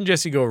 Yeah, Jordan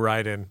Jesse Go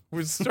ride in.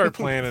 We'll start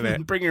planning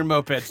it. Bring your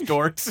mopeds,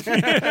 dorks.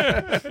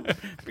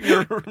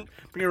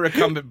 bring your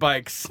recumbent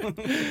bikes.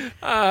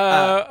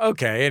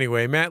 Okay.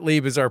 Anyway, Matt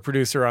Lieb is our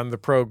producer on the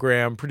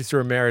program. Producer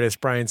emeritus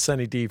Brian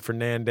Sunny D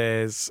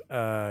Fernandez.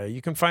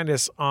 You can find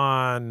us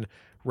on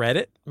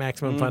Reddit,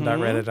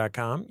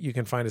 MaximumFun.reddit.com. You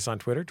can find us on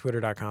Twitter,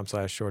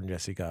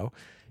 Twitter.com/JordanJesseGo.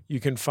 You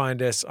can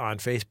find us on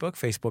Facebook,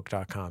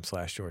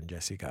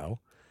 Facebook.com/JordanJesseGo.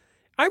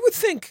 I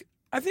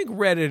think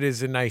Reddit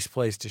is a nice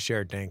place to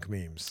share dank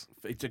memes.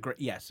 It's a great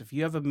yes. If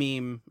you have a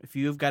meme, if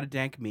you've got a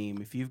dank meme,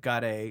 if you've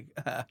got a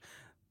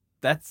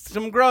that's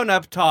some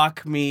grown-up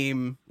talk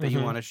meme that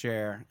you want to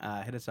share,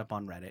 hit us up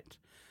on Reddit.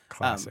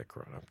 Classic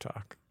grown-up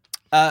talk.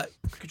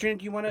 Katrina,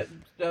 do you want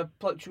to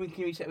plug? Can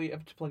we say we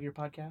have to plug your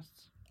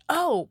podcasts?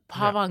 Oh,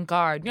 Avant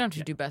Garde. You don't have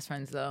to do Best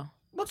Friends, though.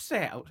 Let's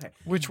say okay.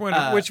 Which one?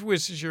 Which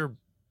is your?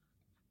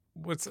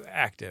 What's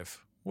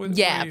active? What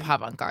Yeah, do you-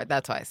 Avant Garde.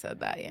 That's why I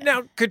said that. Yeah.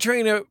 Now,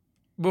 Katrina,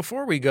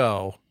 before we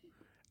go,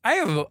 I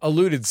have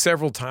alluded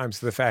several times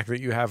to the fact that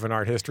you have an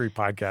art history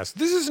podcast.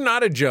 This is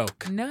not a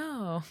joke.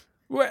 No.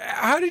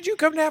 How did you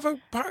come to have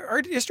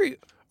art history?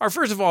 Or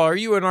first of all, are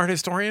you an art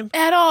historian?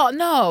 At all.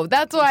 No.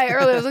 That's why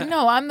earlier I was like,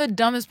 no, I'm the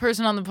dumbest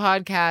person on the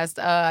podcast.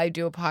 I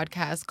do a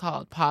podcast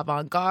called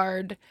Avant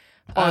Garde.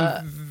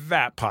 On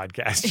that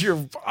podcast.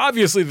 You're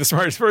obviously the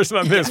smartest person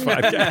on this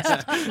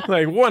podcast.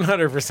 Like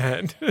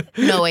 100%.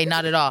 No, wait,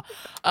 not at all.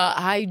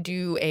 I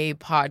do a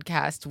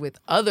podcast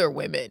with other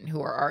women who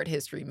are art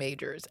history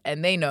majors,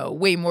 and they know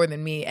way more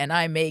than me, and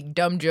I make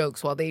dumb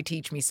jokes while they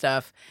teach me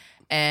stuff,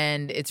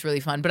 and it's really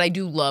fun. But I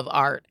do love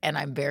art, and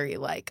I'm very,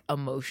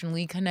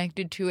 emotionally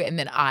connected to it, and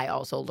then I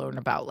also learn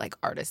about,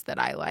 artists that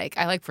I like.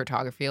 I like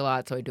photography a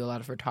lot, so I do a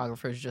lot of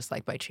photographers just,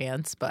 by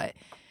chance, but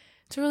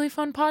it's a really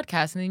fun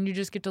podcast, and then you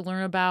just get to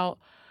learn about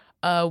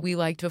we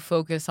like to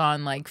focus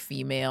on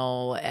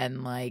female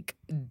and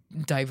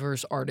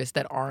diverse artists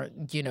that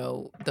aren't,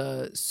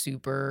 the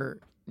super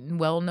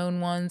well-known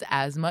ones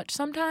as much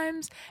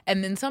sometimes,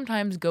 and then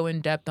sometimes go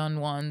in depth on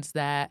ones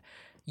that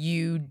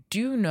you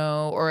do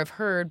know or have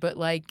heard, but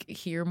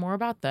hear more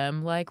about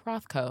them, like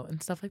Rothko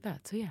and stuff like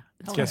that. So yeah.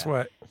 Guess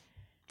what?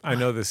 I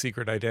know the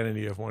secret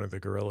identity of one of the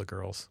Gorilla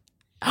Girls.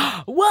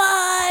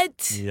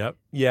 What? Yep.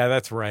 Yeah,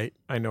 that's right.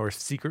 I know her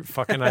secret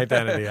fucking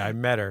identity. I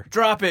met her.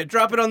 Drop it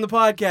on the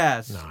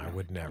podcast. No, I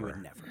would never. You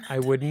would never. I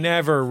would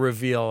never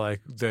reveal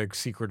like the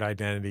secret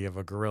identity of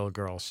a gorilla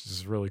girl.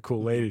 She's a really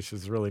cool lady.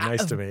 She's really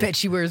nice to me. I bet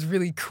she wears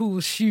really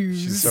cool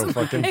shoes. She's so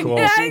fucking cool.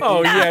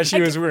 Oh, yeah, she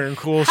was wearing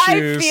cool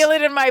shoes. I feel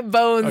it in my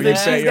bones Oh, that you bet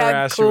she's your got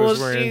ass cool she was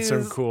wearing shoes.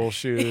 some cool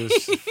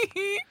shoes.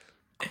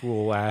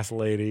 Cool ass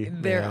lady.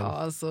 They're man.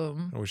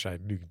 awesome. I wish I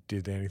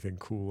did anything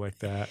cool like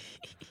that.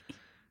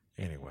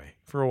 Anyway,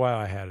 for a while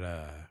I had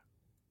a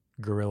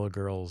Gorilla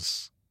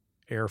Girls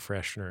air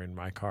freshener in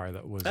my car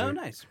that was a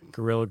nice.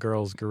 Gorilla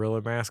Girls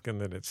gorilla mask,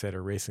 and then it said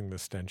erasing the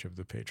stench of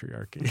the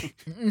patriarchy.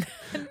 Nice.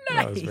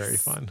 That was very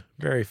fun.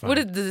 Very fun.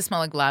 Does it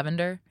smell like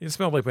lavender? It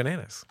smelled like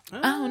bananas.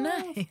 Oh,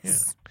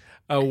 nice.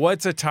 Yeah.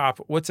 What's a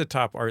top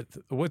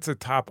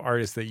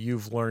artist that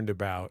you've learned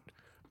about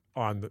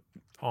on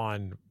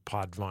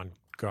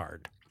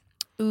Podvantgarde?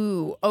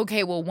 Ooh,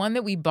 okay. Well, one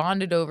that we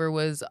bonded over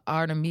was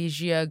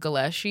Artemisia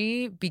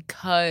Gillespie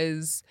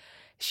because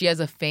she has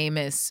a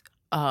famous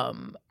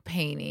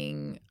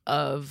painting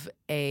of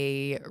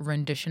a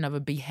rendition of a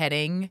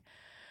beheading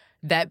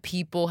that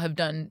people have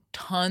done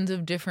tons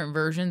of different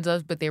versions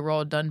of, but they were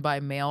all done by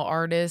male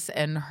artists,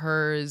 and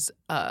hers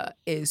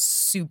is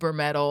super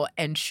metal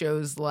and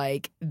shows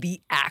like the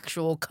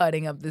actual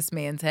cutting of this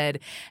man's head,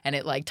 and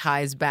it like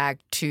ties back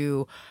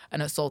to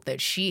an assault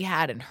that she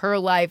had in her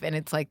life, and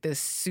it's like this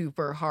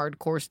super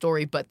hardcore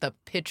story, but the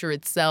picture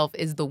itself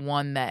is the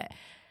one that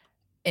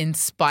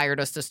inspired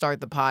us to start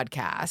the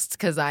podcast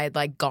because I had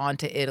like gone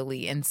to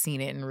Italy and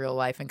seen it in real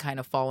life and kind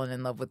of fallen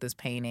in love with this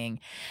painting.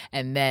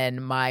 And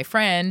then my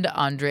friend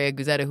Andrea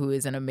Guzzetta, who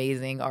is an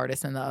amazing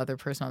artist and the other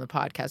person on the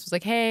podcast, was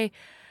like, hey,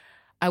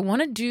 I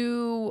want to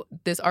do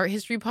this art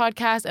history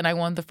podcast and I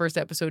want the first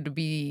episode to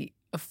be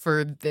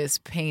for this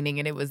painting,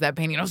 and it was that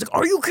painting. And I was like,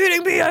 are you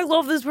kidding me? I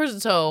love this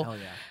person. So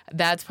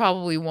that's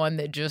probably one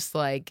that just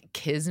like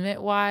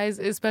kismet-wise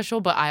is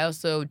special. But I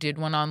also did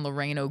one on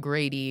Lorraine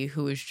O'Grady,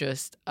 who is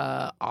just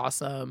an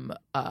awesome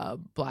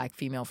Black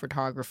female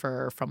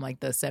photographer from like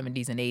the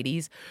 70s and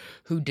 80s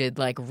who did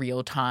like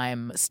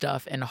real-time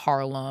stuff in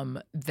Harlem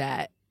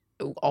that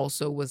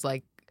also was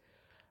like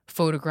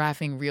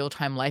photographing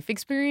real-time life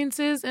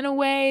experiences in a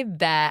way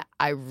that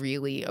I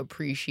really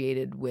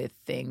appreciated with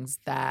things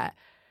that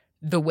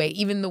the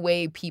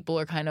way people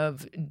are kind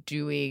of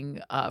doing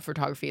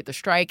photography at the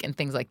strike and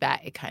things like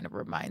that, it kind of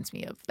reminds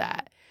me of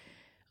that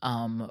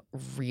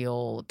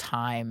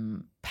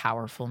real-time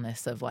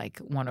powerfulness of like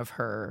one of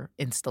her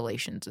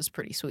installations is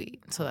pretty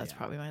sweet. So that's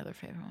probably my other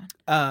favorite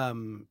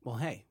one. Well,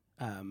 hey,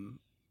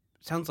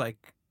 sounds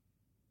like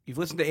you've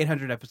listened to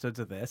 800 episodes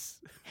of this.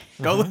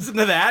 Go listen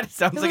to that.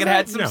 Sounds like it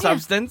had some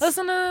substance.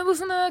 Listen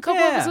to a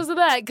couple episodes of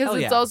that because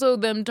it's also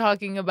them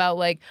talking about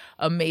like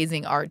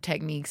amazing art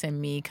techniques and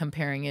me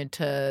comparing it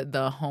to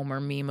the Homer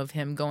meme of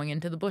him going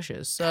into the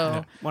bushes.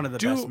 So one of the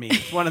best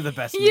memes. One of the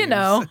best memes. You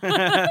know.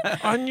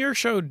 On your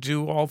show,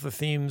 do all the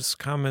themes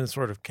come and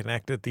sort of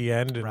connect at the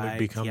end and it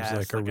becomes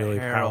like a really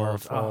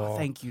powerful... Oh,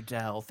 thank you,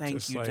 Del.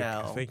 Thank you,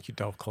 Del. Thank you,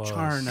 Del Close.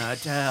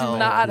 Charna, Del.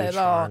 Not at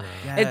all.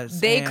 Yes,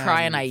 they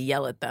cry and I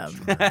yell at them.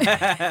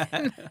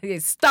 They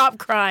stop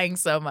crying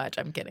so much.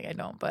 I'm kidding. I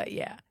don't. But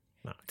yeah,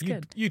 no, it's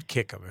good. You'd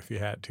kick them if you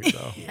had to,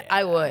 though.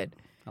 I would.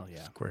 Oh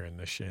yeah, square in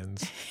the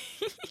shins.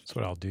 That's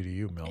what I'll do to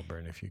you,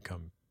 Melbourne, if you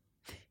come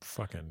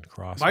fucking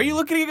cross. Why are you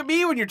looking at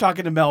me when you're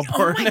talking to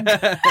Melbourne?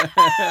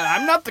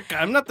 I'm not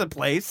the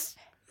place.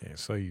 Yeah,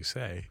 so you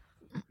say.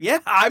 Yeah,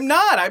 I'm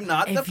not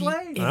the place.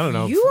 I don't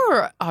know. If you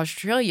are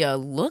Australia,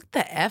 look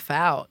the F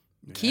out.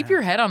 Yeah. Keep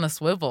your head on a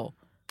swivel.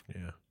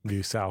 Yeah.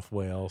 New South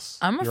Wales.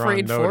 I'm You're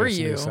afraid on for notice,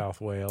 you. New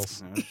South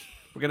Wales.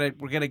 We're gonna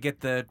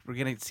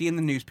see in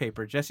the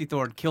newspaper Jesse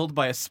Thorne killed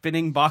by a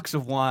spinning box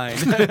of wine,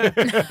 gooned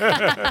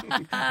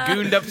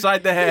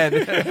upside the head.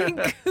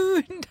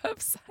 Gooned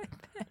upside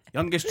the head.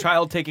 Youngest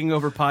child taking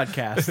over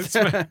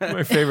podcast.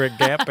 my favorite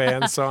Gap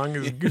Band song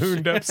is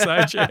 "Gooned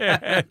Upside Your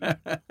Head."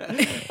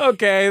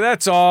 Okay,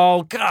 that's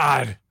all.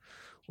 God.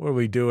 What are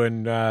we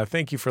doing?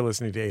 Thank you for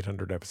listening to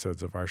 800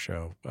 episodes of our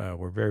show.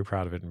 We're very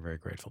proud of it and very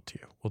grateful to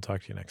you. We'll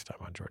talk to you next time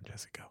on Jordan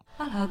Jesse Go.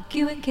 I'll hug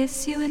you and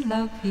kiss you and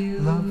love you.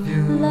 Love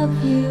you.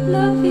 Love you.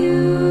 Love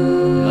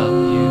you.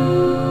 Love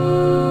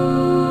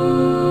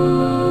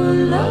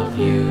you. Love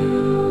you.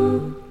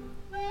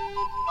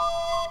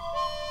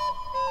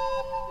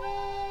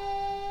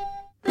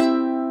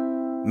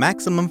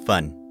 Maximum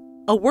Fun.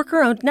 A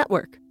worker-owned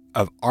network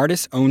of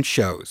artist-owned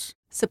shows.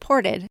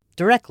 supported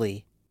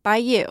directly by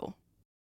you.